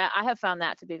amazingly. So that I have found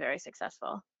that to be very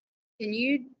successful. Can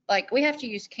you, like, we have to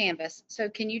use Canvas, so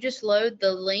can you just load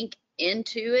the link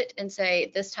into it and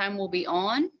say this time will be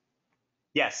on?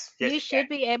 Yes. You should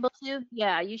be able to.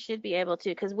 Yeah, you should be able to,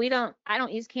 because I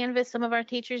don't use Canvas. Some of our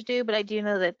teachers do, but I do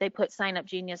know that they put Sign Up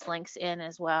Genius links in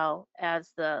as well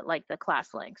as the class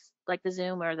links, like the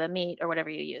Zoom or the Meet or whatever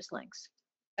you use links.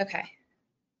 Okay.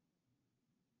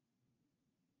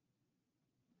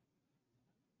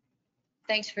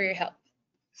 Thanks for your help.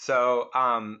 So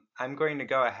I'm going to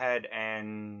go ahead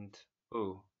and,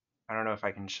 I don't know if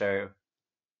I can show,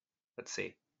 let's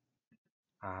see.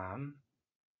 I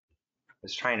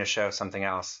was trying to show something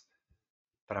else,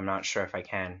 but I'm not sure if I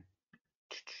can.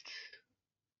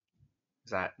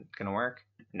 Is that gonna work?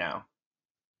 No.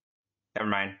 Never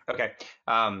mind. Okay.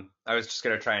 I was just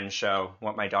gonna try and show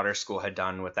what my daughter's school had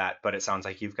done with that, but it sounds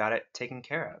like you've got it taken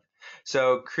care of.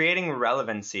 So creating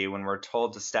relevancy when we're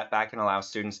told to step back and allow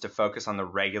students to focus on the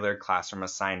regular classroom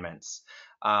assignments.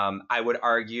 I would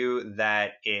argue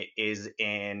that it is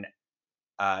in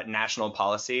national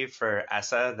policy for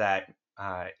ESSA that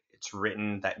it's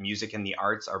written that music and the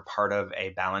arts are part of a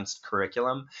balanced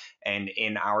curriculum. And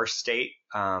in our state,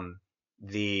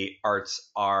 the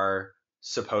arts are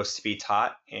supposed to be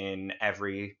taught in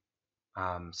every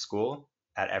school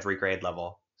at every grade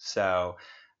level. So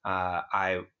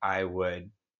I would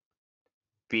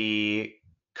be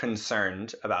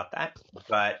concerned about that.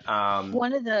 But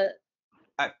one of the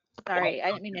sorry,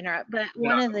 I didn't mean to interrupt, but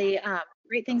one of the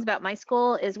great things about my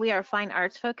school is we are a fine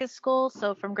arts focused school.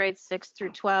 So from grades 6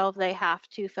 through 12, they have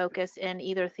to focus in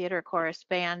either theater, chorus,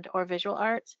 band, or visual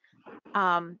arts.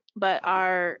 But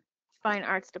our fine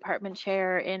arts department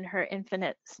chair, in her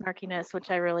infinite snarkiness, which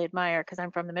I really admire because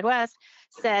I'm from the Midwest,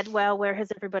 said, well, where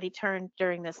has everybody turned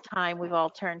during this time? We've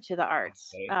all turned to the arts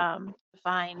to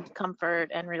find comfort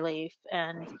and relief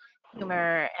and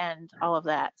humor and all of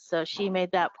that. So she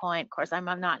made that point. Of course, I'm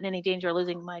not in any danger of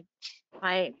losing my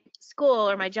school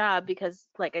or my job because,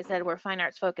 like I said, we're a fine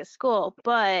arts focused school.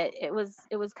 But it was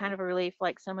kind of a relief.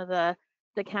 Like some of the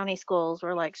county schools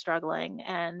were like struggling,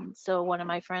 and so one of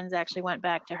my friends actually went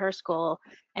back to her school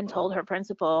and told her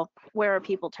principal, where are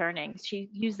people turning? She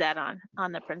used that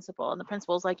on the principal, and the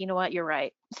principal's like, you know what, you're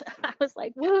right. I was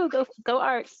like, woo, go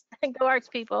arts, go arts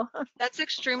people. That's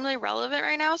extremely relevant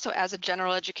right now. So as a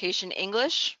general education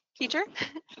English teacher,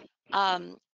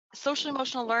 social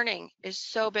emotional learning is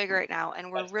so big right now, and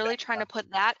we're really trying to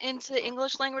put that into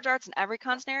English language arts in every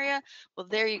content area. Well,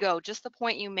 there you go. Just the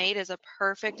point you made is a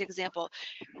perfect example.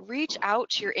 Reach out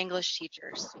to your English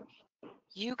teachers.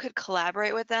 You could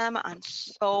collaborate with them on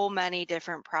so many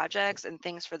different projects and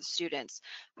things for the students.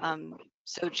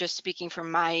 So just speaking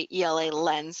from my ELA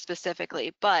lens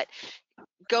specifically, but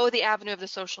go the avenue of the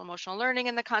social emotional learning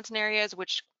in the content areas,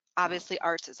 which obviously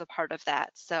arts is a part of that.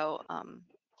 So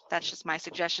that's just my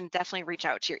suggestion. Definitely reach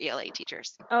out to your ELA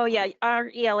teachers. Oh yeah,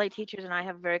 our ELA teachers and I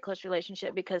have a very close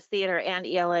relationship because theater and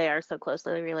ELA are so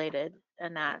closely related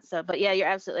and that. So, but yeah, you're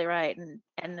absolutely right.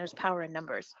 And there's power in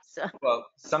numbers. So. Well,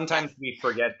 sometimes we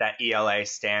forget that ELA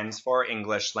stands for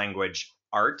English Language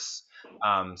Arts.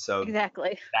 So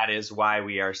exactly. That is why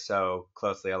we are so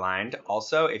closely aligned.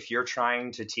 Also, if you're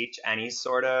trying to teach any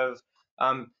sort of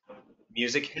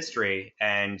music history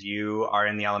and you are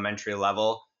in the elementary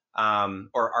level,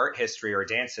 or art history or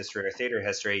dance history or theater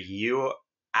history, you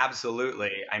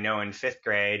Absolutely. I know in fifth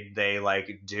grade they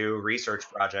like do research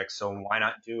projects. So why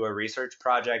not do a research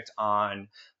project on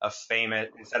a famous,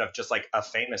 instead of just like a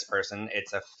famous person,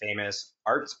 it's a famous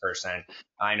arts person.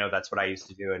 I know that's what I used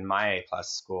to do in my A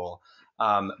plus school.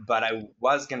 But I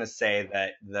was going to say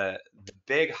that the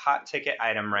big hot ticket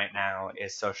item right now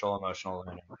is social emotional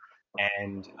learning.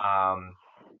 And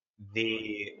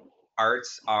the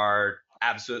arts are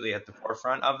absolutely at the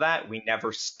forefront of that. We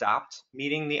never stopped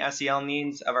meeting the SEL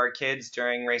needs of our kids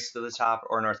during Race to the Top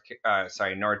or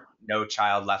No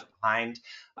Child Left Behind.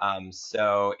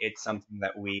 So it's something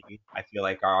that I feel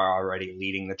like, are already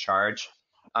leading the charge.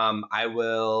 I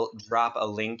will drop a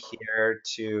link here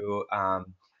to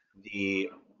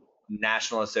the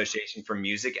National Association for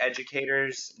Music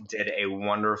Educators did a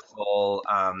wonderful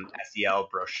SEL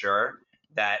brochure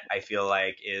that I feel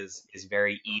like is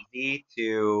very easy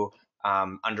to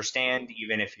understand,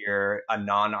 even if you're a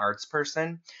non-arts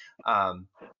person.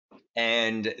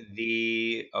 And where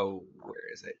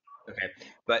is it? Okay,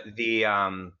 but the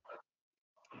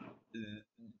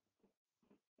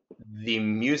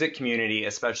music community,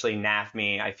 especially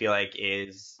NAFME, I feel like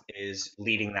is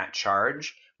leading that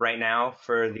charge right now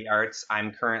for the arts.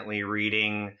 I'm currently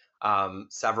reading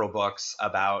several books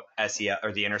about SEL,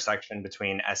 or the intersection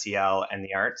between SEL and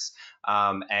the arts,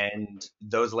 and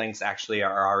those links actually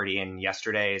are already in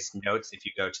yesterday's notes if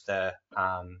you go to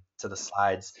the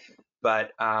slides.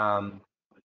 But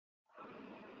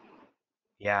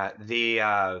yeah, they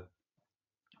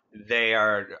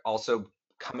are also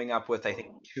coming up with, I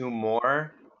think, two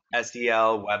more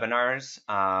SEL webinars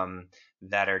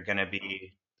that are going to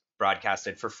be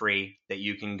broadcasted for free that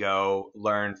you can go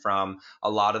learn from. A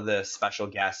lot of the special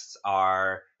guests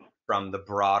are from the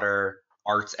broader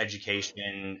arts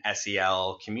education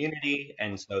SEL community,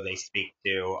 and so they speak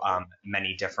to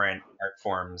many different art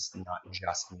forms, not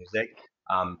just music.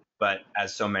 But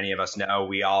as so many of us know,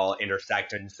 we all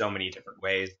intersect in so many different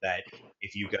ways that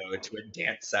if you go to a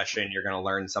dance session, you're going to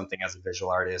learn something as a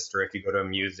visual artist, or if you go to a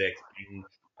music thing,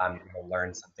 you're going to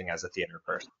learn something as a theater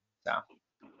person. So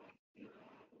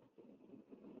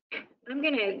I'm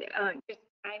going to just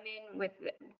chime in with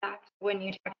back when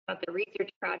you talked about the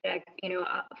research project.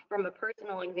 From a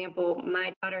personal example,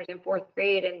 my daughter's in fourth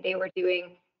grade and they were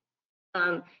doing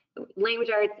language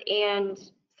arts and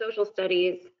social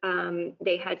studies.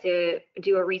 They had to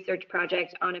do a research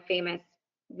project on a famous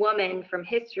woman from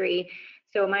history.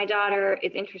 So my daughter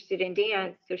is interested in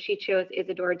dance, so she chose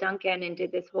Isadora Duncan and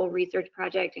did this whole research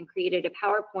project and created a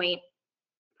PowerPoint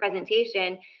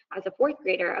presentation as a fourth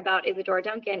grader about Isadora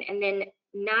Duncan. And then,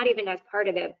 not even as part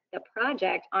of the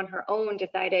project, on her own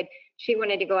decided she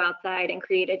wanted to go outside and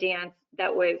create a dance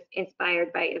that was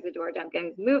inspired by Isadora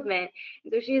Duncan's movement.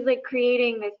 And so she's like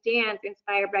creating this dance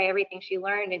inspired by everything she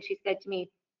learned. And she said to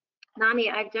me, Mommy,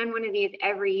 I've done one of these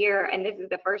every year, and this is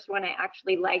the first one I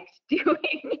actually liked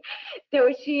doing. So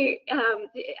I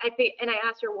think, and I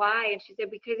asked her why, and she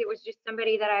said because it was just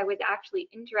somebody that I was actually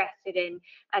interested in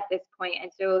at this point.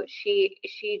 And so she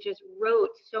just wrote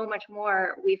so much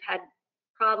more. We've had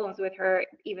problems with her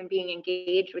even being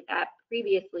engaged with that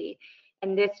previously,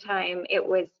 and this time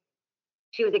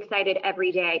she was excited every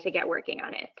day to get working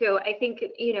on it. So I think,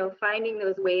 finding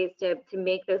those ways to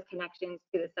make those connections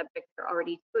to the subjects they're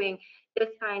already doing, this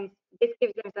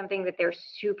gives them something that they're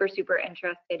super, super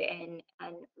interested in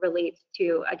and relates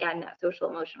to, again, that social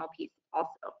emotional piece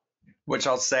also. which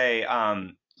I'll say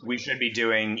we should be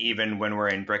doing even when we're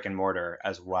in brick and mortar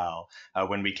as well,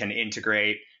 when we can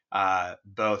integrate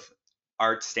both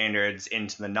art standards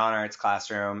into the non-arts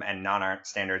classroom and non-art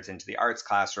standards into the arts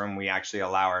classroom. We actually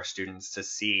allow our students to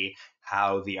see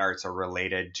how the arts are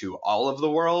related to all of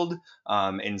the world,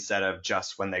 instead of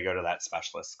just when they go to that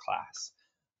specialist class.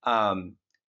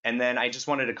 And then I just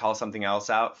wanted to call something else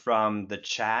out from the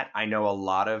chat. I know a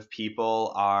lot of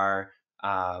people are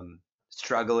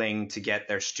struggling to get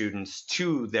their students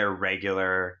to their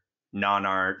regular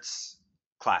non-arts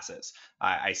classes.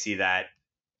 I see that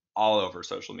all over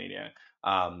social media,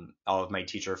 all of my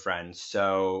teacher friends.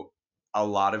 So a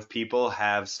lot of people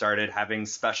have started having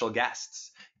special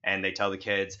guests, and they tell the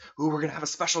kids, "Ooh, we're gonna have a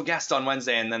special guest on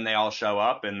Wednesday," and then they all show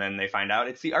up, and then they find out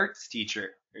it's the arts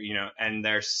teacher, and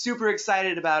they're super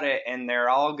excited about it, and they're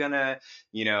all gonna,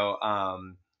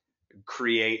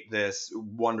 create this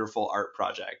wonderful art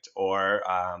project, or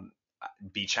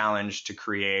be challenged to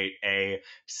create a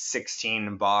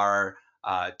 16 bar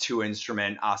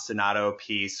 2-instrument ostinato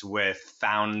piece with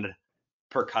found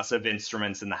percussive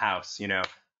instruments in the house,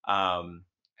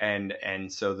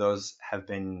 and so those have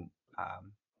been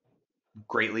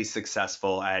greatly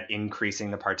successful at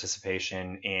increasing the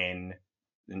participation in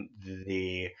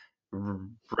the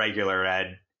regular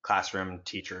ed classroom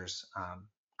teachers'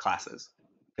 classes,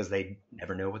 because they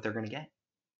never know what they're going to get.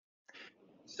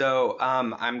 So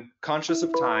I'm conscious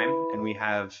of time, and we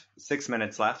have 6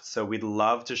 minutes left. So we'd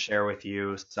love to share with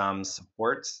you some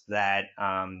supports that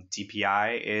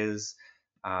DPI is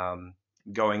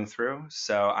going through.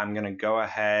 So I'm going to go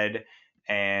ahead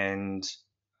and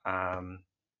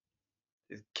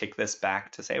kick this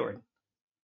back to Sayward.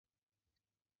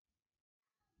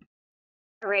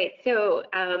 All right, so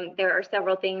there are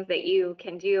several things that you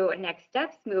can do next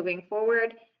steps moving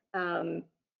forward.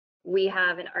 We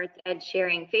have an Arts Ed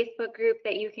Sharing Facebook group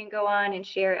that you can go on and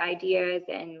share ideas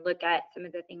and look at some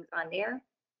of the things on there.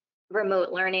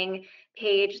 Remote learning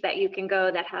page that you can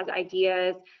go that has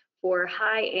ideas for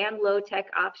high and low tech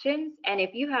options. And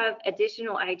if you have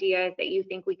additional ideas that you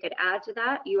think we could add to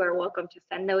that, you are welcome to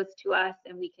send those to us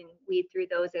and we can weed through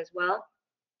those as well.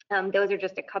 Those are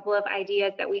just a couple of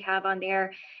ideas that we have on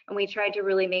there. And we tried to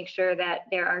really make sure that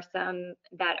there are some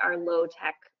that are low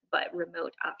tech but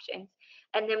remote options.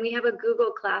 And then we have a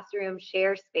Google Classroom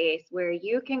share space where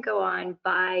you can go on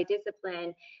by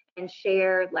discipline and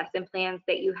share lesson plans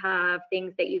that you have,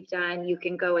 things that you've done. You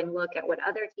can go and look at what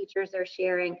other teachers are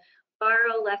sharing,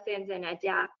 borrow lessons and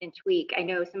adapt and tweak. I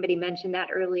know somebody mentioned that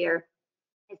earlier.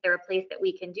 Is there a place that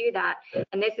we can do that?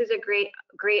 And this is a great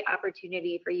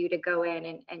opportunity for you to go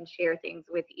in and share things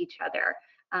with each other.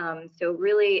 So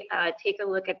really take a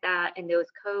look at that and those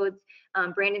codes.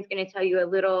 Brandon's going to tell you a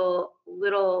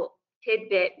little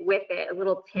tidbit with it, a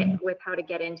little tip with how to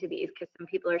get into these, because some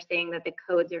people are saying that the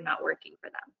codes are not working for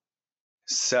them.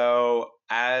 So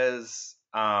as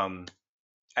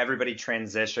everybody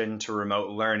transitioned to remote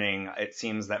learning, it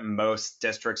seems that most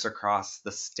districts across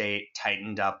the state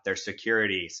tightened up their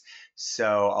securities.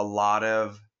 So a lot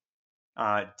of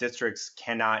districts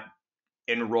cannot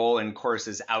enroll in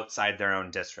courses outside their own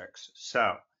districts.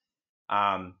 So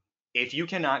if you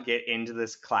cannot get into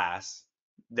this class,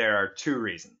 there are two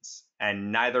reasons,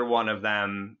 and neither one of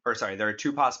them, or sorry, there are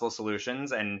two possible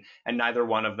solutions, and neither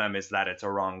one of them is that it's a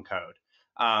wrong code.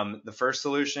 The first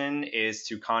solution is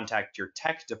to contact your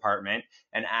tech department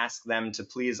and ask them to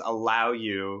please allow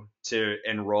you to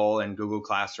enroll in Google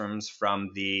Classrooms from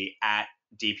the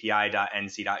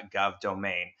 @dpi.nc.gov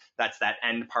domain. That's that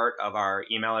end part of our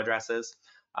email addresses,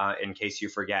 in case you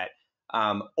forget.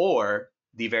 Or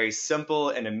the very simple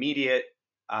and immediate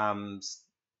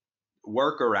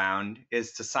workaround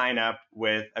is to sign up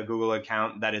with a Google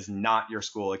account that is not your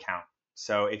school account.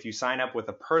 So if you sign up with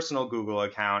a personal Google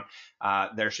account,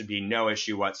 there should be no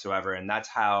issue whatsoever. And that's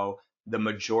how the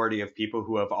majority of people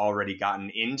who have already gotten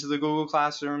into the Google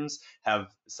Classrooms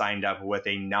have signed up with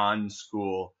a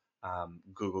non-school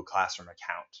Google Classroom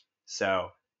account.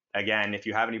 So again, if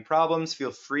you have any problems,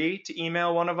 feel free to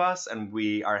email one of us and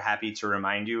we are happy to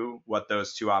remind you what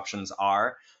those two options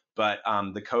are. But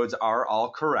the codes are all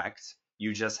correct.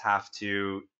 You just have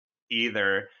to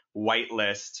either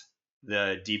whitelist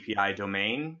the DPI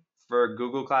domain for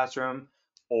Google Classroom,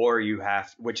 or you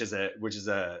have, which is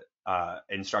a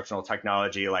instructional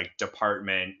technology like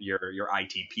department, your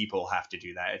IT people have to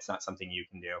do that. It's not something you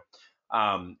can do.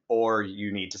 Or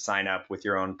you need to sign up with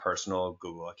your own personal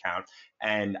Google account.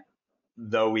 And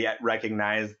though we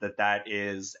recognize that that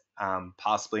is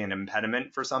possibly an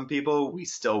impediment for some people, we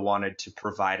still wanted to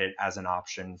provide it as an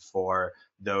option for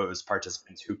those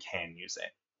participants who can use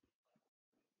it.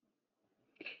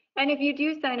 And if you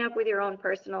do sign up with your own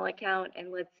personal account, and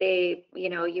let's say,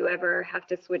 you ever have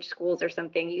to switch schools or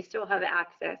something, you still have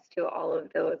access to all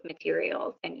of those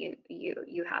materials and you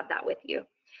have that with you.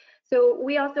 So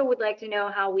we also would like to know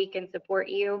how we can support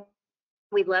you.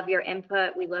 We love your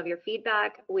input. We love your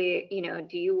feedback. Do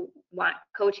you want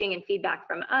coaching and feedback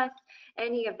from us?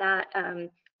 Any of that,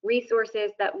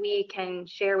 resources that we can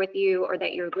share with you or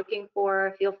that you're looking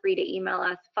for, feel free to email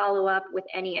us, follow up with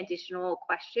any additional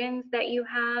questions that you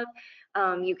have.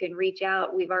 You can reach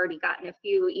out. We've already gotten a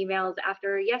few emails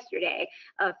after yesterday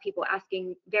of people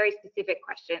asking very specific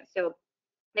questions. So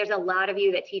there's a lot of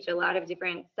you that teach a lot of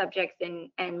different subjects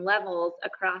and levels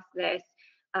across this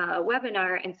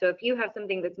webinar. And so if you have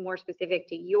something that's more specific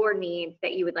to your needs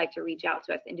that you would like to reach out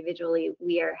to us individually,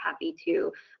 we are happy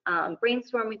to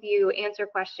brainstorm with you, answer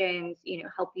questions,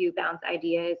 help you bounce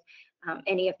ideas,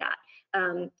 any of that.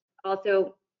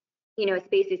 Also,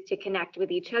 spaces to connect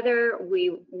with each other.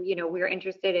 We're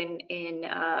interested in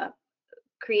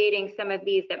creating some of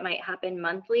these that might happen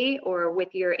monthly or with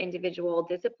your individual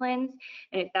disciplines.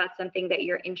 And if that's something that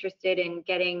you're interested in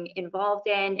getting involved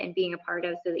in and being a part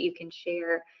of so that you can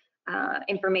share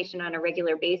information on a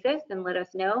regular basis, then let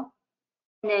us know.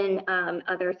 And then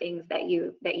other things that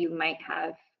you might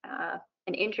have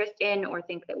an interest in or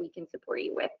think that we can support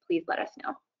you with, please let us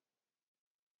know.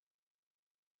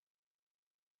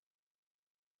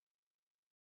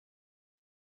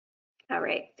 All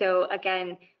right, so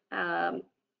again,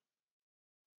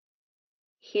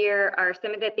 here are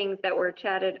some of the things that were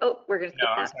chatted. Oh, we're gonna skip No,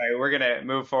 I'm that. sorry. We're gonna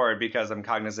move forward because I'm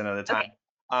cognizant of the time.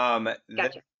 Okay.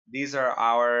 Gotcha. These are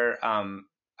our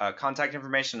contact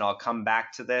information. I'll come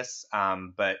back to this,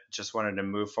 but just wanted to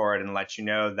move forward and let you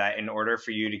know that in order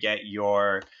for you to get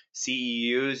your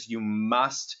CEUs, you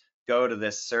must go to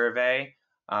this survey,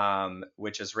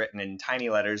 which is written in tiny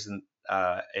letters in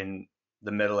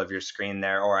the middle of your screen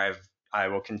there, or I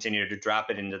will continue to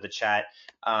drop it into the chat.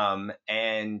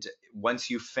 And once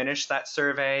you finish that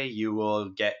survey, you will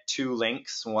get 2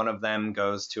 links. One of them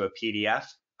goes to a PDF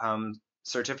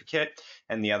certificate,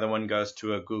 and the other one goes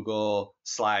to a Google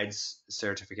Slides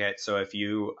certificate. So if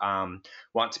you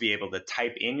want to be able to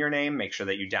type in your name, make sure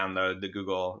that you download the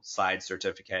Google Slides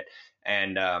certificate,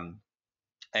 and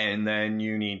then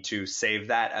you need to save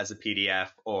that as a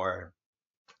PDF or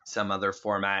some other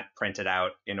format, print it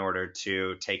out in order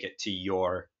to take it to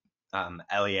your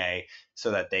LEA so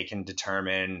that they can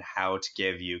determine how to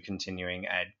give you continuing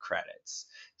ed credits.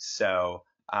 So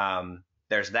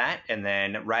there's that. And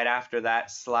then right after that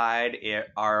slide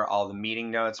are all the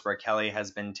meeting notes where Kelly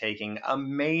has been taking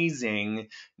amazing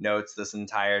notes this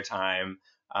entire time.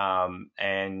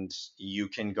 And you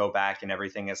can go back and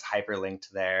everything is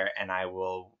hyperlinked there. And I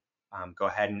will go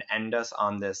ahead and end us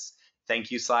on this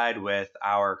thank you slide with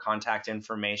our contact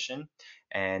information.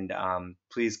 And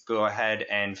please go ahead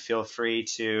and feel free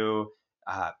to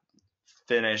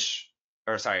fill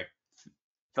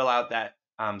out that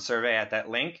survey at that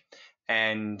link.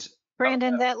 And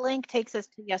Brandon, that link takes us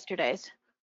to yesterday's,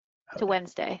 to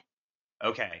Wednesday.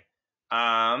 Okay.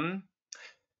 All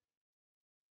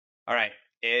right.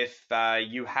 If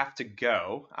you have to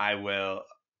go, I will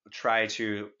try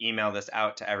to email this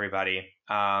out to everybody.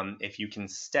 If you can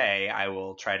stay, I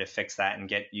will try to fix that and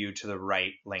get you to the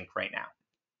right link right now.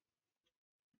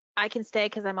 I can stay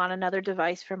because I'm on another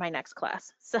device for my next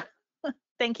class. So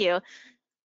thank you.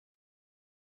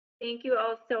 Thank you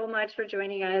all so much for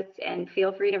joining us, and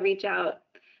feel free to reach out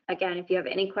again if you have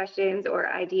any questions or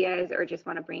ideas or just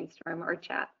want to brainstorm or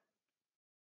chat.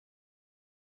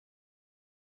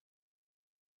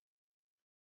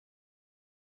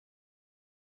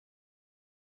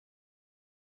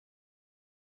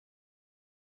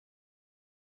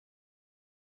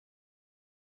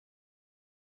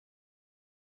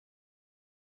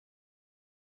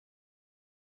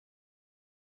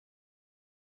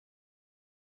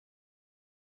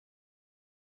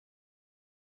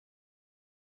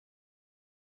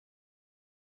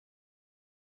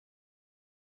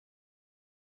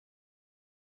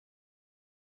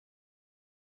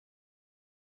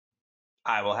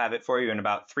 I will have it for you in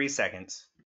about 3 seconds.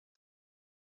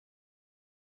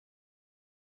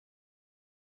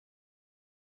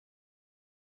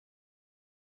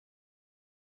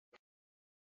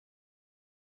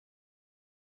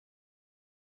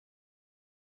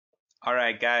 All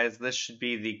right, guys, this should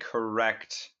be the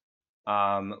correct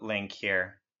link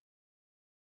here.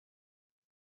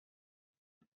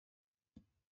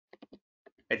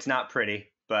 It's not pretty,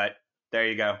 but there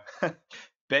you go.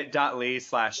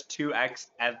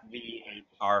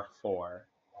 bit.ly/2xfvhr4.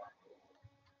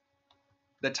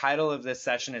 The title of this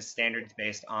session is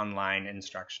Standards-Based Online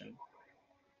Instruction.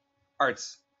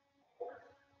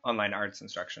 Online arts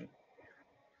instruction.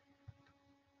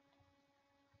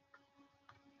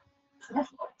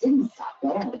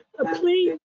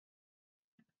 Please.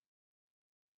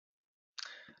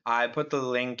 I put the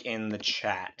link in the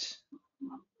chat.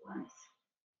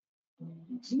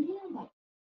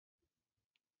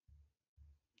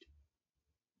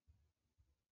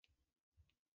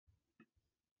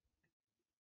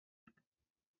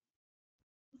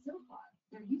 So far,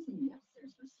 they're using the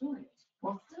upstairs for storage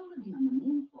while still living on the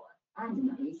main floor and in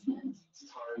the basement. It's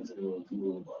time to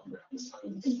move above ground. It's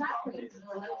time to exactly.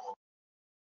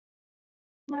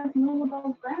 Like move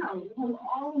above ground. We have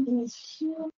all of these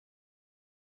huge.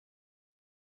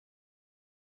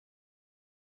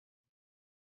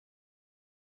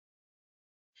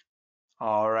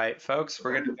 All right, folks,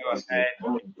 we're going to go ahead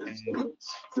and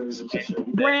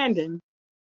Brandon,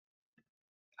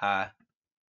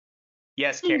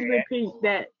 yes, please Carrie. repeat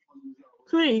that.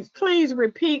 Please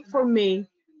repeat for me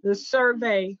the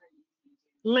survey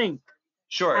link.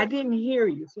 Sure. I didn't hear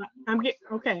you. So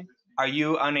okay. Are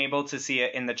you unable to see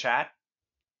it in the chat?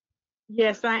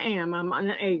 Yes, I am. I'm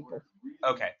unable.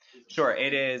 Okay, sure.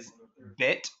 It is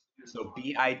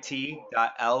bit.ly/2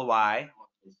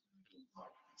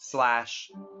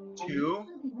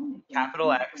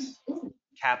 capital X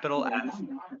capital F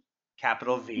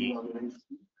capital V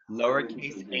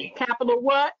lowercase h Capital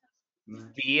what?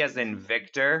 V as in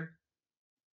Victor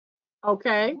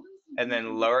Okay. and then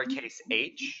lowercase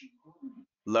h,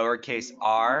 lowercase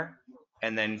r,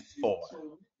 and then 4.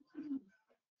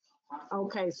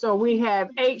 Okay, so we have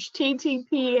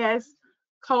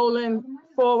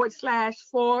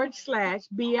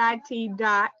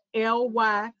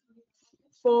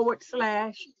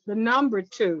https://bit.ly/the number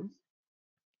 2,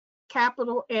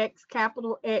 capital X,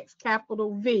 capital X,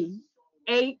 capital V,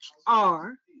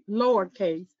 HR,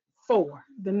 lowercase 4,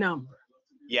 the number.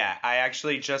 Yeah, I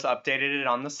actually just updated it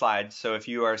on the slides, so if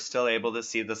you are still able to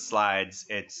see the slides,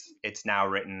 it's now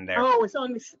written there. Oh, it's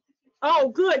on this. Oh,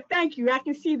 good. Thank you. I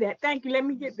can see that. Thank you. Let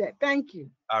me get that. Thank you.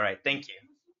 All right, thank you.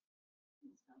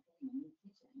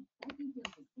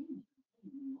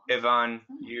 Yvonne,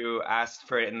 you asked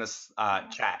for it in this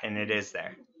chat, and it is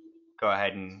there. Go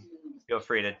ahead and feel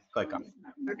free to click on it.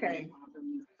 Okay.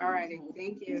 All righty.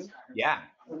 Thank you. Yeah.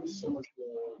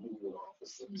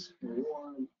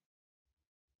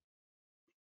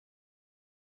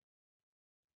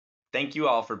 Thank you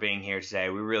all for being here today.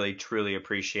 We really, truly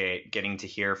appreciate getting to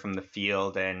hear from the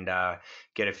field and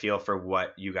get a feel for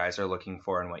what you guys are looking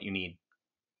for and what you need.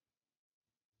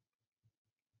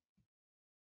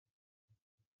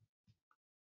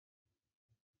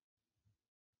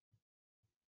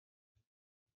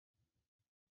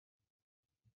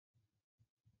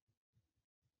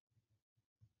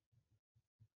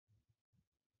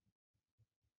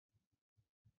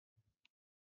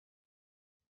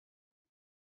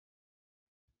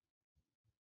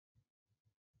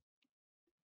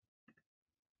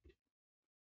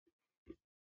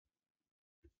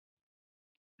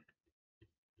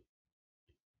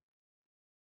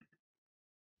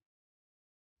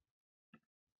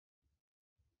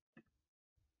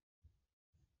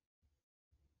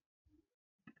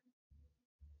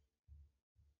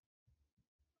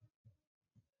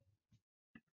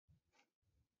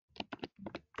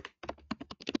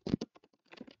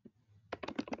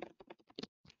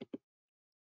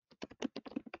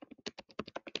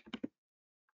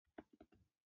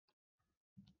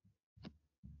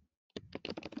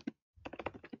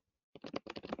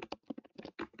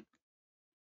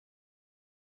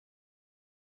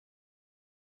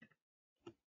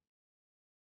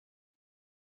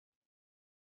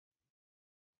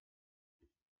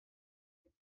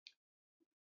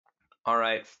 All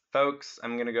right, folks,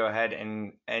 I'm going to go ahead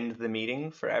and end the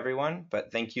meeting for everyone,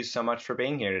 but thank you so much for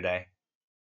being here today.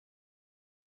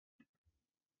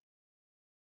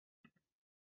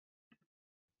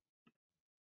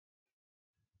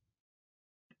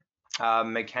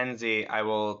 Mackenzie, I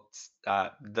will,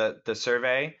 the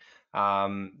survey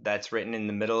that's written in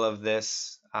the middle of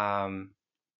this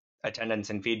attendance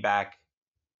and feedback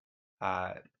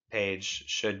page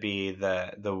should be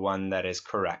the one that is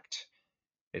correct.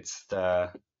 It's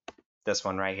this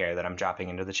one right here that I'm dropping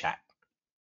into the chat.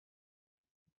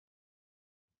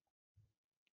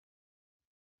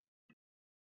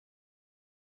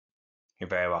 You're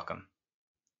very welcome.